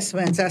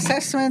assessments.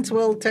 Assessments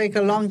will take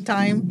a long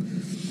time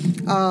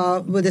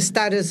with the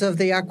status of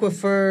the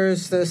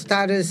aquifers, the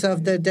status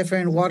of the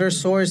different water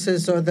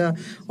sources, or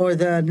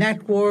the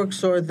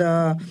networks, or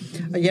the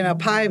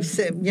pipes.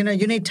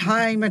 You need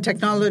time and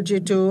technology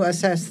to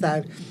assess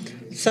that.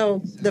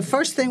 So the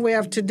first thing we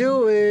have to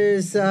do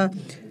is find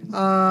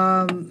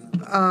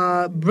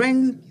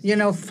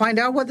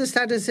out what the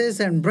status is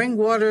and bring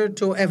water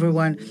to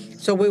everyone.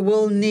 So we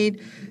will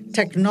need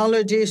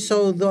technology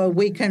so that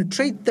we can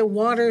treat the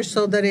water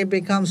so that it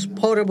becomes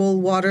potable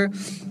water.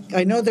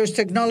 I know there's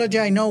technology.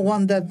 I know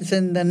one that's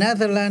in the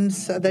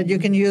Netherlands that you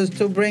can use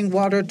to bring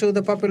water to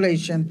the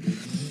population.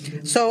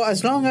 So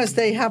as long as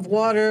they have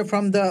water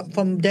from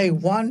day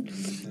one,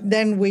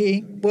 then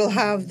we will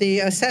have the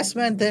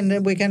assessment,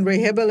 and we can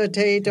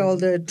rehabilitate all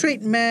the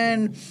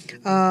treatment,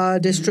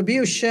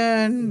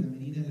 distribution,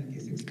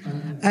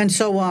 and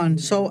so on.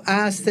 So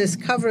as this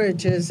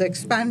coverage is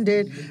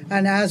expanded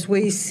and as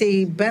we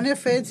see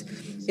benefits,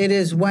 it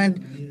is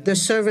when the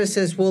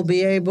services will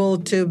be able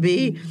to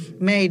be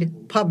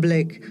made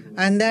public.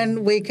 And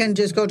then we can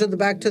just go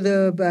back to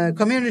the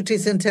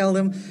communities and tell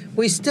them,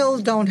 we still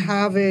don't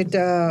have it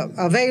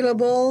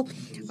available,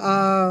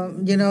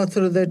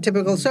 through the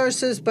typical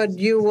sources, but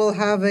you will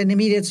have an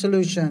immediate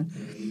solution.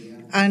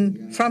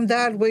 And from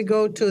that, we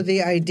go to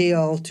the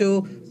ideal,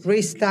 to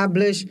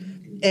reestablish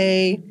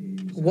a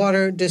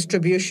water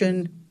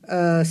distribution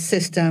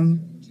system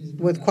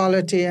with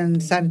quality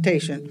and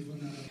sanitation.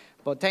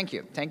 Well, thank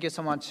you. Thank you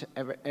so much,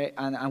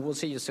 and we'll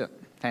see you soon.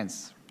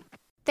 Thanks.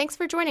 Thanks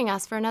for joining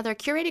us for another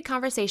curated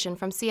conversation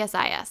from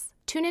CSIS.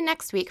 Tune in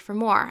next week for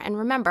more, and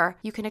remember,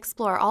 you can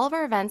explore all of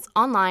our events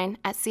online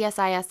at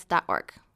csis.org.